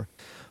little more.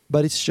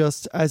 But it's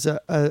just as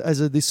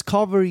a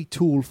discovery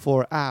tool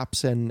for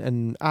apps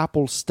and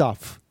Apple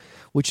stuff,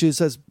 which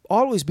has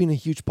always been a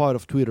huge part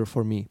of Twitter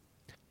for me.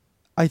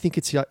 I think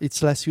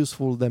it's less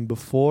useful than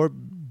before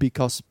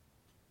because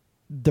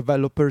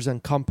developers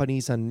and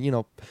companies and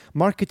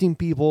marketing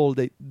people,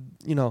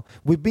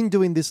 we've been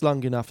doing this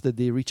long enough that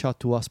they reach out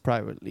to us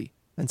privately,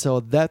 and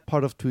so that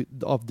part of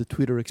the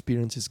Twitter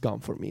experience is gone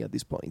for me at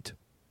this point.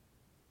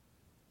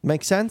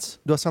 Make sense?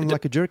 Do I sound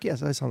like a jerk?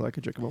 Yes, I sound like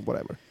a jerk, but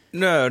whatever.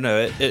 No,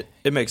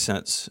 it makes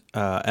sense,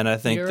 and I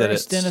think that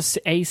it's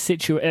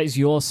in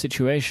your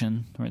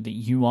situation, right, that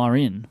you are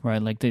in,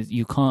 right? Like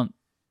you can't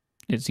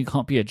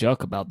be a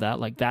jerk about that.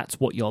 Like that's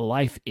what your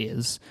life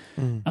is.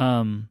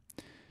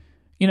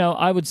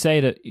 I would say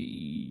that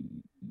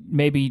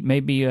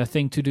maybe a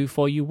thing to do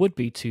for you would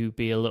be to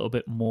be a little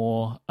bit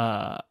more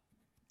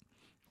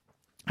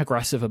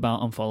aggressive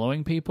about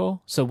unfollowing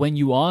people. So when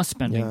you are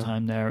spending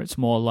time there, it's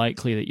more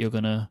likely that you're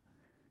going to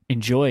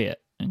enjoy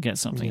it and get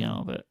something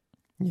out of it.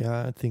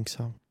 Yeah, I think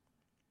so.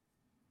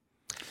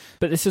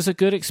 But this is a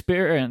good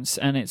experience,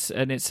 and it's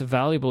a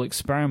valuable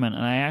experiment.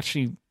 And I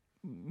actually,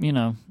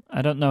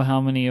 I don't know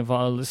how many of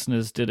our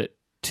listeners did it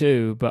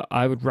too, but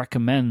I would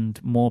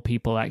recommend more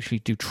people actually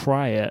do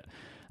try it,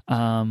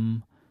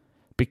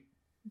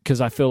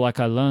 because I feel like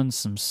I learned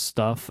some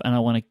stuff, and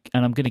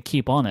I'm going to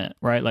keep on it,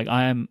 right? Like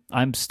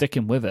I'm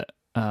sticking with it,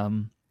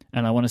 and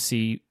I want to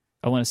see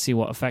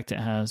what effect it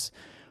has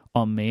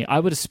on me. I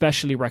would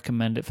especially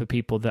recommend it for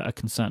people that are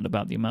concerned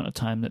about the amount of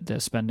time that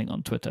they're spending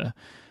on Twitter,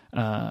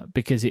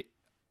 because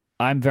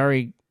I'm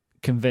very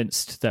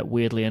convinced that,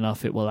 weirdly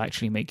enough, it will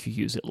actually make you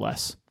use it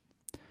less,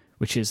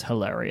 which is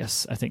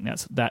hilarious. I think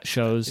that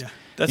shows. Yeah,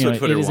 that's what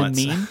Twitter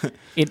wants. A meme.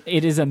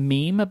 It is a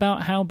meme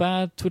about how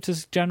bad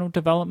Twitter's general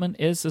development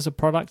is as a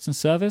product and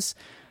service.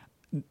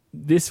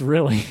 This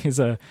really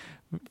is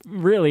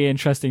really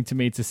interesting to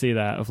me to see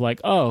that, of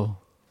like, oh,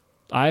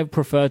 I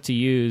prefer to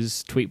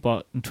use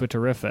Tweetbot and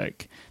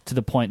Twitterific to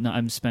the point that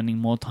I'm spending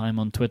more time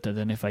on Twitter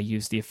than if I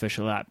use the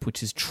official app,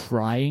 which is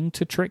trying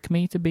to trick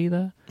me to be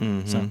there.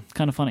 Mm-hmm. So it's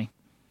kind of funny.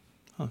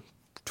 Huh.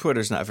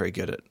 Twitter's not very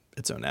good at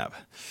its own app.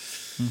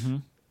 Mm-hmm.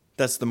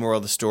 That's the moral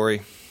of the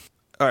story.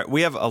 All right,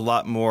 we have a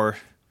lot more to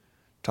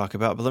talk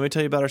about, but let me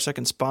tell you about our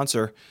second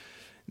sponsor.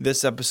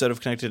 This episode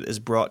of Connected is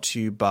brought to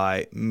you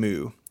by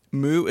Moo.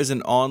 Moo is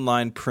an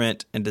online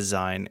print and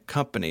design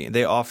company.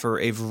 They offer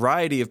a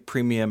variety of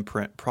premium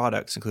print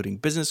products, including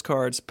business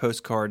cards,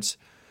 postcards,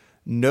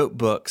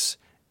 notebooks,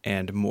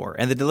 and more.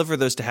 And they deliver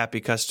those to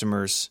happy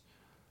customers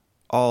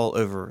all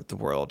over the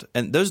world.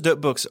 And those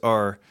notebooks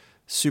are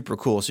super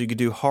cool. So you can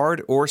do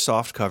hard or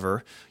soft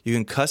cover. You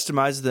can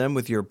customize them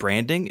with your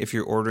branding if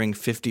you're ordering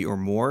 50 or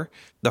more.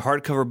 The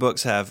hardcover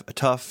books have a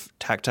tough,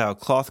 tactile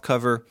cloth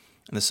cover,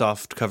 and the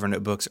soft cover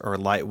notebooks are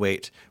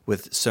lightweight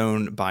with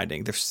sewn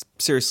binding. They're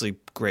seriously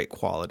great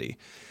quality.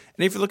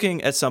 And if you're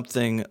looking at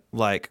something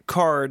like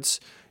cards,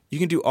 you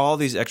can do all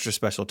these extra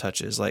special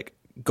touches like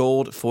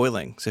gold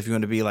foiling. So if you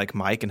want to be like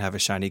Mike and have a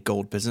shiny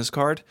gold business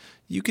card,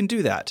 you can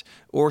do that.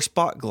 Or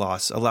spot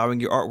gloss, allowing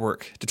your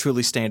artwork to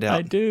truly stand out.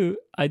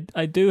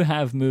 I do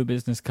have Moo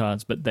business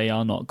cards, but they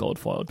are not gold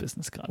foiled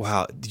business cards.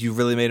 Wow, you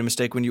really made a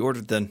mistake when you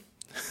ordered then.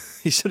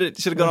 You should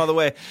have gone all the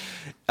way.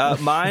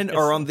 Mine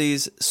are on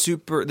this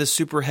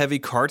super heavy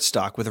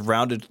cardstock with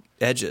rounded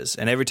edges,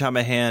 and every time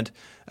I hand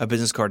a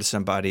business card to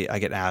somebody, I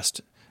get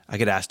asked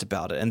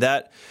about it. And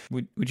that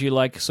would you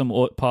like some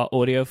part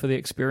audio for the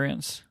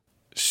experience?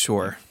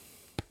 Sure.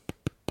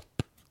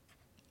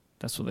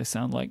 That's what they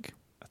sound like.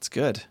 That's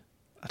good.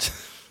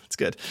 That's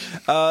good.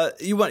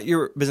 You want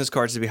your business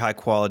cards to be high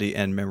quality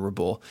and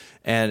memorable,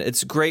 and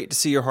it's great to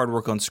see your hard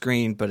work on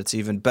screen, but it's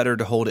even better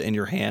to hold it in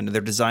your hand.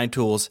 Their design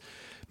tools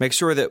make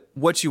sure that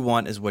what you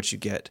want is what you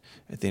get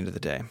at the end of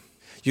the day.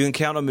 You can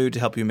count on Moo to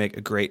help you make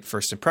a great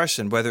first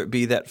impression, whether it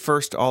be that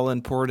first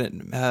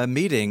all-important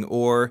meeting,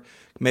 or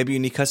maybe you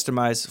need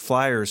customized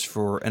flyers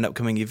for an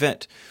upcoming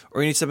event,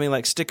 or you need something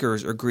like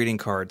stickers or greeting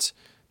cards.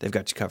 They've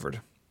got you covered.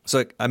 So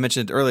like I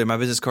mentioned earlier, my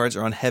business cards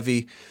are on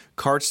heavy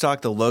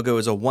cardstock. The logo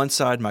is on one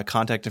side. My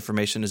contact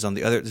information is on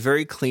the other. It's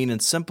very clean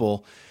and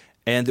simple.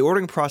 And the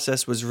ordering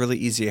process was really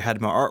easy. I had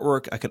my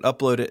artwork. I could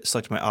upload it,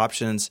 select my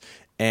options,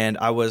 and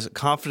I was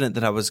confident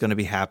that I was going to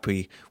be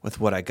happy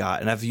with what I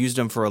got. And I've used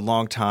them for a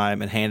long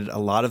time and handed a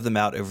lot of them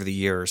out over the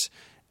years.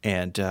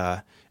 And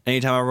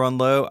anytime I run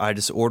low, I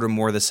just order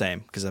more of the same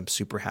because I'm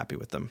super happy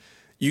with them.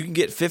 You can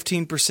get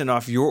 15%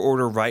 off your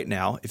order right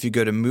now if you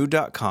go to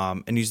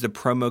moo.com and use the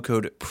promo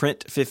code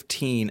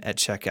PRINT15 at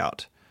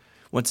checkout.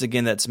 Once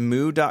again, that's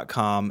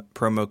moo.com,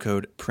 promo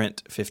code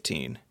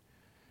PRINT15.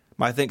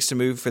 My thanks to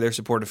Moo for their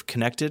support of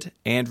Connected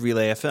and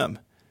Relay FM.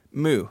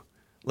 Moo,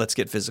 let's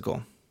get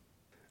physical.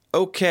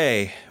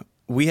 Okay,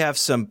 we have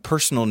some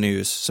personal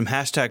news, some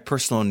hashtag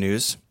personal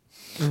news.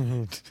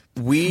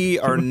 Mm-hmm. We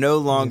are no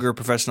longer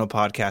professional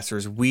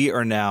podcasters. We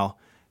are now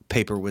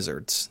paper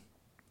wizards.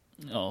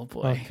 Oh,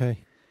 boy. Okay.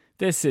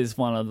 This is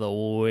one of the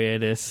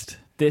weirdest.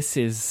 This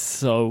is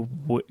so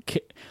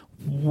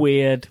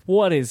weird.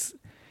 What is...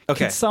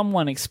 Okay. Can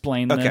someone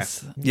explain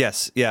this?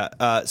 Yes,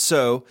 yeah.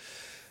 So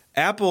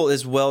Apple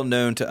is well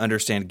known to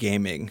understand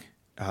gaming.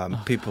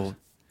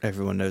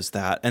 Everyone knows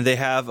that. And they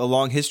have a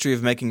long history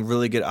of making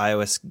really good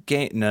iOS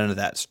games. None of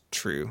that's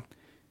true.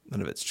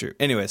 None of it's true.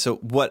 Anyway, so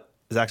what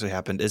has actually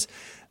happened is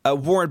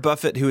Warren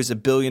Buffett, who is a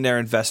billionaire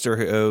investor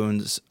who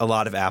owns a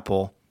lot of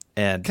Apple.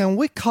 And can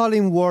we call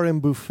him Warren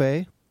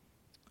Buffet?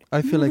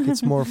 I feel like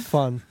it's more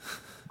fun.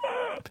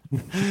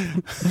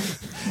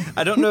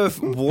 I don't know if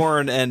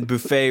Warren and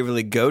Buffet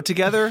really go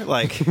together.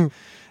 Like, it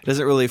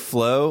doesn't really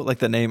flow like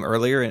the name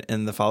earlier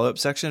in the follow-up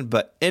section.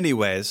 But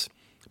anyways,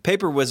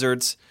 paper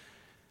wizards,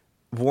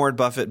 Warren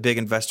Buffett, big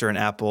investor in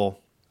Apple.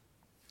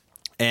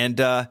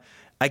 And I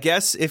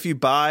guess if you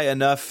buy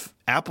enough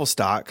Apple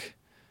stock,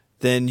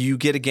 then you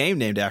get a game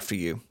named after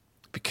you,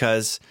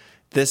 because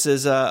this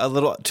is a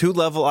little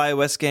 2-level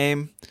iOS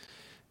game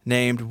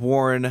named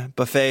Warren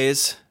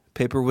Buffet's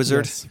Paper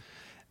Wizard. Yes.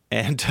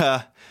 And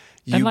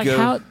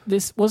how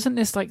this wasn't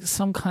this like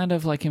some kind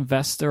of like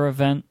investor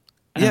event?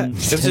 Yeah, it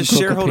was a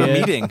shareholder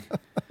meeting.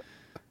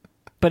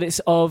 But it's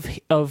of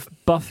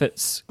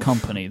Buffett's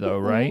company, though,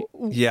 right?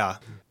 Yeah,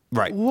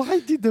 right.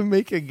 Why did they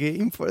make a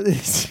game for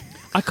this?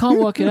 I can't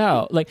work it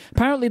out. Like,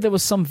 apparently there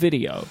was some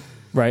video,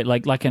 right?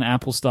 Like an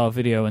Apple style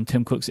video, and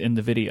Tim Cook's in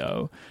the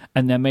video,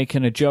 and they're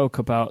making a joke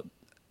about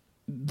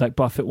like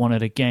Buffett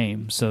wanted a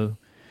game, so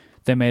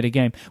they made a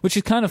game, which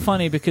is kind of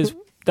funny because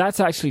that's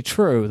actually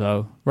true,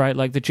 though, right?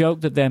 Like the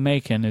joke that they're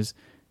making is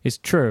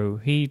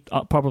true. He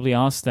probably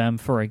asked them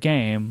for a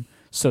game,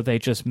 so they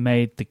just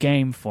made the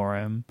game for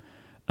him.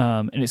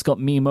 And it's got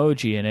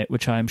Memoji in it,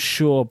 which I'm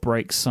sure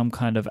breaks some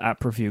kind of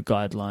app review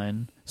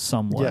guideline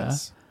somewhere.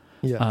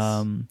 Yes.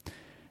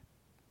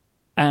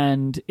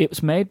 And it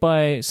was made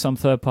by some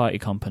third-party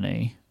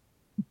company,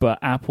 but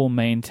Apple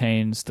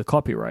maintains the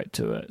copyright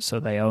to it,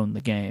 so they own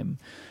the game.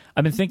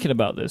 I've been thinking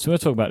about this. We're going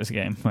to talk about this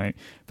game, right?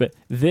 But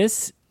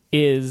this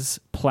is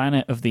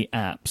Planet of the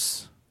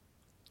Apps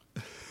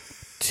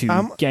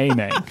to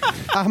gaming.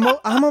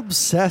 I'm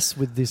obsessed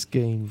with this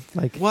game.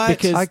 Like, What?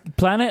 Because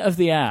Planet of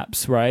the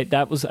Apps, right?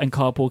 That was, and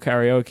Carpool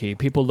Karaoke.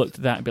 People looked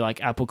at that and be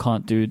like, Apple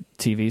can't do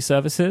TV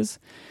services.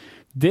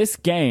 This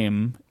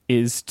game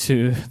is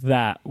to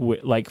that,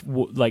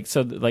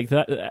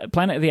 that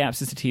Planet of the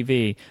Apps is to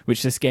TV,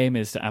 which this game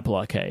is to Apple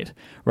Arcade,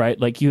 right?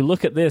 Like, you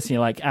look at this and you're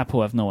like,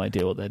 Apple have no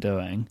idea what they're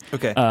doing.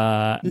 Okay.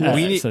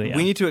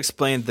 We need to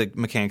explain the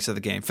mechanics of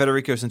the game.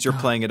 Federico, since you're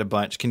playing it a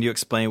bunch, can you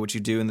explain what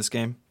you do in this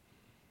game?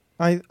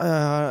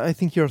 I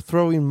think you're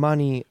throwing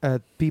money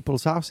at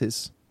people's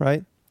houses,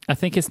 right? I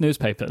think it's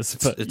newspapers.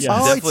 But It's yeah.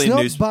 definitely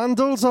it's not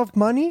bundles of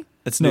money?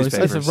 It's No,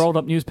 newspapers. it's a rolled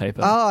up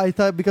newspaper. I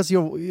thought because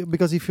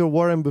if you're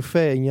Warren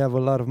Buffett and you have a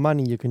lot of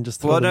money, you can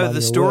just throw the money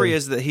the story away.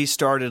 is that he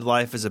started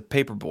life as a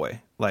paper boy,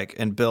 like,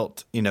 and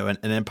built, an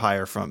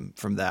empire from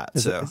that.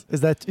 Is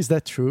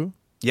that true?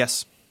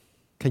 Yes.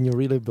 Can you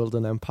really build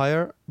an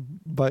empire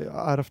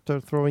after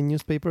throwing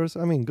newspapers?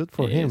 I mean, good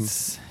for him.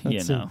 It's, That's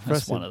it's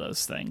impressive. one of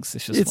those things.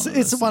 It's just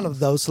It's one of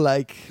those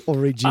like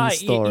origin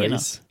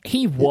stories.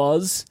 He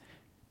was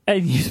a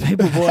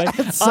newspaper boy.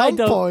 some I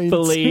don't point.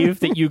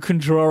 believe that you can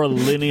draw a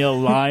linear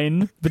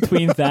line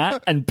between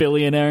that and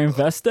billionaire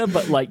investor,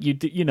 but like he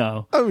could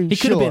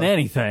have been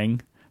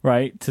anything,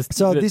 right? To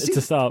start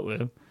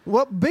with.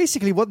 Well,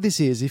 basically what this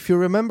is, if you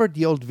remember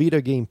the old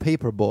video game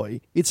Paperboy,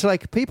 it's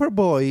like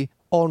Paperboy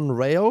on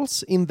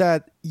rails in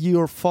that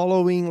you're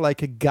following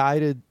like a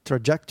guided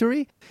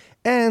trajectory,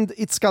 and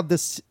it's got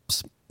this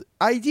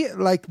idea,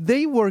 like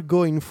they were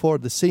going for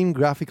the same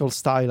graphical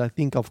style, I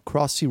think, of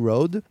Crossy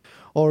Road,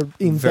 or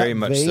in Very that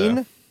much vein,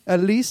 so.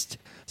 at least.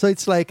 So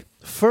it's like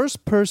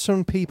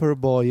first-person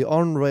Paperboy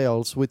on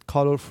rails with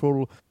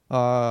colorful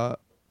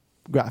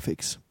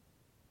graphics,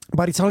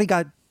 but it's only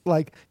got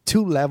like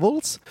 2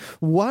 levels.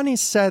 One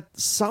is set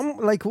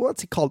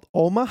what's it called,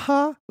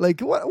 Omaha?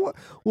 Like what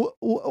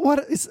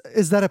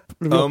is that a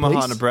real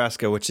Omaha, place?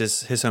 Nebraska, which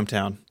is his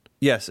hometown.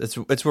 Yes, it's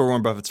where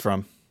Warren Buffett's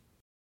from.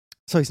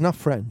 So it's not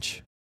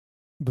French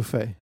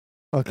buffet.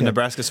 Okay. And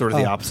Nebraska's sort of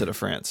the opposite of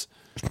France.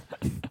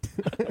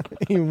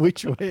 In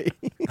which way?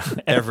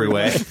 Every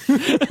way.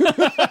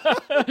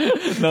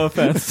 No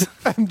offense.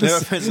 No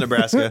offense,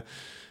 Nebraska.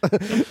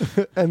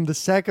 And the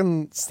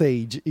second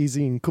stage is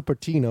in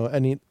Cupertino,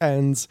 and it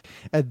ends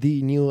at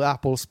the new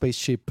Apple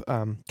spaceship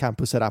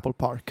campus at Apple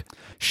Park.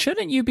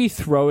 Shouldn't you be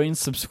throwing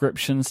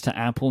subscriptions to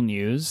Apple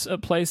News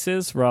at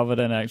places rather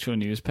than actual Or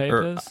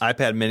newspapers?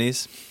 iPad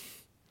minis.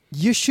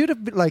 You should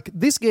have been, like,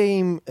 this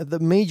game, the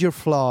major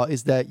flaw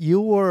is that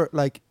you were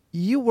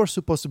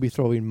supposed to be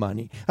throwing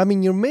money. I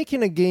mean, you're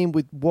making a game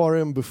with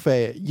Warren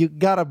Buffett. You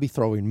gotta be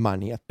throwing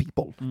money at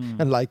people.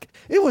 And like,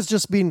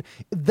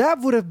 that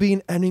would have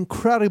been an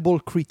incredible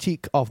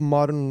critique of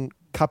modern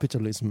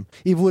capitalism.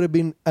 It would have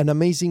been an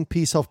amazing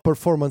piece of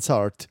performance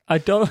art. I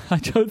don't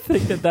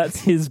think that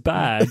that's his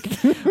bag,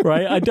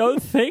 right? I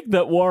don't think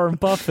that Warren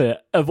Buffett,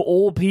 of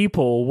all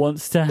people,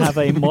 wants to have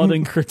a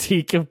modern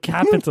critique of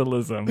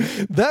capitalism.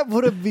 That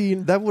would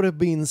have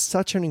been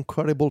such an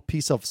incredible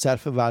piece of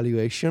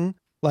self-evaluation.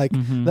 Like,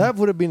 that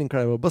would have been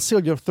incredible. But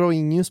still, you're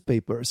throwing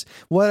newspapers.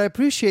 What I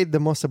appreciate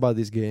the most about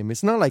this game,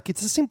 it's not like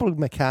it's a simple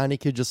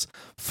mechanic. You just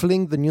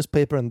fling the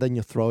newspaper and then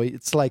you throw it.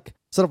 It's like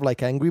sort of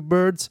like Angry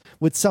Birds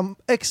with some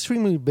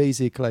extremely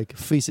basic like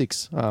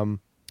physics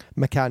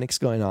mechanics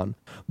going on.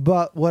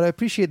 But what I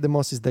appreciate the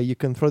most is that you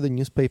can throw the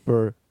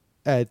newspaper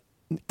at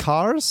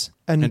cars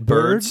and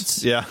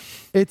birds. Yeah.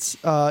 It's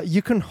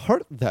you can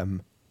hurt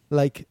them,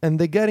 like, and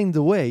they get in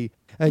the way.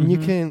 And you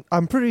can,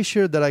 I'm pretty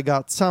sure that I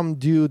got some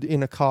dude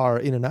in a car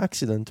in an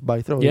accident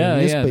by throwing a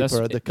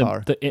newspaper at the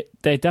car.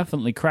 They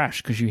definitely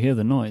crash because you hear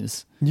the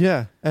noise.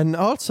 Yeah. And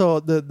also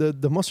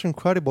the most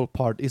incredible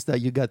part is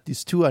that you got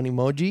these 2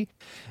 emoji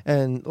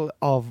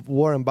of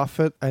Warren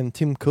Buffett and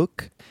Tim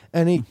Cook.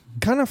 And it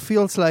kind of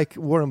feels like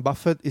Warren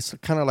Buffett is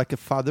kind of like a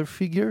father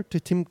figure to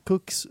Tim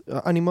Cook's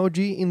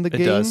emoji in the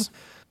game. It does.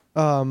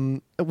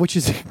 Which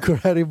is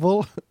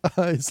incredible.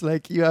 It's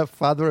like you have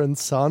father and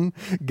son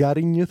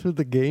guiding you through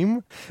the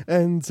game,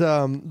 and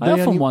I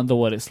often wonder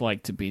what it's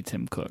like to be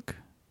Tim Cook.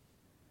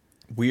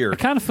 I Weird.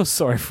 kind of feel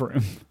sorry for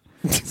him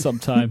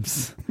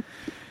sometimes.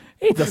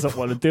 he doesn't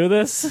want to do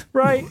this,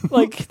 right?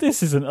 Like,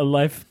 this isn't a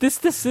life.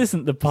 This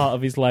isn't the part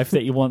of his life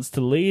that he wants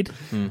to lead,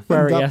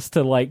 where he has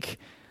to, like,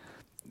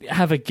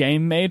 have a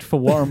game made for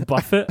Warren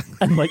Buffett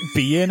and, like,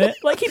 be in it.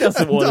 Like, he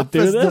doesn't want to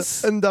do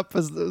this. End up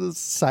as the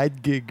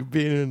side gig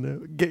being in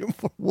a game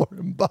for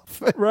Warren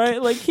Buffett.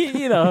 Right? Like,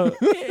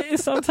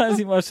 sometimes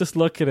he must just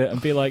look at it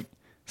and be like,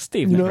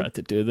 Steve never had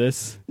to do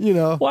this.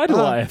 Why do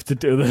I have to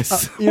do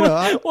this? When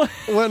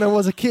I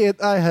was a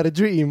kid, I had a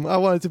dream. I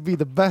wanted to be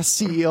the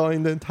best CEO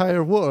in the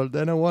entire world,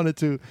 and I wanted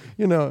to,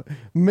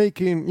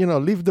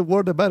 leave the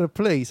world a better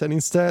place. And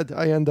instead,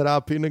 I ended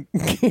up in a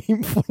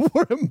game for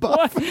Warren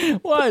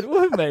Buffett.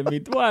 What made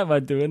me? Why am I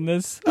doing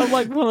this? I'm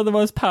like one of the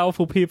most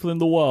powerful people in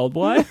the world.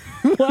 Why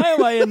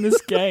am I in this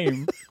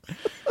game?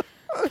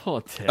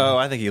 Poor Tim. Oh,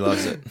 I think he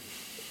loves it.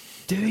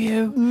 Do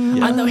you?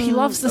 Yeah. I know he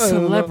loves the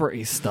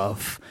celebrity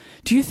stuff.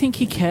 Do you think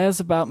he cares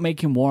about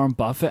making Warren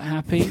Buffett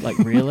happy? Like,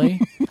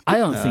 really? I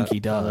don't think he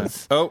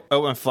does. Oh,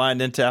 I'm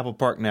flying into Apple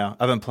Park now.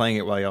 I've been playing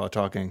it while y'all are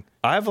talking.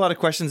 I have a lot of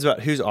questions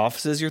about whose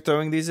offices you're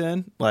throwing these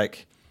in.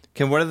 Like,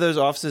 can one of those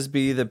offices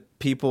be the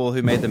people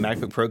who made the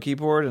MacBook Pro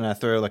keyboard and I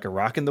throw, like, a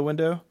rock in the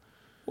window?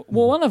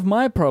 Well, one of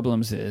my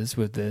problems is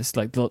with this,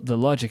 like, the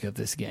logic of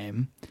this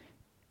game.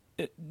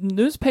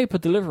 Newspaper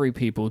delivery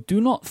people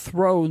do not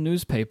throw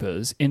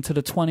newspapers into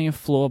the 20th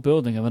floor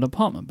building of an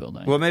apartment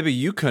building. Well, maybe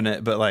you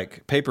couldn't, but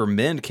like paper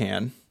men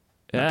can.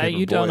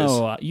 You don't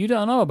know. You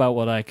don't know about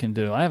what I can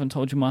do. I haven't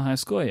told you my high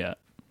score yet.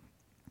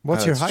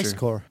 What's your high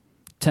score?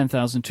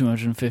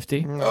 10,250.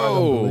 I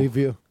don't believe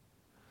you.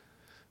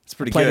 It's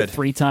pretty Played good. it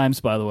 3 times,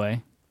 by the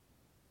way.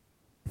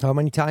 How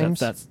many times?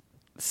 That's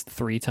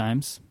 3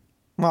 times.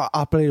 Well,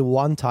 I played it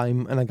 1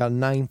 time and I got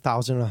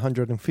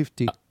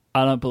 9,150.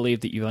 I don't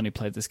believe that you only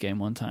played this game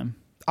 1 time.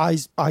 I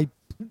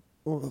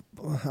don't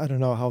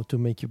know how to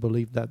make you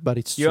believe that, but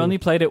it's You true. only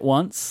played it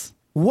once?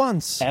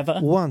 Once. Ever?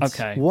 Once.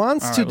 Okay.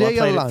 Once All right, today well, I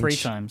played at lunch. it 3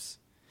 times.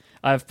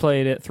 I've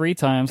played it 3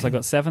 times. I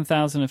got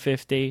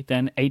 7,050,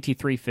 then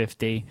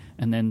 8,350,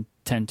 and then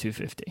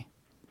 10,250.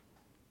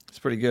 It's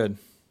pretty good.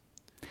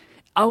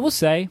 I will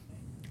say,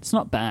 it's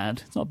not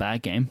bad. It's not a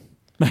bad game.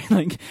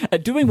 Like,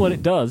 at doing what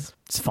it does,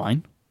 it's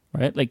fine,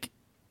 right? Like,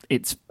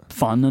 it's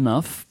fun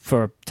enough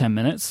for 10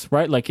 minutes,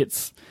 right? Like,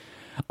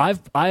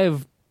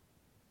 I've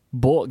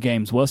bought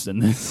games worse than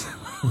this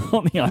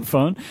on the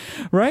iPhone,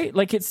 right?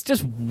 Like, it's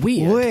just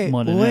weird.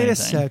 Wait a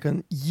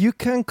second. You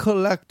can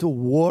collect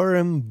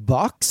Warren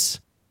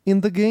Bucks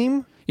in the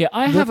game? Yeah,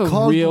 I have a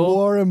real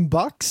Warren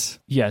Bucks.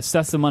 Yes,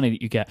 that's the money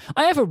that you get.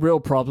 I have a real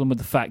problem with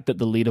the fact that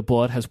the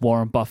leaderboard has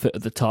Warren Buffett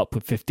at the top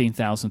with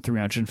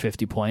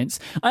 15,350 points.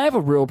 I have a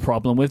real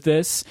problem with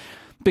this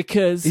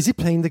because Is he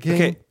playing the game?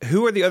 Okay,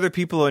 who are the other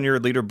people on your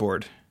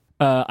leaderboard?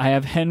 I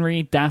have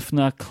Henry,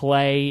 Daphne,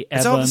 Clay, Evan.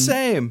 It's all the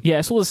same. Yeah,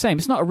 it's all the same.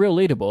 It's not a real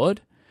leaderboard.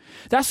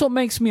 That's what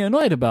makes me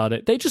annoyed about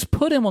it. They just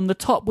put him on the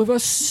top with a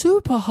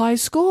super high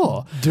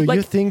score. Do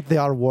you think they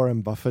are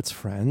Warren Buffett's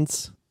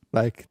friends?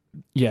 Like,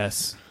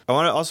 yes.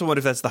 I also wonder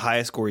if that's the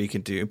highest score you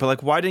can do. But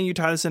like, why didn't you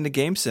tie this into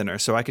Game Center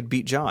so I could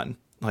beat John?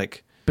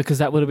 Like, because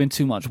that would have been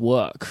too much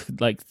work.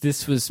 Like,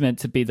 this was meant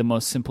to be the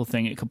most simple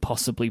thing it could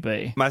possibly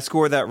be. my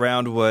score that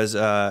round was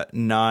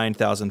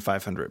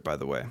 9,500. By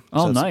the way.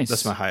 Oh, So nice.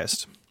 That's my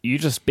highest. You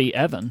just beat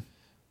Evan.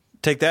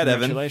 Take that,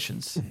 Evan.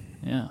 Congratulations.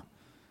 Yeah.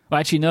 Well,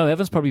 actually, no,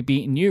 Evan's probably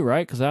beating you,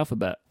 right? Because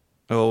Alphabet.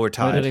 Oh, we're Where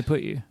tied. did they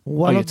put you?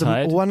 one you're of the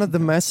tied? one of the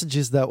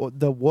messages that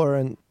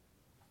Warren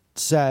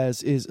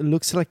says is, it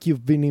looks like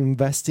you've been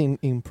investing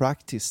in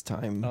practice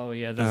time. Oh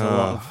yeah,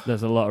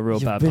 there's a lot of real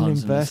You've bad been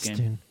puns in this game.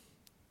 investing.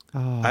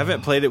 I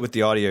haven't played it with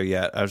the audio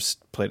yet. I've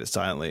just played it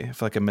silently. I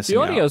feel like I'm missing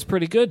The out. audio's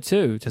pretty good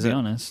too, to be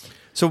honest.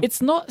 So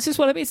It's not. This is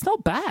what I mean. It's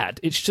not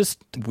bad. It's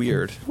just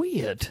weird.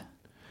 Weird.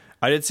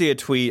 I did see a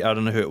tweet, I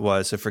don't know who it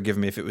was, so forgive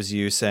me if it was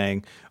you,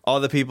 saying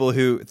all the people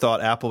who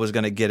thought Apple was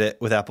going to get it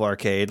with Apple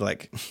Arcade,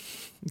 like,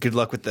 good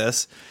luck with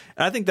this.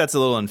 And I think that's a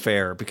little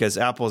unfair because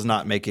Apple's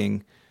not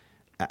making...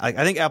 I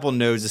think Apple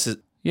knows this is...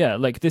 Yeah,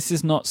 like, this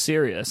is not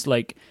serious.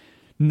 Like,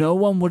 no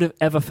one would have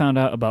ever found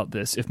out about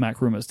this if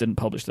Mac Rumors didn't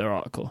publish their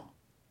article.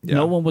 Yeah.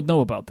 No one would know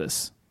about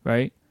this,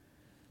 right?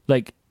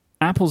 Like,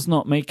 Apple's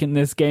not making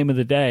this game of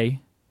the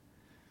day.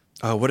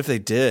 Oh, what if they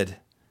did?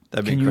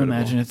 That'd be Can incredible. you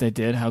imagine if they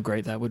did? How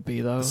great that would be,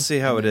 though. Let's see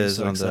how it is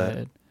so on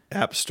excited. the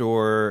App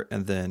Store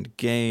and then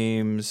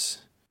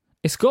games.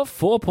 It's got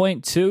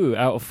 4.2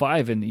 out of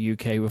 5 in the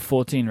UK with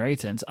 14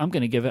 ratings. I'm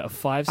going to give it a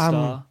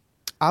 5-star.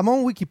 I'm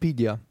on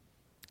Wikipedia,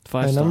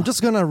 5-star. and I'm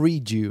just going to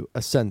read you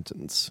a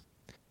sentence.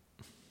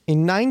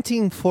 In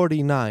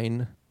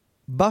 1949,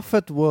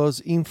 Buffett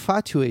was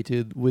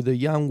infatuated with a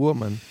young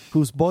woman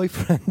whose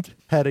boyfriend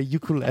had a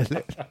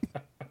ukulele.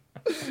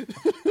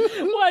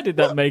 Why did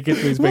that make it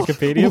to his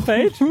Wikipedia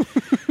page?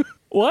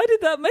 Why did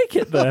that make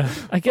it there?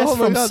 I guess Oh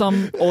my from God.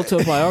 some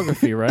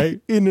autobiography,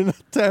 right? In an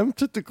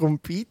attempt to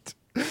compete,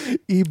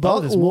 he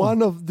bought there's more.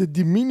 one of the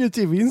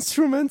diminutive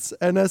instruments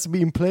and has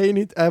been playing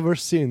it ever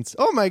since.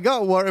 Oh my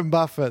God, Warren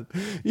Buffett.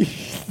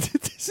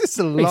 This is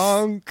a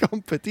long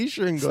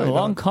competition It's a going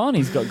long on. con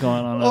he's got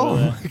going on Oh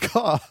over there. my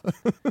God.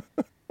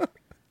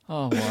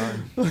 Oh,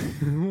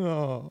 Warren.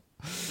 Oh.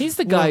 He's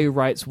the guy who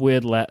writes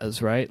weird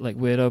letters, right? Like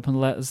weird open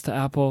letters to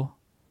Apple.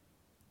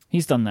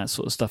 He's done that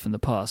sort of stuff in the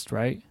past,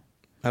 right?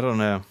 I don't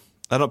know.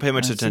 I don't pay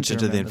much attention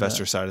to the remember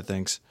investor that. side of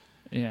things.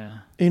 Yeah.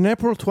 In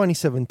April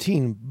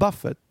 2017,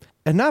 Buffett,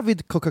 an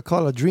avid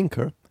Coca-Cola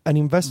drinker, an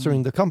investor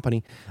in the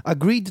company,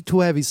 agreed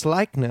to have his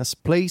likeness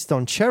placed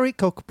on Cherry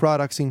Coke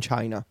products in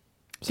China.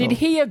 So, Did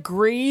he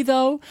agree,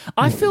 though?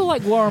 I feel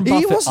like Warren Buffett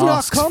he was not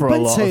asks for a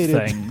lot of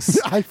compensated. things.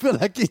 I feel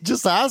like he's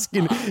just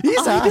asking.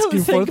 He's I asking don't for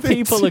think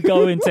things. people are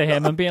going to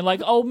him and being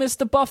like, "Oh,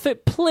 Mr.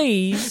 Buffett,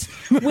 please,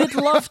 we'd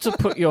love to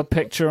put your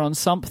picture on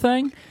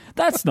something."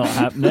 That's not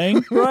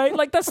happening, right?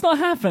 Like, that's not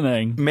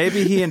happening.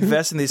 Maybe he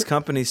invests in these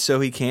companies so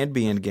he can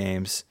be in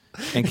games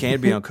and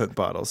can be on Coke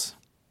bottles.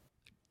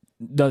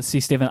 No, see,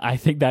 Stephen, I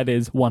think that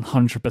is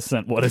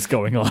 100% what is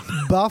going on.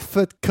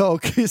 Buffett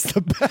Coke is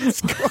the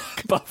best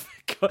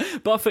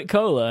Coke. Buffett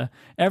Cola,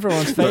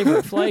 everyone's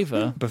favorite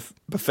flavor.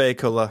 Buffet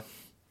cola.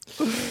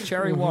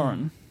 Cherry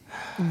Warren.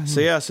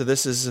 So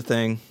this is the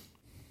thing.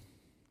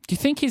 Do you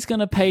think he's going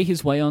to pay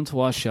his way onto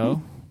our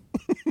show?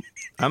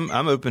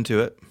 I'm open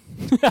to it.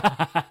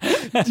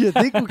 Do you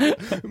think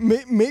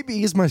maybe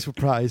he's my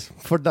surprise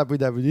for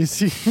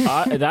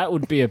WWDC? That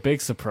would be a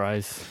big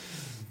surprise.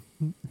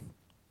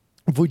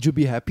 Would you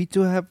be happy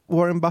to have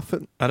Warren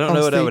Buffett? I don't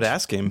know what I would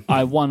ask him.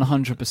 I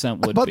 100%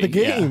 would about be. the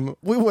game. Yeah.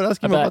 We would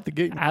ask him about the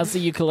game. How's the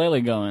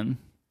ukulele going?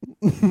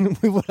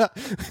 we would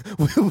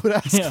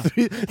ask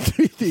three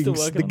things: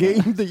 working the on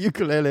game, the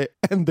ukulele,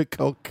 and the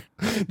Coke.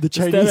 The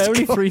Chinese There are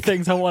only Coke. 3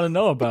 things I want to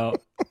know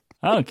about.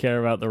 I don't care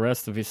about the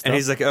rest of his stuff. And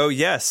he's like, "Oh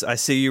yes, I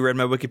see you read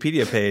my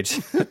Wikipedia page."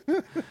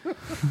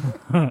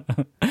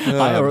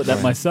 I wrote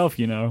that myself,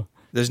 you know.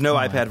 There's no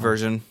iPad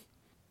version.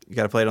 You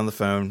got to play it on the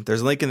phone.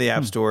 There's a link in the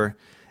App Store.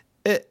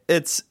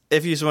 It's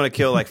if you just want to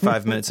kill like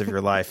 5 minutes of your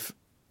life,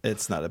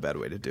 it's not a bad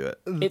way to do it.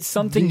 It's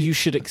something you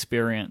should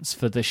experience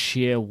for the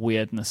sheer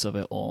weirdness of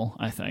it all,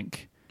 I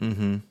think.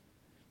 Mm-hmm.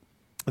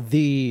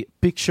 The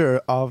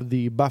picture of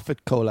the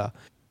Buffett Cola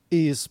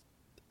is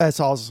as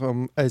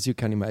awesome as you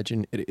can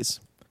imagine it is.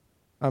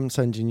 I'm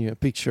sending you a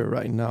picture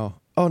right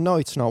now. Oh no,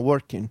 it's not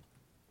working.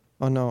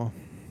 Oh no.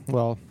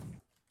 Well,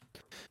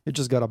 you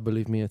just gotta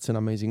believe me, it's an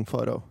amazing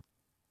photo.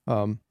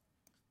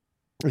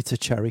 It's a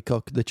cherry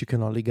Coke that you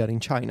can only get in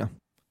China.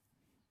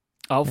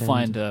 I'll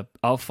find it.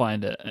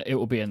 It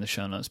will be in the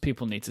show notes.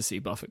 People need to see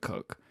Buffett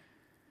Coke.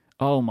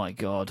 Oh my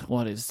God,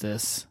 what is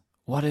this?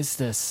 What is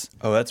this?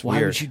 Oh, that's Why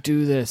weird. would you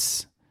do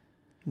this?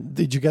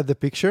 Did you get the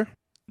picture?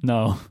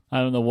 No,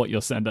 I don't know what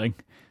you're sending,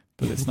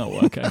 but it's not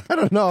working. I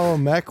don't know how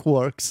Mac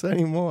works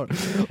anymore.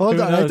 Hold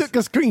on, I knows? took a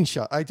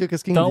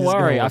screenshot. Don't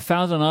worry, I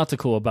found an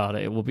article about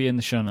it. It will be in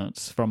the show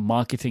notes from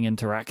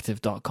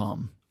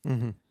marketinginteractive.com.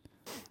 Mm-hmm.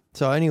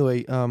 So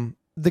anyway,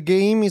 the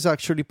game is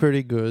actually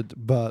pretty good,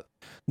 but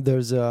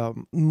there's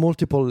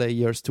multiple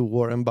layers to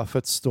Warren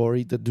Buffett's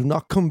story that do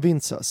not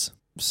convince us.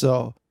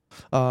 So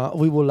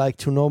we would like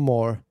to know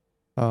more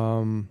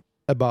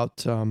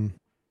about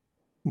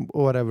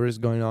whatever is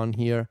going on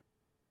here.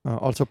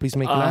 Also, please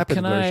make an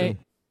iPad version.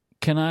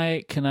 Can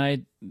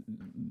I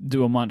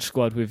do a Munch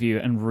Squad with you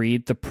and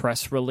read the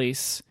press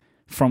release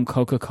from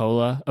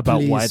Coca-Cola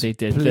about why they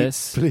did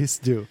this? Please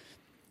do.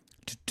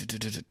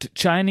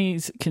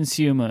 Chinese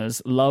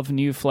consumers love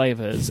new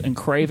flavors and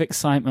crave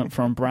excitement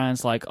from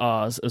brands like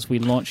ours as we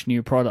launch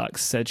new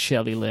products, said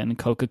Shelley Lin,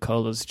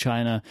 Coca-Cola's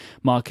China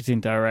marketing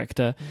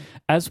director.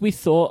 As we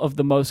thought of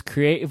the most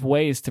creative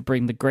ways to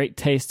bring the great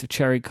taste of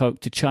cherry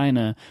Coke to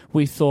China,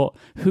 we thought,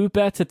 who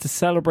better to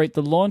celebrate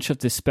the launch of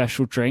this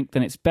special drink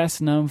than its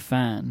best-known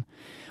fan?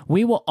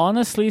 We were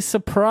honestly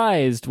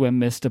surprised when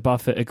Mr.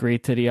 Buffett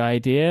agreed to the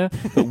idea,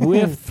 but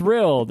we're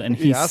thrilled and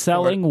he's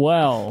selling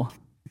well.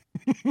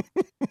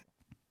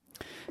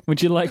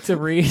 Would you like to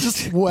read?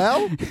 Just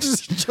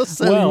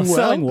selling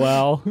selling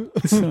well.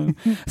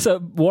 So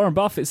Warren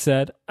Buffett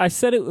said, I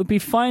said it would be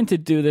fine to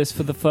do this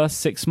for the first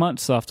 6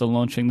 months after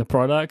launching the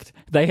product.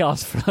 They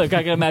asked for, I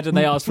can imagine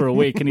they asked for a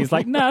week, and he's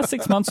like, nah,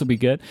 6 months will be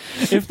good.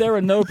 If there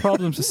are no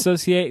problems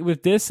associated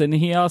with this and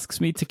he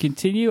asks me to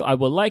continue, I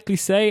will likely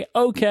say,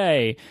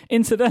 okay.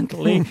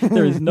 Incidentally,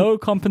 there is no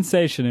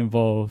compensation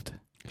involved.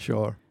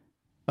 Sure.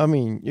 I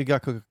mean, you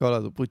got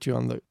Coca-Cola to put you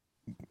on the...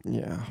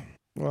 Yeah.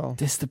 Well,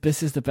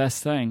 this is the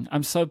best thing.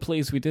 I'm so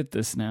pleased we did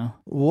this now.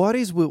 What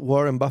is with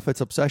Warren Buffett's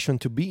obsession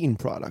to be in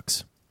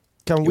products?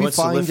 Can he we wants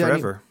find to live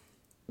forever?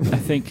 I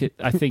think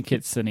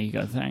it's an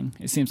ego thing.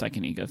 It seems like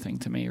an ego thing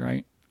to me,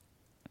 right?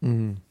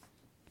 Mm.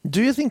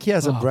 Do you think he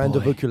has a brand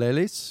of boy.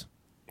 ukuleles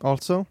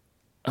also?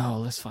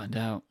 Oh, let's find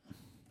out.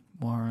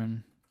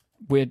 Warren,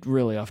 we're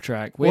really off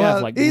track. We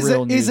have like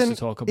real news to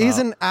talk about. He's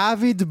an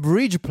avid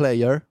bridge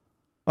player.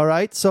 All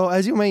right, so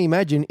as you may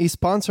imagine, he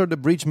sponsored the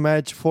bridge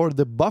match for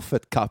the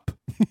Buffett Cup.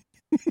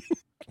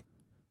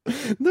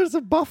 There's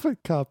a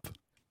Buffett Cup.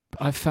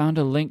 I found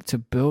a link to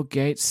Bill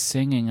Gates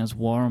singing as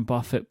Warren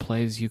Buffett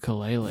plays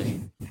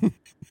ukulele.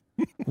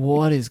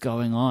 What is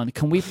going on?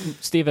 Can we,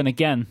 Stephen,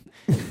 again?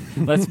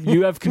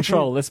 You have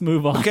control. Let's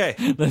move on. Okay.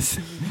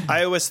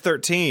 iOS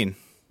 13.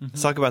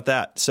 Let's talk about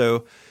that.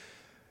 So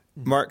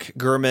Mark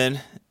Gurman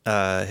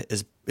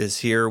is is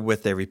here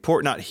with a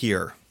report. Not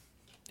here.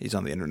 He's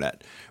on the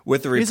internet.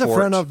 With a report. He's a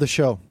friend of the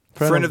show.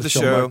 Friend of the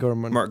show,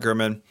 Mark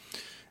Gurman.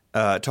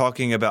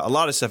 Talking about a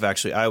lot of stuff,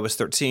 actually. iOS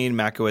 13,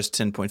 macOS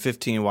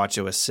 10.15,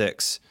 watchOS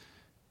 6,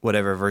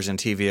 whatever version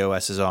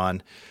tvOS is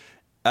on.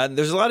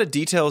 There's a lot of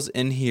details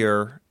in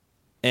here,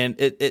 and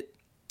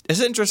it's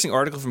an interesting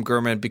article from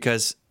Gurman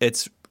because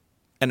it's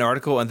an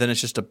article and then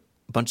it's just a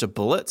bunch of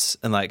bullets,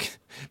 and like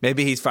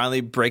maybe he's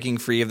finally breaking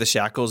free of the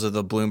shackles of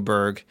the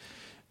Bloomberg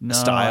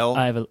style.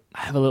 I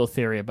have a little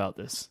theory about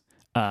this.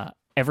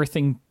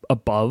 Everything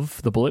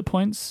above the bullet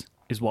points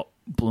is what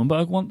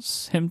Bloomberg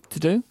wants him to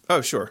do.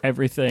 Oh, sure.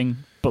 Everything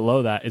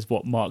below that is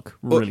what Mark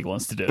really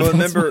wants to do. Well,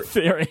 remember,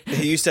 theory.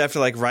 He used to have to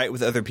like write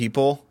with other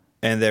people,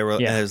 and they were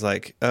and it was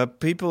like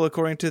people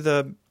according to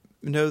the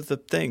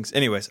things.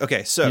 Anyways,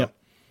 okay, so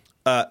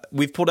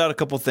we've pulled out a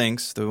couple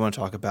things that we want to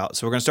talk about.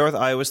 So we're going to start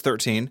with iOS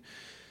 13.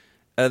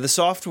 The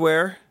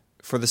software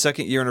for the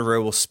second year in a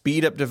row will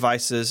speed up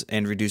devices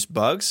and reduce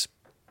bugs.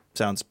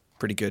 Sounds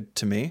pretty good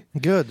to me.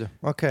 Good.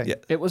 Okay. Yeah.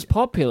 It was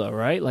popular,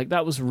 right? Like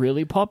that was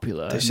really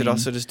popular. They should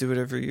also just do it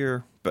every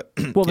year. But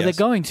but they're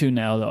going to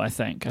now, though. I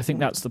think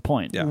that's the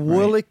point. Yeah.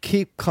 Will it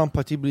keep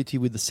compatibility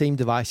with the same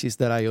devices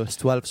that iOS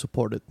 12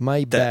 supported?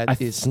 My bet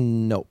is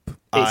nope.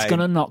 It's going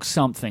to knock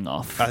something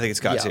off. I think it's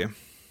got to.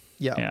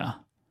 Yeah.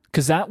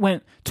 Because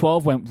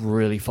 12 went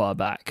really far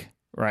back,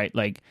 right?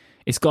 Like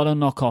it's got to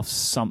knock off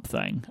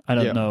something. I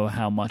don't know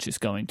how much it's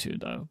going to,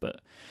 though.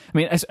 But I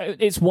mean,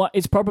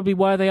 it's probably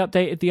why they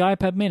updated the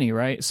iPad Mini,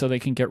 right? So they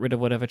can get rid of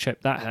whatever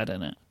chip that had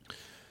in it.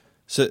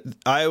 So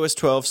iOS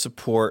 12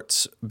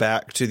 supports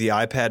back to the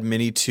iPad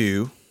Mini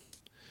 2.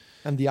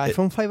 And the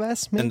iPhone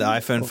 5S, maybe? And the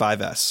iPhone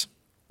 5S.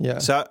 Yeah.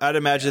 So I'd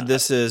imagine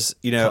this is,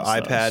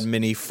 iPad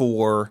Mini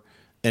 4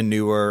 and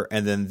newer,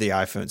 and then the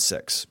iPhone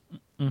 6.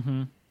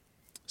 Mm-hmm.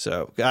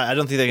 So I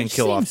don't think they can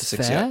kill off the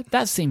 6 yet.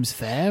 That seems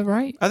fair,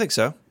 right? I think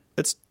so.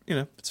 It's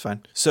it's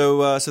fine.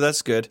 So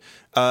that's good.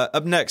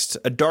 Up next,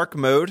 a dark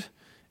mode,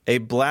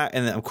 and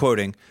I'm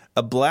quoting,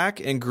 a black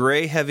and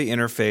gray heavy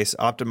interface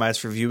optimized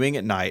for viewing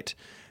at night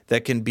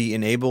that can be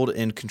enabled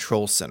in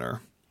Control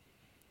Center.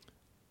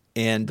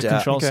 And the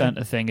Control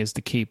Center thing is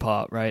the key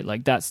part, right?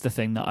 Like that's the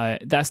thing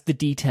that's the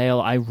detail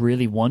I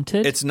really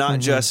wanted. It's not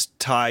just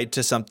tied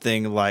to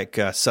something like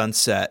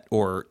sunset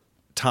or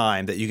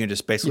time that you can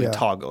just basically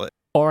toggle it.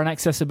 Or an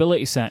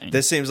accessibility setting.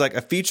 This seems like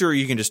a feature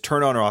you can just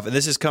turn on or off. And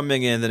this is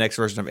coming in the next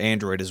version of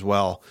Android as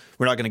well.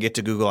 We're not going to get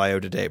to Google I.O.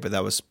 today, but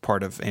that was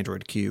part of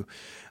Android Q.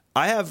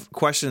 I have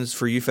questions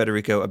for you,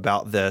 Federico,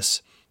 about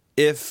this.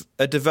 If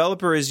a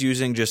developer is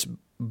using just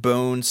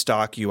bone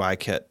stock UI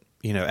kit,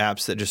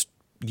 apps that just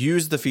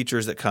use the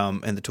features that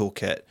come in the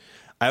toolkit,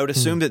 I would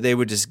assume that they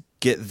would just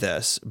get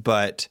this.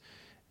 But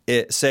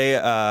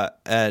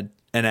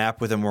an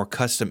app with a more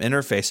custom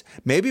interface,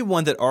 maybe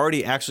one that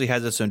already actually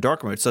has its own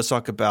dark mode. So let's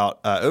talk about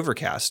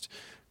Overcast.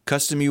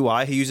 Custom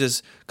UI, he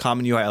uses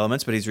common UI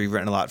elements, but he's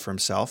rewritten a lot for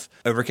himself.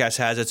 Overcast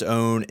has its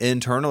own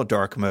internal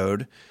dark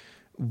mode.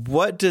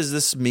 What does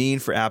this mean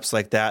for apps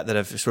like that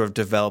have sort of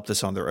developed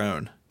this on their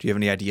own? Do you have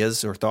any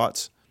ideas or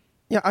thoughts?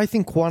 Yeah, I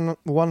think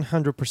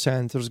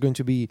 100% there's going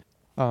to be,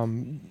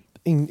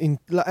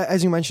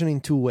 as you mentioned,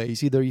 in two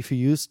ways. Either if you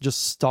use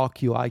just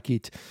stock UI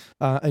kit,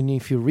 and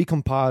if you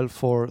recompile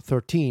for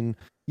 13,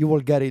 you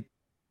will get it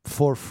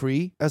for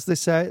free, as they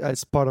say,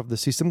 as part of the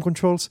system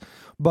controls.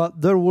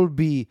 But there will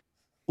be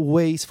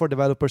ways for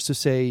developers to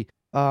say,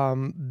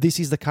 this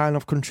is the kind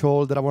of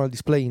control that I want to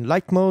display in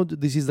light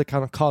mode. This is the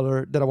kind of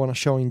color that I want to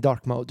show in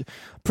dark mode.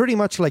 Pretty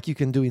much like you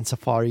can do in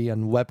Safari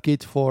and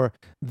WebKit for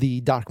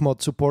the dark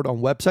mode support on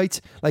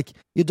websites. Like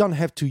you don't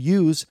have to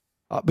use,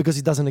 because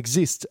it doesn't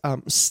exist,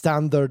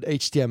 standard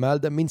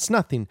HTML. That means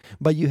nothing.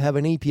 But you have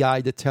an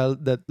API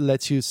that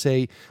lets you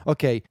say,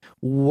 okay,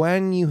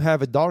 when you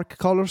have a dark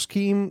color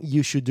scheme,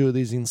 you should do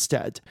this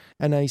instead.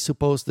 And I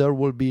suppose there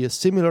will be a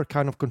similar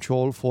kind of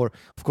control for,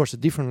 of course, a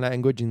different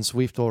language in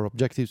Swift or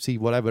Objective-C,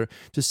 whatever,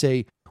 to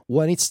say,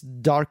 when it's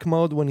dark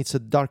mode, when it's a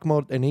dark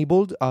mode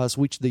enabled,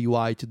 switch the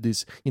UI to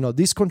this.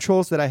 These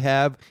controls that I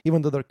have,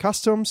 even though they're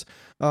customs,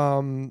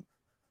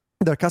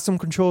 their custom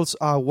controls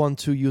want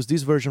to use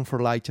this version for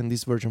light and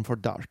this version for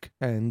dark.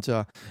 And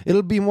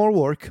it'll be more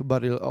work,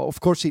 but of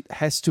course it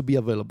has to be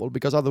available,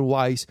 because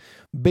otherwise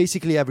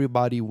basically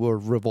everybody will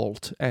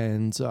revolt.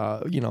 And,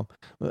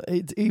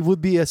 it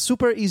would be a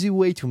super easy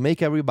way to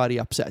make everybody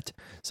upset.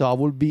 So I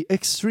will be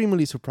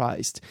extremely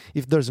surprised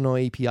if there's no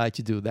API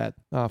to do that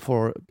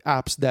for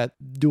apps that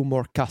do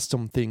more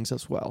custom things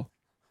as well.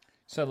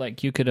 So,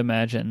 like, you could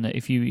imagine that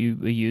if you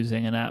were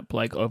using an app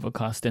like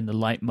Overcast in the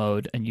light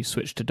mode and you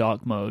switch to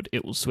dark mode,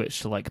 it will switch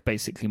to, like,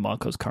 basically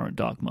Marco's current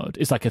dark mode.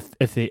 It's like a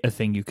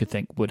thing you could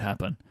think would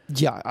happen.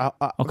 Yeah,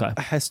 okay. It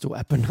has to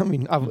happen. I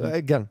mean,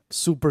 again,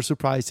 super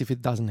surprised if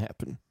it doesn't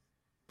happen.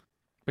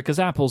 Because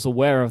Apple's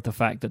aware of the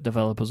fact that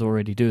developers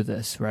already do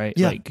this, right?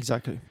 Yeah,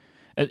 exactly.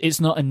 It's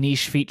not a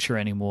niche feature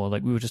anymore.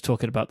 Like we were just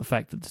talking about the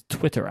fact that the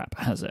Twitter app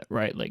has it,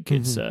 right? Like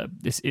it's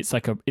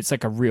like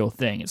a real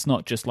thing. It's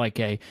not just like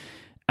a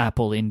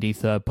Apple indie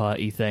third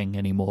party thing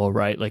anymore,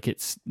 right? Like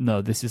this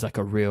is like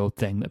a real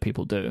thing that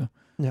people do.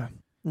 Yeah.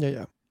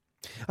 Yeah.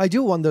 I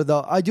do wonder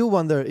though. I do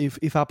wonder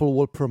if Apple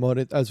will promote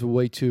it as a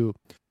way to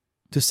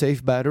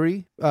save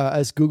battery,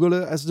 as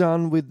Google has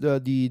done with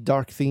the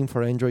dark theme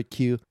for Android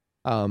Q.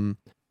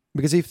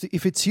 Because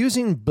if it's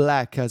using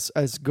black, as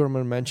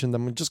Gurman mentioned,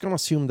 I'm just gonna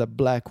assume that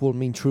black will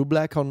mean true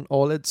black on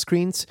OLED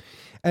screens,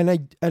 and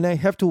I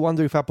have to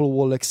wonder if Apple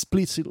will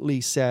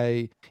explicitly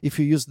say if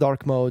you use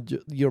dark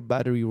mode, your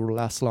battery will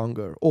last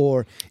longer,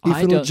 or if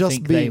I it'll don't just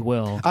think be. they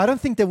will. I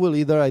don't think they will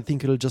either. I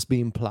think it'll just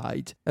be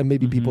implied, and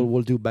maybe people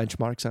will do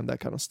benchmarks and that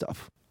kind of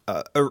stuff.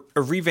 A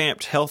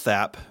revamped health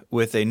app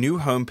with a new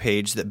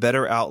homepage that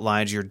better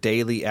outlines your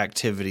daily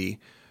activity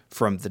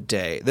from the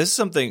day. This is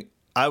something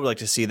I would like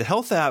to see. The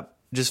health app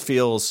just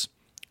feels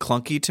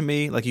clunky to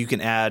me. Like you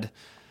can add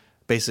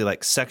basically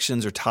like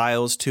sections or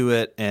tiles to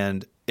it,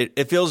 and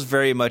it feels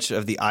very much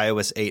of the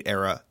iOS 8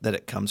 era that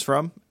it comes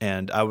from.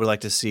 And I would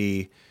like to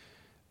see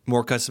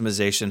more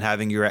customization,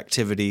 having your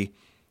activity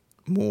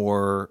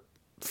more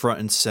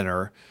front and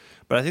center.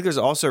 But I think there's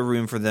also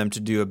room for them to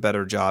do a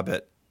better job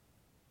at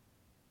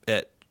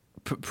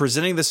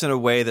presenting this in a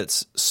way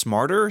that's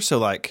smarter. So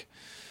like,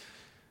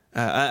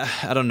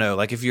 I don't know,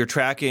 like if you're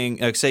tracking,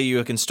 like say you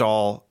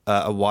install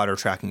a water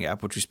tracking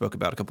app, which we spoke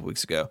about a couple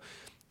weeks ago,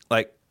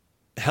 like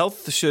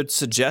health should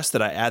suggest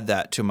that I add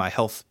that to my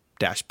health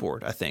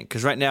dashboard, I think.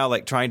 Because right now,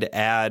 like trying to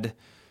add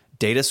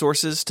data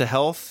sources to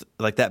health,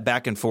 like that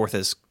back and forth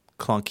is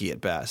clunky at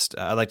best.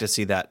 I'd like to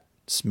see that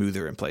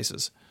smoother in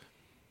places.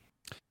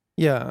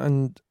 Yeah,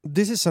 and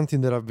this is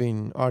something that I've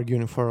been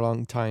arguing for a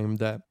long time,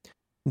 that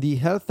the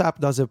health app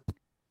does a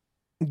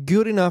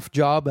good enough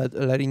job at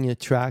letting you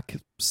track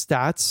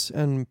stats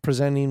and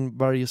presenting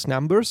various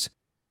numbers,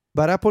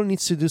 but Apple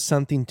needs to do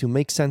something to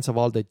make sense of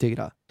all the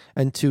data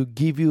and to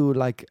give you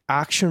like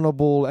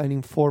actionable and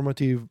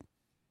informative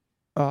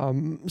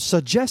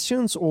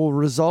suggestions or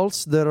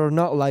results that are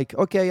not like,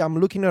 okay, I'm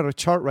looking at a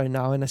chart right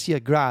now and I see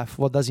a graph.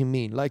 What does it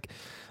mean? Like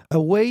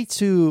a way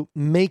to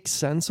make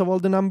sense of all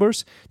the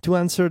numbers, to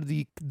answer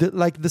the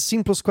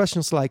simplest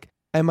questions like,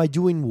 am I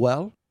doing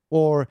well?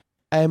 Or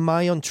am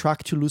I on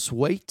track to lose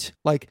weight?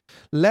 Like,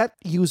 let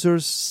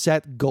users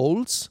set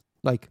goals.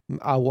 Like,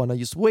 I want to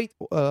lose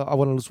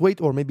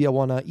weight, or maybe I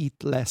want to eat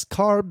less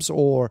carbs,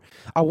 or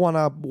I want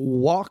to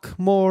walk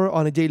more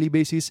on a daily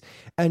basis,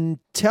 and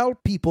tell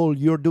people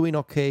you're doing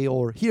okay,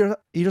 or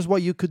here's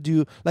what you could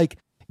do. Like,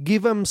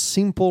 give them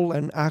simple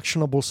and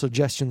actionable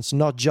suggestions,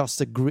 not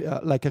just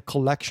like a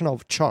collection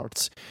of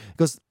charts,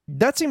 because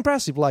that's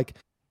impressive. Like,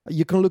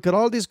 you can look at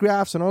all these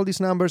graphs and all these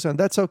numbers, and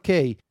that's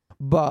okay,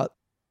 but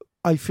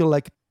I feel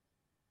like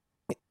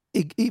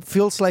it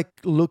feels like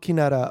looking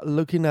at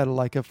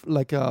like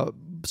a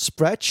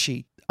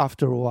spreadsheet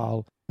after a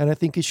while, and I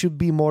think it should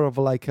be more of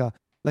like a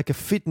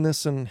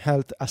fitness and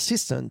health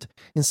assistant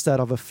instead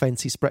of a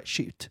fancy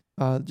spreadsheet.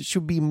 It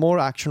should be more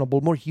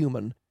actionable, more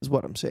human, is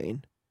what I'm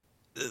saying.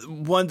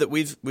 One that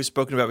we've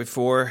spoken about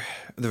before,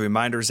 the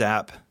Reminders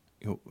app.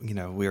 You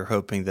know, we are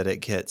hoping that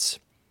it gets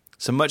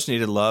some much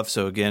needed love.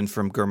 So again,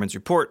 from Gurman's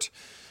report,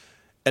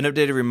 an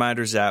updated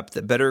Reminders app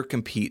that better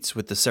competes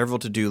with the several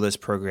to-do list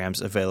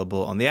programs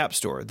available on the App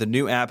Store. The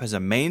new app has a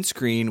main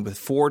screen with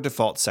 4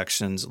 default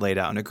sections laid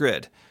out in a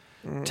grid.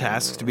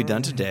 Tasks to be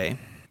done today,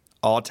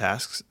 all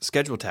tasks,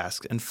 scheduled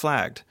tasks, and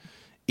flagged.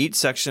 Each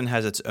section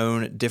has its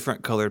own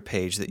different colored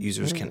page that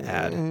users can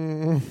add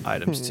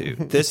items to.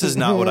 This is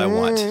not what I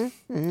want.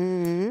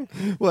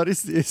 What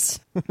is this?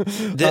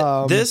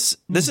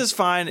 This is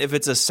fine if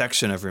it's a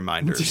section of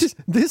reminders.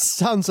 This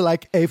sounds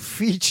like a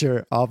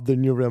feature of the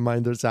new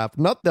Reminders app,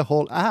 not the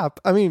whole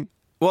app. I mean,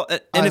 well,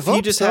 and if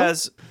he just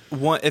has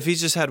one, if he's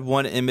just had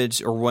one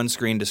image or one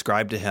screen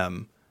described to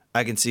him,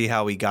 I can see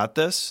how he got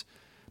this.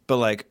 But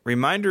like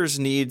Reminders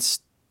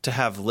needs to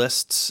have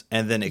lists,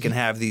 and then it can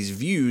have these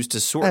views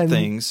to sort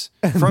things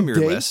from your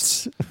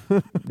dates.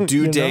 list.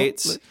 Due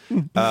dates.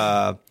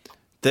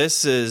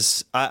 This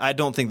is, I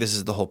don't think this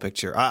is the whole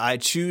picture. I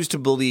choose to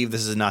believe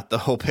this is not the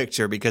whole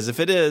picture, because if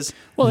it is...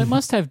 Well, it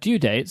must have due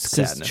dates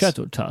because Sadness.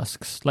 scheduled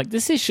tasks. Like,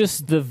 this is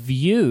just the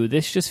view.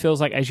 This just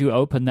feels like as you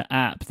open the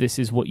app, this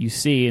is what you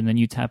see, and then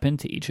you tap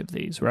into each of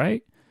these,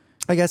 right?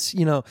 I guess,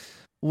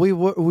 we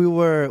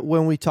were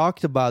when we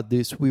talked about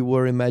this, we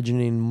were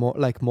imagining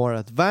more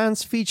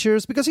advanced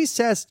features, because he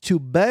says to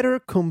better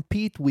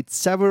compete with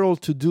several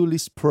to-do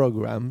list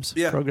programs.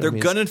 Yeah, they're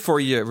gunning for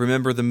you.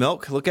 Remember the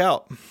milk? Look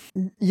out.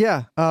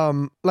 Yeah,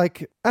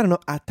 like, I don't know,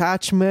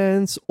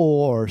 attachments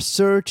or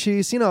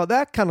searches,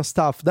 that kind of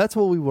stuff. That's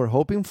what we were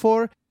hoping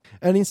for.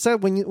 And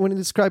instead, when it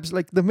describes,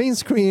 like, the main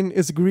screen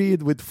is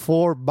grid with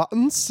 4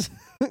 buttons.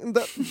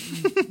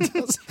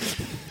 It's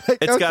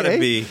got to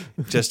be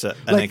just an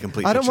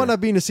incomplete I don't picture. want to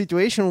be in a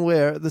situation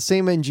where the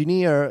same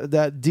engineer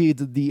that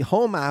did the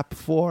home app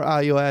for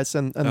iOS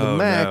and the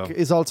Mac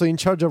is also in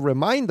charge of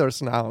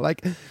Reminders now.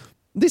 Like,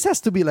 this has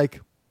to be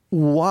like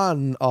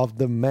one of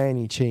the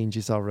many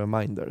changes of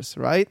Reminders,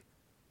 right?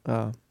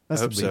 I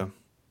hope so.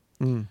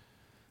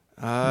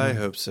 I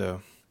hope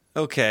so.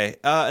 Okay,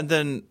 and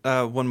then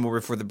one more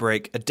before the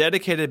break. A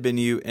dedicated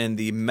menu in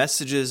the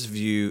messages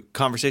view,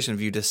 conversation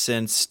view, to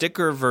send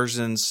sticker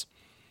versions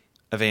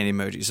of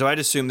Animoji. So I'd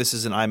assume this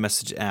is an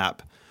iMessage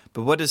app.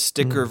 But what does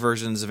sticker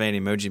versions of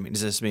Animoji mean?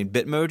 Does this mean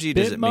Bitmoji?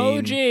 Does it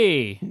mean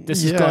Bitmoji?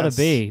 This has got to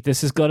be.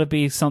 This has got to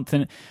be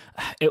something.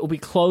 It will be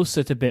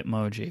closer to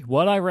Bitmoji.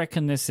 What I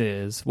reckon this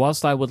is,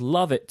 whilst I would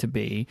love it to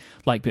be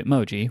like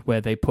Bitmoji,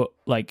 where they put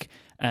like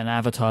an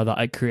avatar that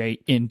I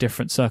create in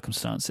different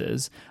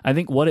circumstances, I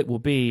think what it will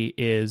be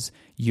is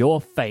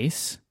your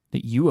face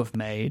that you have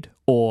made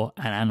or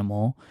an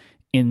animal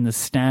in the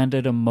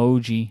standard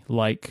emoji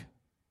like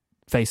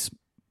facial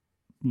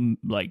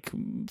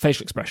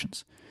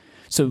expressions.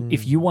 So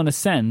if you want to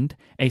send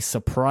a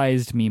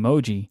surprised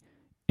memoji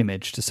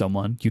image to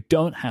someone, you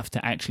don't have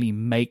to actually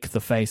make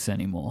the face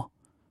anymore,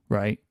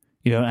 right?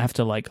 You don't have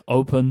to like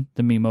open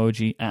the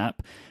memoji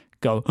app,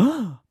 go,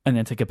 and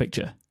then take a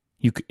picture.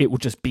 It will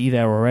just be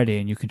there already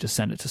and you can just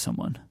send it to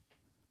someone,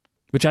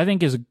 which I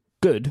think is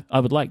good. I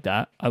would like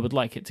that. I would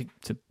like it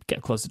to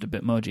get closer to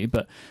Bitmoji,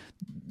 but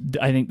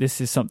I think this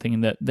is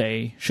something that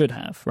they should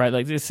have, right?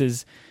 Like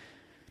this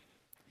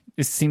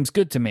seems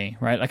good to me,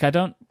 right? Like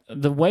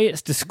the way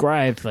it's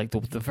described, like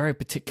the very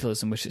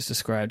particulars in which it's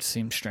described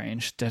seems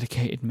strange.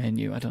 Dedicated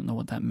menu, I don't know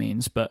what that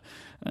means, but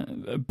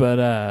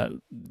I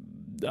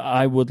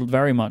would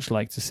very much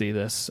like to see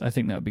this. I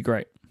think that would be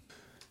great.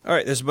 All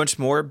right, there's a bunch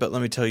more, but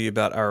let me tell you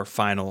about our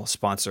final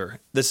sponsor.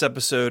 This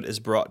episode is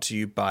brought to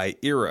you by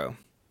Eero.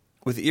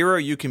 With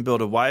Eero, you can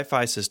build a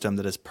Wi-Fi system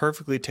that is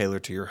perfectly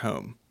tailored to your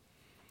home.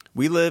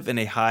 We live in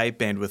a high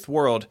bandwidth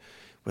world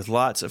with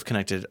lots of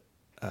connected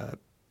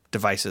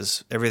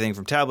devices, everything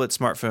from tablets,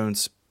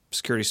 smartphones,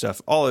 security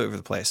stuff, all over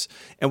the place.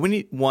 And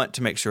we want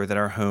to make sure that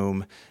our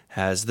home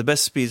has the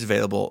best speeds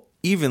available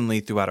evenly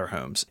throughout our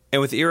homes.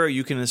 And with Eero,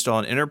 you can install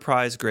an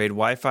enterprise-grade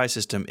Wi-Fi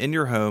system in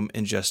your home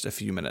in just a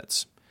few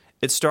minutes.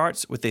 It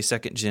starts with a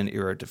second-gen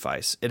Eero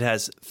device. It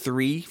has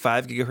 3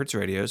 5 GHz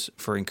radios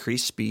for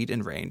increased speed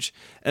and range,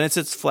 and it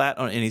sits flat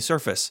on any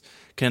surface,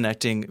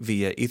 connecting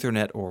via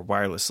Ethernet or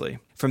wirelessly.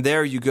 From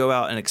there, you go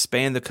out and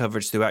expand the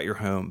coverage throughout your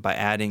home by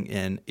adding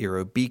in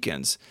Eero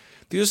beacons.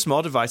 These are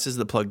small devices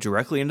that plug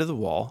directly into the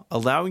wall,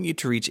 allowing you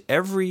to reach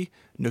every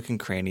nook and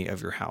cranny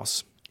of your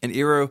house. And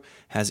Eero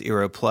has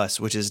Eero Plus,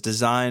 which is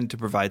designed to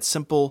provide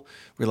simple,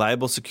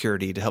 reliable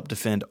security to help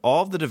defend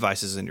all of the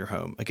devices in your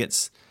home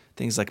against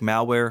things like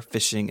malware,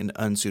 phishing, and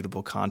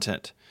unsuitable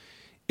content.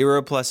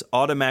 Eero Plus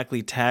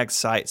automatically tags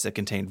sites that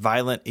contain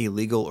violent,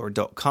 illegal, or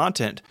adult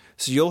content,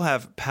 so you'll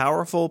have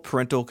powerful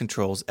parental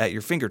controls at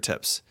your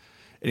fingertips.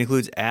 It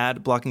includes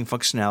ad blocking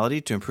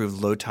functionality to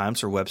improve load times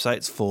for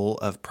websites full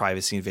of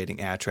privacy-invading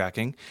ad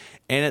tracking,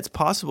 and it's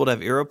possible to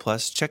have Eero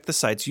Plus check the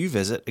sites you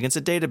visit against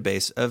a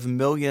database of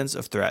millions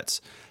of threats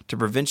to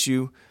prevent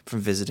you from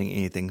visiting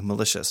anything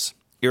malicious.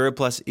 Eero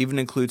Plus even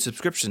includes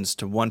subscriptions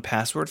to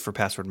 1Password for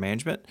password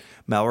management,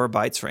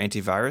 Malwarebytes for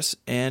antivirus,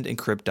 and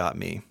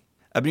Encrypt.me.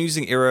 I've been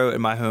using Eero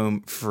in my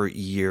home for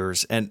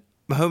years, and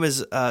my home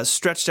is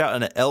stretched out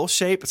in an L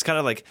shape. It's kind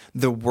of like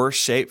the worst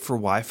shape for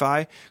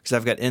Wi-Fi because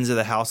I've got ends of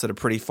the house that are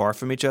pretty far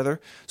from each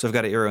other. So I've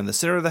got an Eero in the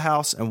center of the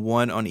house and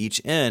one on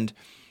each end,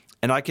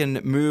 and I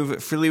can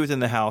move freely within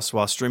the house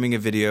while streaming a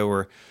video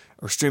or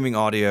streaming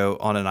audio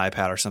on an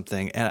iPad or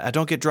something, and I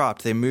don't get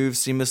dropped. They move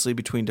seamlessly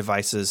between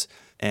devices,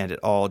 and it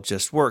all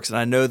just works. And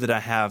I know that I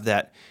have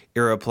that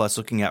Eero Plus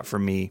looking out for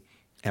me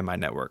and my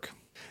network.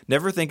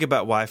 Never think about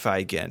Wi-Fi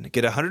again.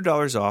 Get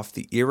 $100 off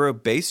the Eero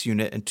base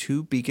unit and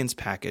 2 beacons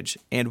package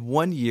and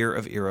 1 year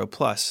of Eero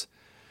Plus.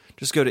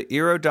 Just go to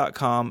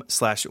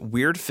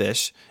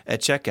Eero.com/weirdfish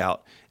at checkout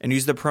and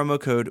use the promo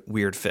code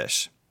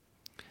WeirdFish.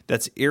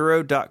 That's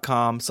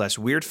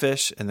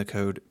Eero.com/weirdfish and the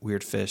code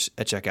WeirdFish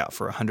at checkout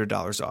for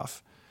 $100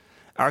 off.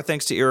 Our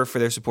thanks to Eero for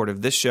their support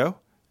of this show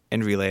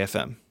and Relay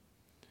FM.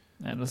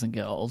 That doesn't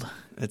get old.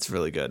 It's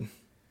really good.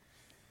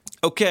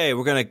 Okay,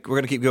 we're gonna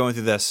keep going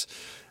through this.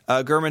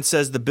 Gurman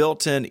says the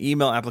built-in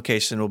email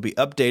application will be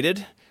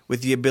updated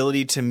with the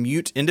ability to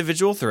mute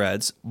individual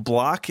threads,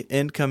 block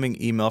incoming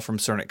email from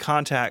certain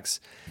contacts,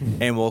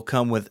 and will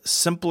come with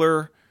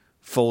simpler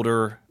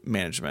folder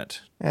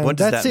management. And what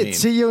does that's that it. mean?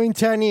 See you in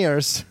 10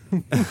 years.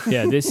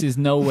 Yeah, this is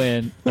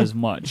nowhere as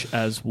much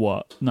as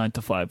what 9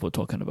 to 5 we're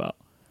talking about.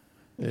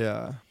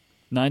 Yeah.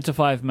 9 to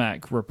 5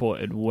 Mac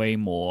reported way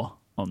more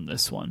on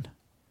this one.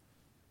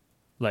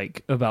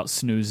 Like about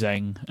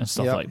snoozing and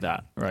stuff like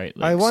that, right?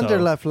 Like, I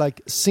wonder if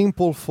like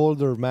simple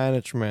folder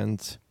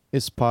management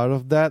is part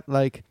of that.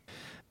 Like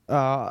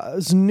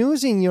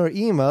snoozing your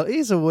email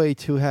is a way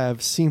to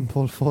have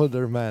simple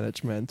folder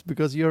management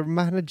because you're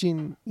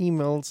managing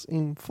emails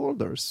in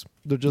folders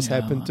that just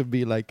happen to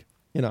be like,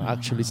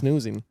 actually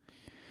snoozing.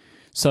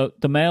 So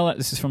the mail,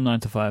 this is from 9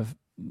 to 5.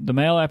 The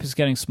Mail app is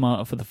getting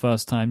smarter for the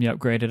first time. The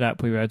upgraded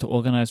app will be able to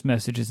organize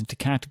messages into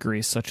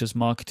categories such as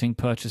marketing,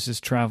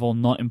 purchases, travel,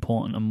 not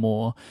important, and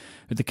more.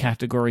 With the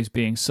categories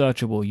being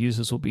searchable,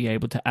 users will be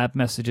able to add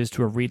messages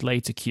to a read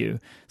later queue,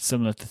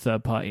 similar to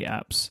third-party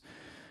apps.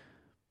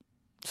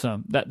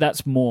 So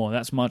that's more.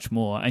 That's much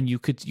more. And you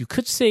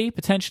could see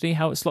potentially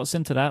how it slots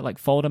into that. Like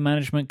folder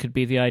management could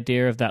be the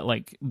idea of that,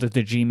 like the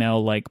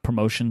Gmail like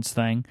promotions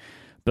thing.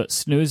 But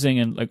snoozing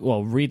and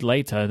read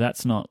later,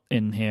 that's not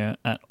in here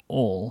at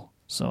all.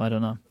 So I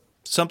don't know.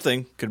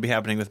 Something could be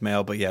happening with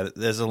Mail, but yeah,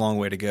 there's a long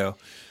way to go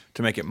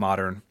to make it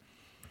modern.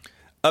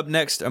 Up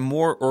next, a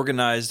more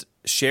organized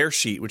share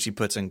sheet, which he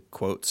puts in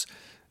quotes.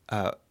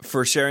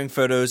 For sharing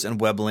photos and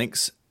web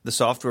links, the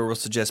software will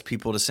suggest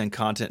people to send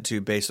content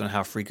to based on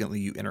how frequently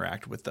you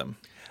interact with them.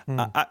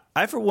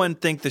 I, for one,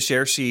 think the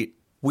share sheet,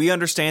 we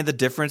understand the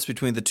difference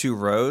between the two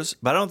rows,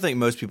 but I don't think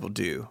most people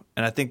do.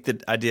 And I think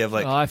the idea of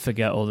I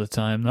forget all the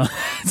time.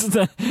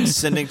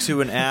 sending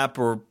to an app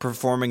or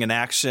performing an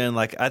action,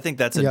 I think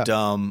that's a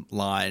dumb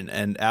line,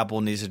 and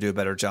Apple needs to do a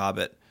better job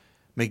at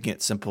making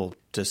it simple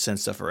to send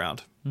stuff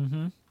around.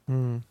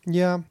 Mm-hmm.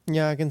 Yeah,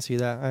 I can see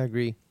that. I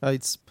agree.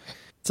 It's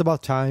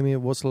about time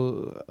it was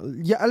a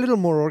little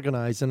more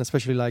organized, and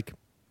especially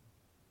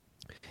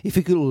if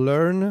you could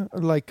learn,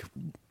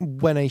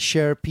 when I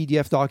share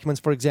PDF documents,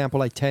 for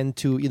example, I tend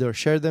to either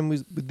share them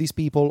with these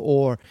people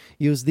or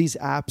use these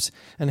apps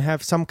and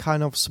have some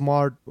kind of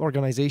smart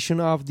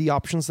organization of the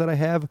options that I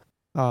have.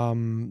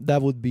 That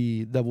would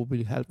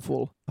be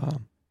helpful. Because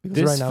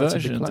this right now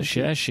version of the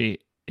share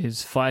sheet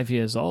is 5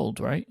 years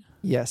old, right?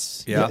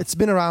 Yes. Yeah. It's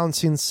been around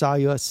since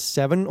iOS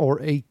 7 or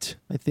 8,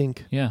 I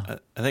think. Yeah.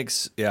 I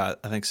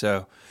think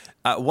so.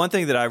 One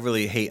thing that I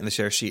really hate in the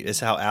share sheet is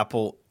how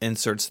Apple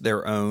inserts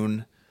their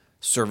own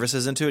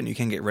services into it, and you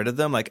can get rid of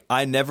them.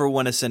 I never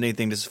want to send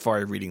anything to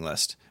Safari reading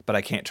list, but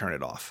I can't turn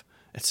it off.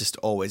 It's just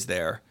always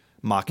there,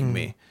 mocking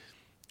me.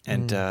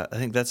 And I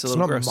think that's a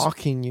little gross. It's not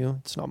mocking you.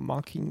 It's not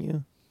mocking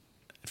you.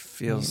 It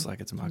feels like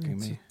it's mocking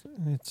me.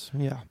 It's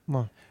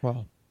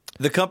well.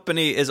 The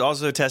company is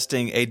also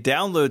testing a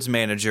downloads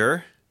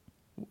manager,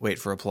 wait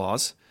for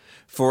applause,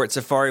 for its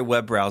Safari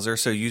web browser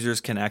so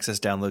users can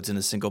access downloads in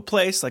a single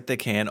place like they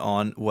can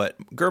on what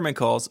Gurman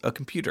calls a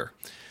computer.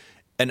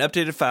 An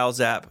updated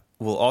Files app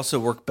will also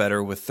work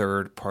better with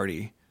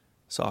third-party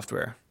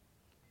software.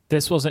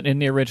 This wasn't in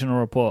the original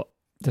report.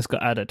 This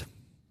got added.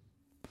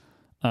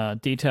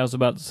 Details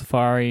about the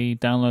Safari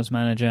Downloads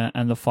Manager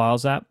and the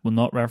Files app were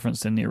not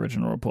referenced in the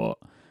original report.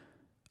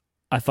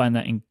 I find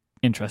that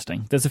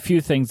interesting. There's a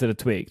few things that are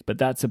tweaked, but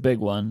that's a big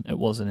one. It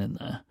wasn't in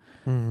there.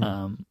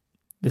 Mm-hmm.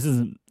 This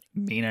doesn't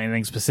mean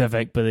anything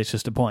specific, but it's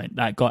just a point.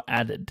 That got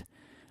added.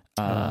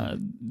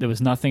 There was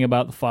nothing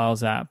about the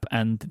Files app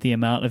and the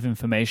amount of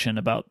information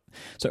about...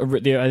 So I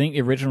think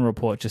the original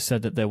report just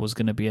said that there was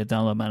going to be a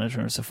download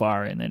manager in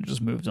Safari, and then it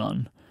just moved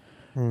on.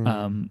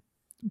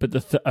 But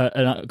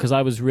because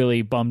I was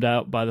really bummed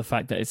out by the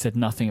fact that it said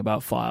nothing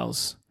about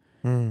Files.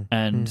 So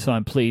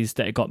I'm pleased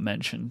that it got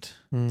mentioned.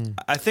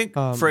 I think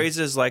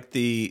phrases like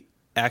the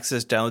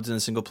access downloads in a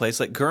single place,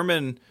 like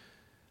Gurman,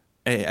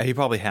 he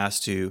probably has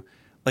to.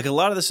 A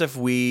lot of the stuff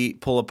we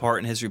pull apart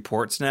in his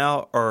reports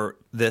now are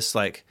this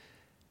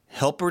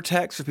helper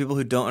text for people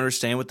who don't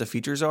understand what the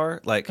features are.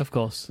 Of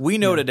course, we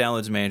know what a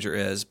downloads manager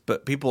is,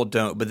 but people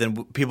don't. But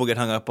then people get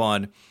hung up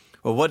on,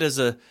 well, what does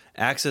a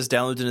access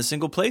downloads in a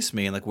single place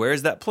mean? Where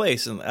is that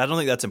place? And I don't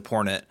think that's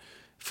important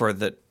for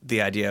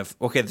the idea of,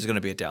 okay, there's going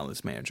to be a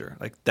downloads manager.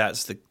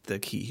 That's the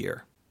key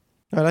here.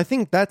 And I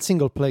think that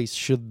single place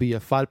should be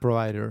a file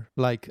provider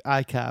like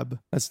iCab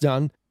has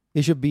done.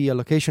 It should be a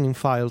location in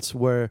files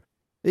where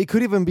it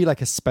could even be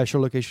a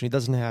special location. It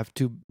doesn't have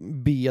to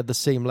be at the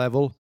same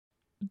level.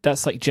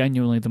 That's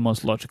genuinely the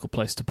most logical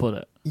place to put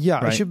it. Yeah,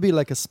 right? It should be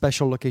a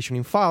special location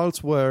in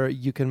files where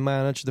you can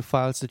manage the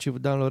files that you've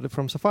downloaded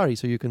from Safari,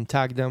 so you can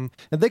tag them.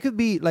 And they could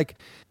be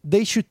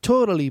they should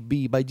totally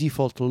be by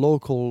default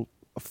local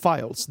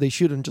files. They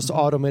shouldn't just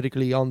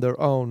automatically on their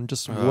own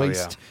just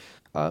waste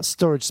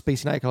storage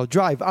space in iCloud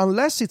Drive,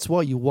 unless it's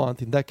what you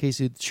want. In that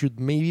case, it should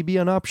maybe be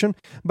an option.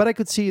 But I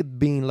could see it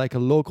being a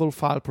local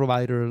file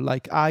provider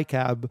like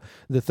iCab,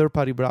 the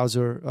third-party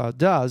browser,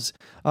 does.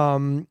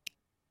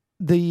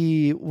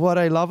 What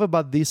I love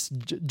about this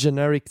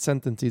generic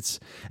sentence,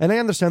 and I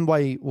understand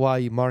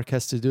why Mark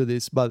has to do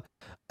this, but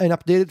an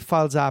updated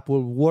Files app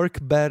will work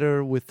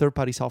better with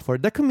third-party software.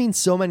 That could mean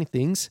so many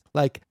things.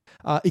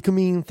 It could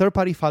mean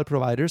third-party file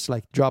providers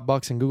like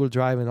Dropbox and Google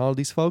Drive and all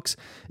these folks.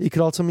 It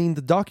could also mean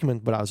the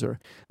document browser,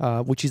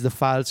 which is the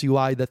Files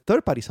UI that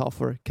third-party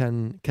software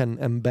can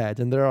embed.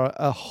 And there are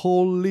a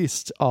whole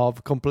list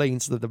of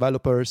complaints that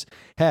developers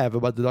have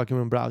about the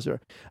document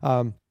browser.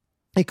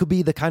 It could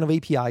be the kind of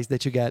APIs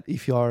that you get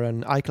if you're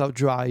an iCloud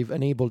Drive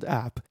enabled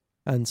app,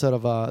 and sort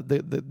of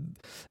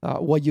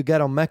what you get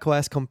on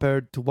macOS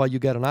compared to what you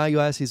get on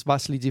iOS is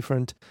vastly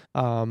different.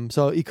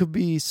 So it could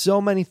be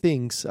so many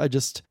things. I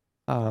just,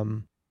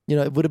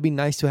 it would have been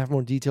nice to have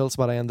more details,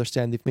 but I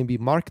understand if maybe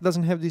Mark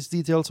doesn't have these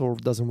details or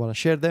doesn't want to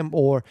share them,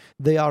 or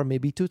they are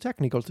maybe too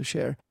technical to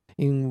share,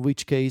 in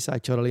which case I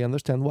totally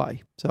understand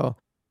why. So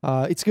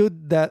it's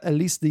good that at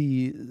least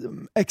the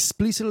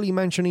explicitly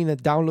mentioning a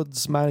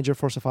downloads manager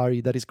for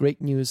Safari, that is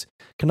great news.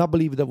 Cannot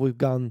believe that we've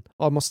gone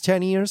almost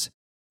 10 years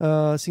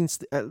since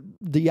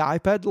the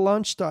iPad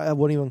launched. I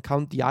won't even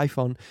count the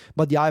iPhone,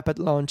 but the iPad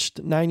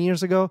launched 9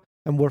 years ago,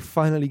 and we're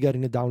finally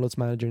getting a downloads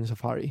manager in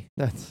Safari.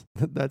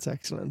 That's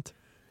excellent.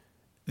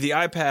 The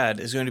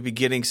iPad is going to be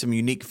getting some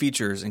unique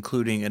features,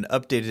 including an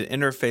updated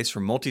interface for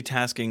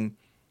multitasking,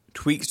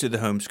 tweaks to the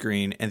home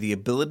screen, and the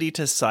ability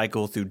to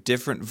cycle through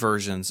different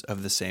versions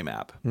of the same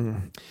app.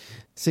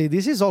 See,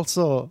 this is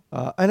also,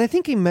 and I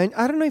think I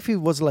don't know if it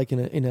was like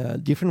in a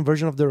different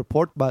version of the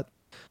report, but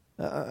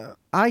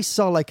I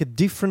saw like a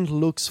different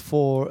look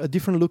for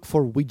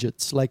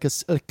widgets, like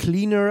a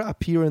cleaner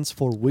appearance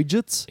for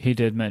widgets. He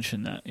did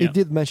mention that. He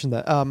did mention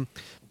that.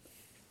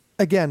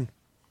 Again,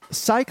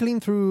 cycling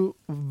through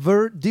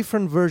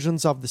different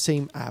versions of the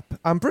same app.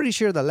 I'm pretty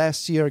sure that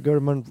last year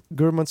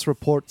Gurman's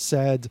report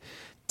said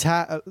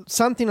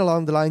something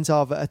along the lines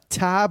of a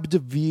tabbed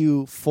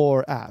view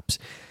for apps.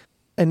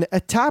 And a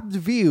tabbed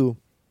view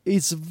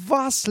is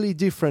vastly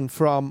different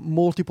from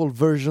multiple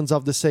versions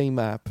of the same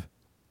app.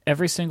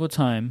 Every single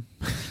time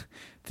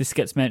this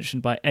gets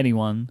mentioned by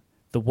anyone,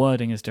 the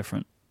wording is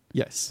different.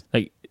 Yes.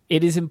 Like,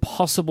 it is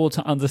impossible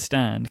to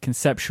understand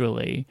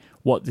conceptually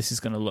what this is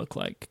going to look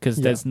like because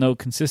there's no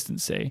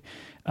consistency.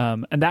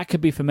 And that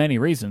could be for many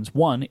reasons.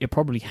 One, it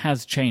probably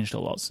has changed a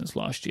lot since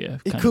last year.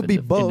 It could be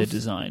both. In the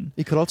design.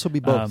 It could also be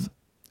both.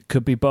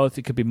 Could be both.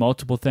 It could be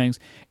multiple things.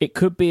 It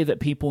could be that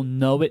people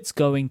know it's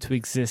going to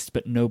exist,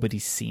 but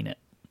nobody's seen it.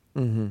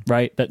 Mm-hmm.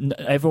 Right? That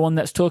everyone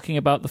that's talking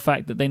about the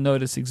fact that they know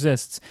this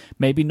exists,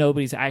 maybe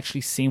nobody's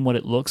actually seen what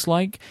it looks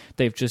like.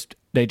 They just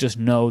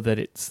know that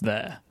it's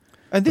there.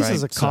 And this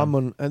is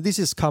common. And this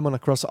is common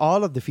across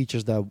all of the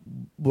features that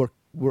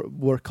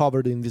were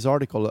covered in this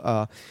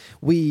article.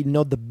 We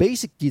know the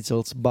basic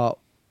details, but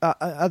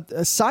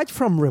aside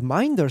from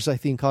reminders, I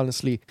think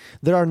honestly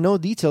there are no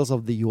details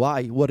of the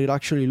UI, what it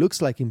actually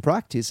looks like in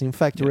practice. In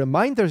fact,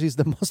 reminders is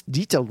the most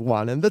detailed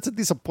one, and that's a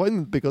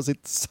disappointment because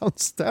it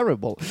sounds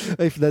terrible.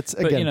 If that's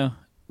again,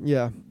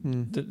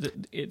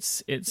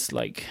 it's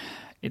like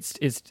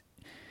it's.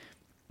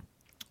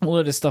 All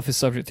of this stuff is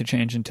subject to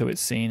change until it's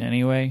seen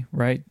anyway,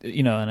 right?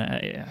 And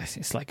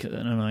it's like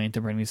annoying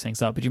to bring these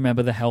things up. But you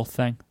remember the health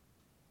thing?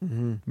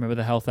 Mm-hmm. Remember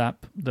the health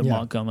app? The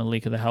Mark Gurman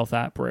leak of the health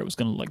app where it was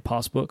going to look like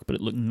Passbook, but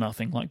it looked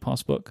nothing like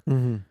Passbook.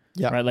 Mm-hmm.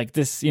 Yeah. Right? Like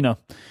this, UI,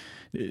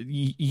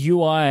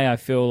 I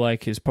feel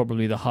like, is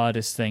probably the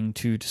hardest thing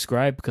to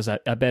describe because I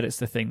bet it's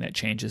the thing that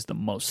changes the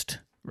most,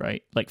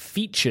 right? Like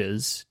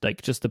features,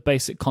 like just the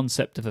basic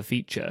concept of a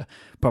feature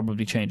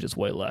probably changes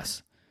way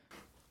less.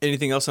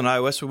 Anything else on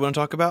iOS we want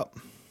to talk about?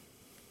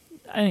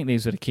 I think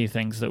these are the key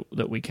things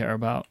that we care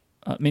about.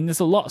 I mean, there's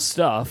a lot of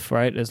stuff,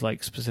 right? There's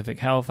like specific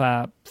health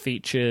app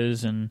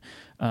features, and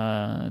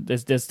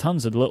there's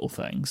tons of little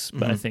things.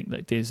 But I think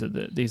that these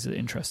are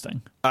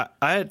interesting. I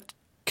had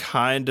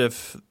kind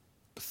of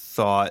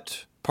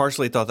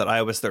partially thought that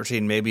iOS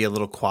 13 may be a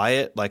little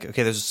quiet. Like,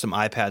 okay, there's some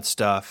iPad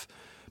stuff,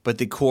 but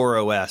the core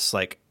OS,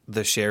 like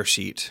the share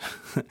sheet,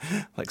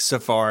 like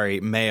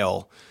Safari,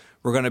 Mail,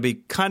 we're going to be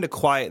kind of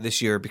quiet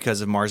this year because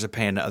of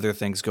Marzipan and other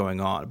things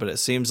going on. But it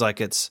seems like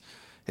it's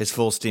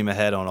full steam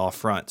ahead on all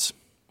fronts,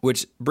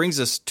 which brings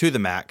us to the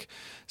Mac.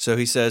 So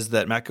he says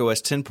that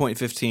macOS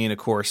 10.15, of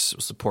course,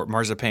 will support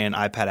Marzipan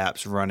iPad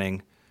apps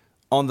running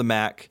on the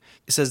Mac.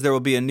 It says there will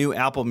be a new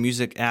Apple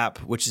Music app,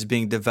 which is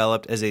being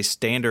developed as a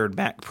standard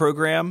Mac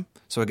program.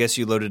 So I guess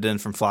you load it in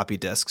from floppy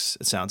disks,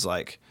 it sounds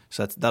like.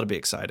 So that'll be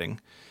exciting.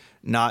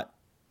 Not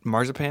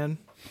Marzipan,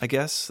 I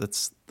guess.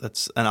 That's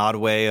an odd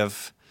way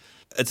of...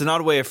 It's an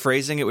odd way of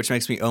phrasing it, which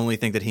makes me only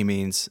think that he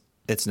means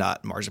it's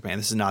not Marzipan.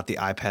 This is not the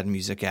iPad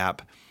Music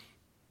app.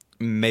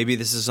 Maybe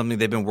this is something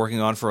they've been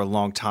working on for a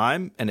long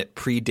time and it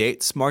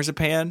predates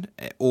Marzipan,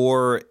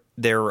 or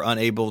they're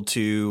unable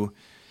to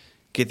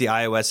get the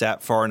iOS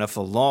app far enough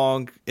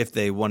along if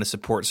they want to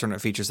support certain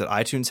features that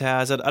iTunes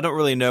has. I don't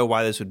really know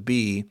why this would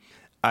be.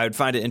 I would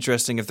find it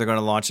interesting if they're going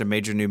to launch a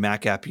major new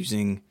Mac app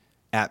using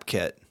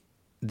AppKit,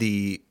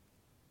 the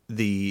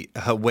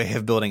way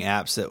of building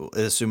apps that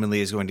assumedly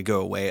is going to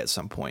go away at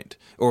some point,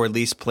 or at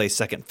least play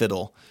second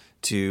fiddle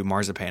to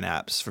Marzipan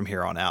apps from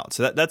here on out.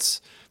 So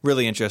that's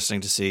really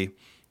interesting to see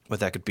what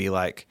that could be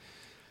like.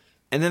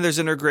 And then there's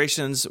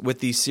integrations with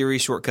the Siri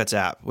Shortcuts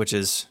app, which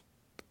is,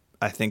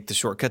 I think, the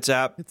Shortcuts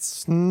app.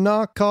 It's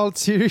not called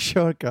Siri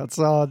Shortcuts.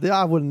 Oh,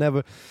 I would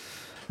never...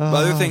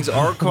 Other things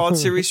are called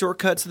Siri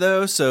Shortcuts,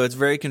 though, so it's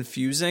very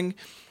confusing.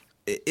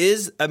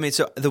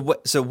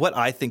 So what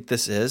I think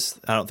this is,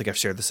 I don't think I've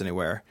shared this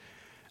anywhere.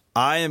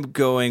 I am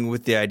going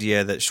with the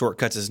idea that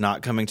Shortcuts is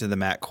not coming to the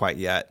Mac quite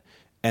yet,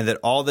 and that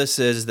all this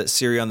is that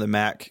Siri on the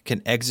Mac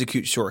can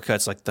execute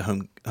shortcuts like the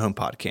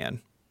HomePod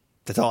can.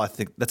 That's all I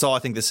think. That's all I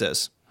think this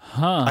is.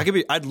 Huh.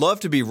 I'd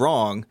love to be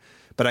wrong,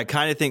 but I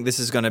kind of think this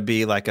is going to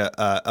be like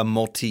a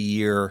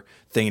multi-year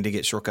thing to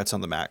get shortcuts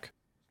on the Mac.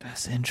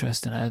 That's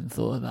interesting. I hadn't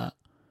thought of that.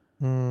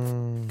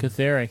 Good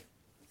theory.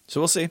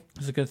 So we'll see.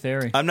 It's a good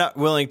theory. I'm not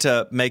willing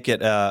to make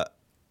it a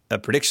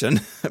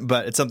prediction,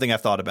 but it's something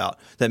I've thought about,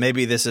 that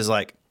maybe this is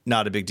like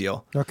not a big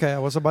deal. Okay, I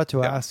was about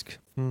to ask.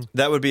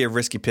 That would be a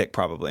risky pick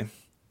probably.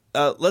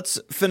 Let's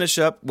finish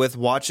up with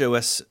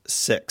watchOS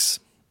 6.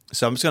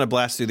 So I'm just going to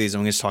blast through these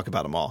and we're going to talk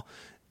about them all.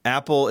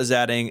 Apple is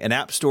adding an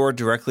app store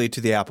directly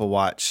to the Apple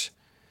Watch.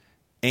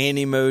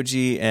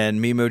 Animoji and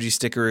Memoji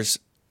stickers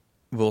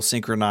will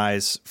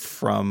synchronize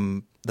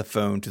from the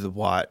phone to the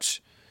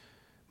watch.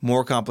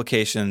 More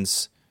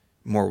complications,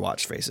 more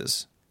watch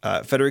faces.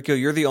 Federico,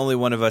 you're the only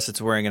one of us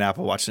that's wearing an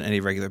Apple Watch on any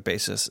regular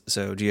basis.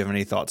 So do you have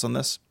any thoughts on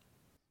this?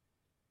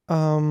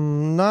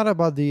 Not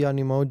about the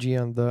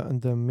Animoji and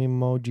the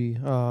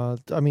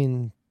Memoji. I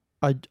mean,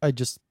 I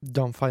just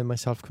don't find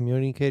myself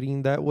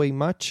communicating that way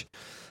much.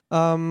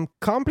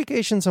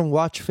 Complications on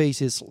watch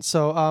faces.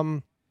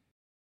 So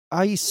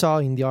I saw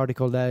in the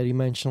article that he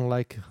mentioned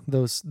like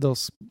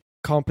those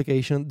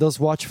complications, those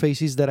watch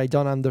faces that I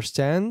don't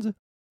understand,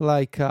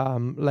 like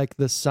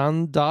the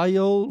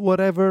sundial,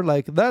 whatever.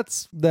 Like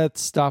that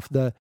stuff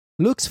that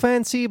looks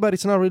fancy, but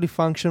it's not really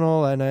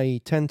functional. And I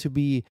tend to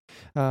be,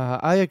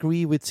 I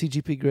agree with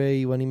CGP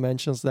Grey when he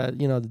mentions that,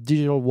 you know, the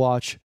digital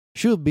watch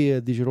should be a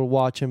digital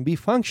watch and be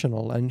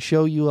functional and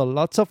show you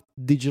lots of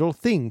digital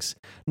things.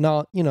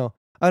 Now, you know,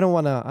 I don't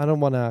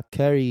wanna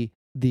carry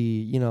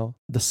the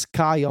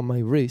sky on my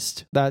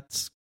wrist.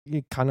 That's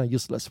kind of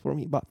useless for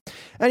me. But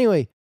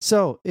anyway,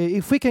 so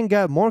if we can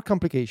get more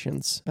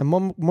complications and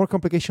more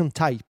complication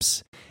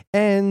types,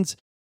 and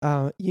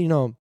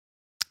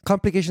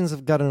complications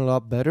have gotten a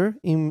lot better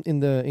in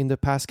the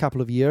past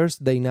couple of years.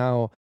 They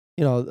now,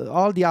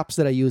 all the apps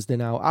that I use, they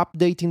now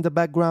update in the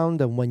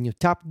background, and when you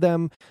tap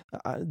them,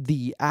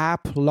 the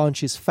app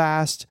launches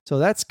fast. So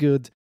that's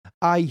good.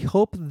 I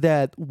hope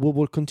that we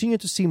will continue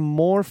to see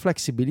more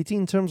flexibility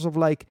in terms of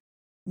like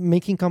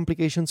making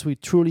complications with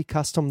truly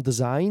custom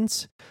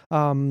designs.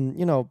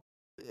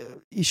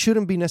 It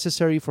shouldn't be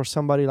necessary for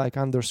somebody like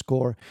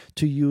Underscore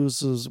to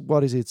use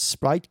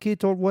Sprite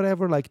Kit or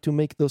whatever, like to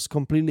make those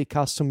completely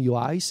custom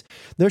UIs.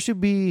 There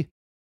should be,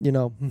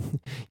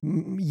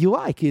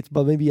 UI Kit,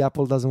 but maybe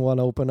Apple doesn't want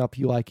to open up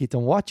UI Kit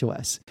on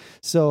watchOS.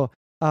 So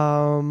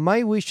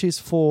my wish is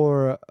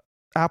for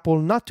Apple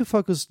not to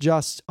focus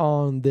just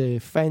on the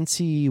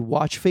fancy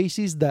watch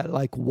faces that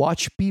like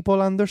watch people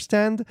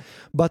understand,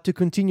 but to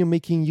continue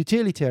making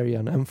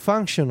utilitarian and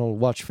functional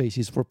watch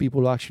faces for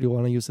people who actually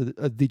want to use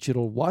a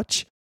digital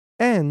watch,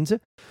 and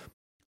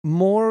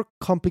more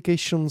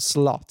complication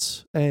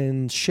slots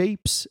and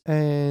shapes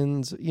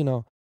and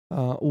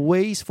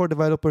ways for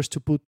developers to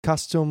put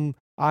custom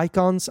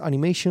icons,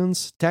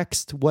 animations,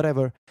 text,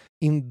 whatever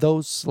in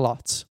those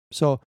slots.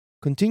 So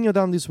continue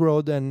down this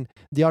road, and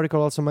the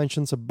article also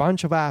mentions a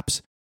bunch of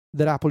apps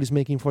that Apple is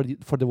making for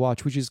the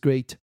watch, which is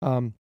great.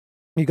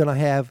 You're gonna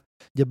have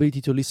the ability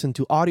to listen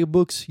to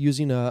audiobooks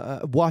using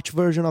a watch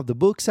version of the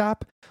Books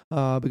app.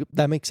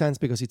 That makes sense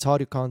because it's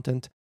audio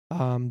content.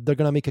 They're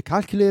gonna make a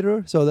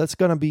calculator, so that's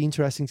gonna be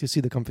interesting to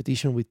see the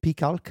competition with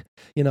pCalc,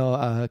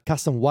 a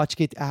custom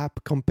WatchKit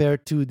app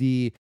compared to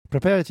the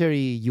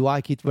proprietary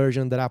UIKit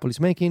version that Apple is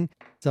making.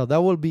 So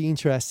that will be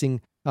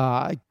interesting.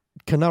 I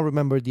cannot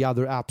remember the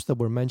other apps that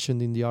were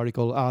mentioned in the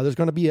article. There's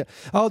going to be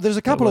there's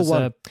a couple of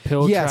ones. A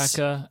pill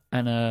tracker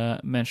and a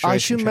menstruation I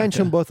should tracker.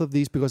 mention both of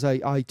these because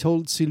I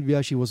told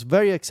Sylvia she was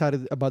very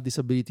excited about this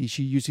ability.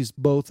 She uses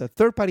both a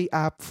third-party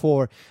app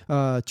for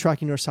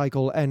tracking her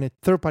cycle and a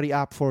third-party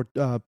app for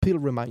pill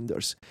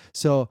reminders.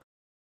 So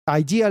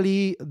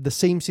ideally, the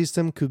same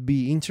system could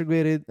be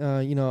integrated,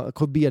 it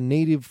could be a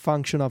native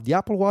function of the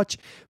Apple Watch.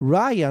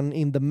 Ryan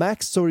in the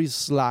Mac Stories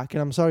Slack,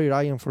 and I'm sorry,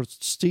 Ryan, for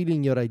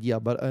stealing your idea,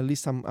 but at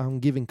least I'm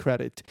giving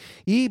credit.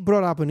 He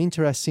brought up an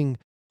interesting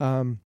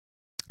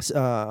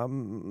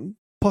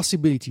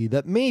possibility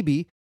that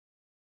maybe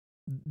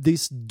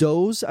this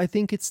dose, I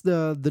think it's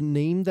the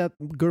name that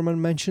Gurman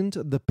mentioned,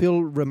 the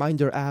pill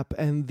reminder app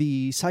and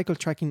the cycle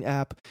tracking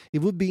app, it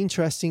would be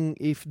interesting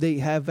if they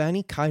have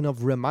any kind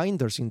of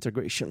reminders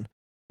integration,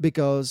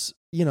 because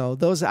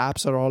those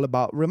apps are all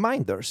about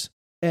reminders,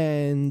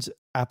 and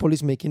Apple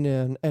is making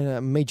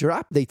a major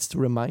updates to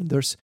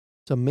reminders.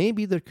 So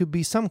maybe there could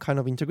be some kind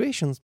of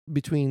integrations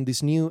between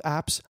these new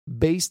apps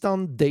based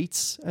on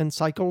dates and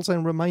cycles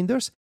and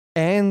reminders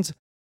and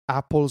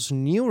Apple's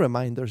new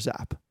Reminders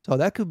app. So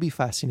that could be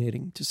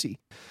fascinating to see.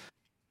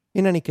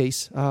 In any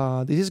case,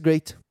 this is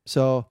great.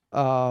 So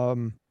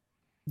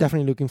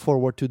definitely looking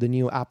forward to the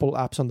new Apple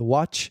apps on the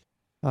watch.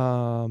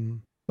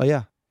 But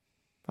yeah,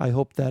 I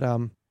hope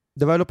that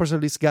developers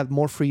at least get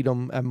more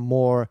freedom and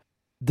more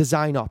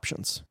design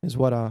options is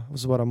what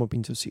I'm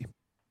hoping to see.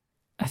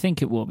 I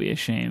think it will be a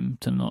shame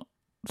to not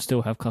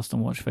still have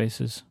custom watch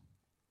faces.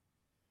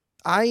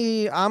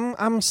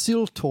 I'm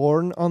still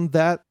torn on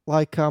that.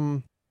 Like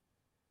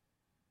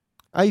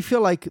I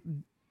feel like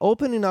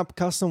opening up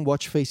custom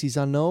watch faces,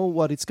 I know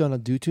what it's going to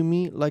do to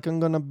me. Like I'm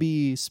going to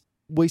be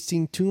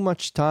wasting too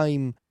much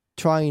time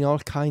trying all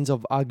kinds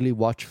of ugly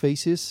watch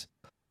faces.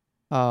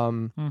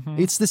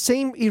 It's the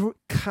same. It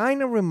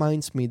kind of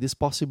reminds me, this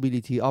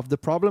possibility, of the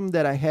problem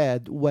that I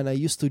had when I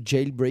used to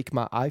jailbreak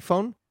my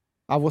iPhone.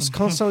 I was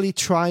constantly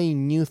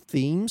trying new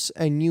themes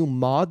and new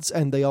mods,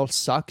 and they all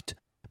sucked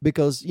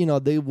because,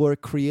 they were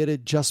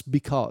created just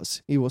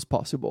because it was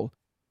possible.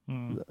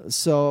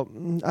 So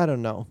I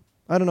don't know.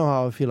 I don't know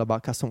how I feel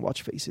about custom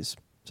watch faces.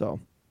 So,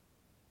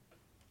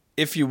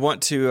 if you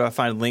want to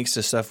find links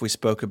to stuff we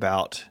spoke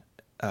about,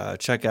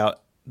 check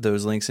out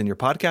those links in your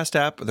podcast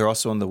app. They're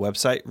also on the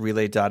website,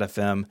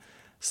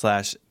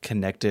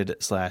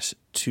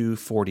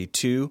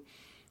 relay.fm/connected/242.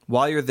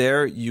 While you're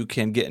there, you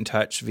can get in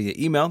touch via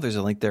email. There's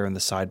a link there in the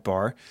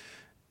sidebar.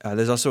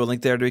 There's also a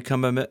link there to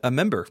become a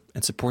member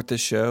and support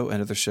this show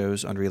and other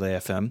shows on Relay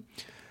FM.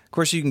 Of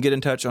course, you can get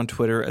in touch on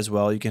Twitter as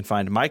well. You can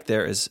find Mike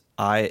there as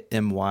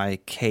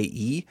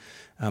IMYKE.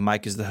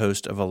 Mike is the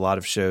host of a lot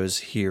of shows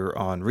here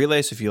on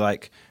Relay, so if you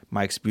like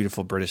Mike's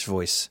beautiful British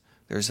voice,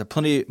 there's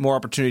plenty more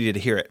opportunity to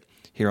hear it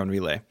here on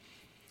Relay.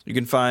 You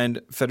can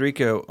find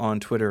Federico on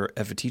Twitter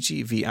at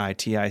Viticci,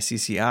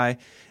 Viticci, and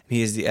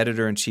he is the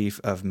editor-in-chief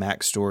of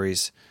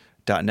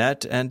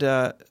MacStories.net.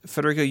 And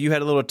Federico, you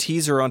had a little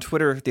teaser on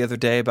Twitter the other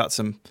day about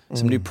some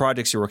new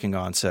projects you're working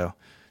on, so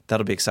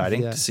that'll be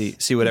exciting to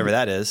see whatever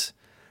that is.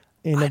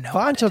 In a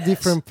bunch of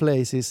different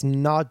places,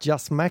 not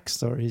just Mac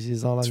Stories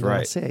is all I'm going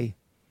to say.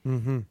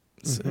 Mm-hmm.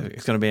 It's going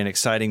to be an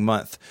exciting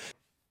month.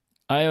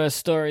 iOS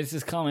Stories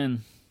is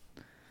coming.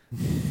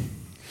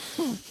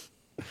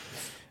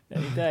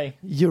 Any day.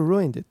 You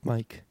ruined it,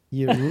 Mike.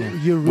 You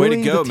ruined Way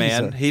to go, the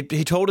man. He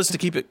told us to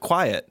keep it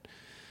quiet.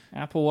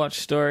 Apple Watch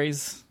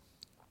Stories.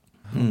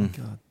 Oh, my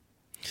God.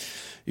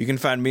 You can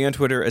find me on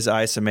Twitter as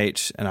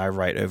ISMH, and I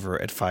write over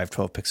at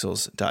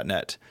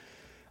 512pixels.net.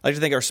 I'd like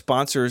to thank our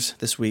sponsors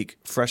this week,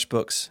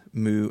 FreshBooks,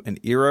 Moo,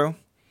 and Eero.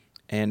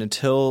 And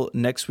until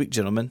next week,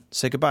 gentlemen,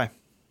 say goodbye.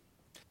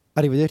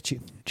 Arrivederci.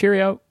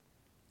 Cheerio.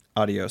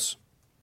 Adios.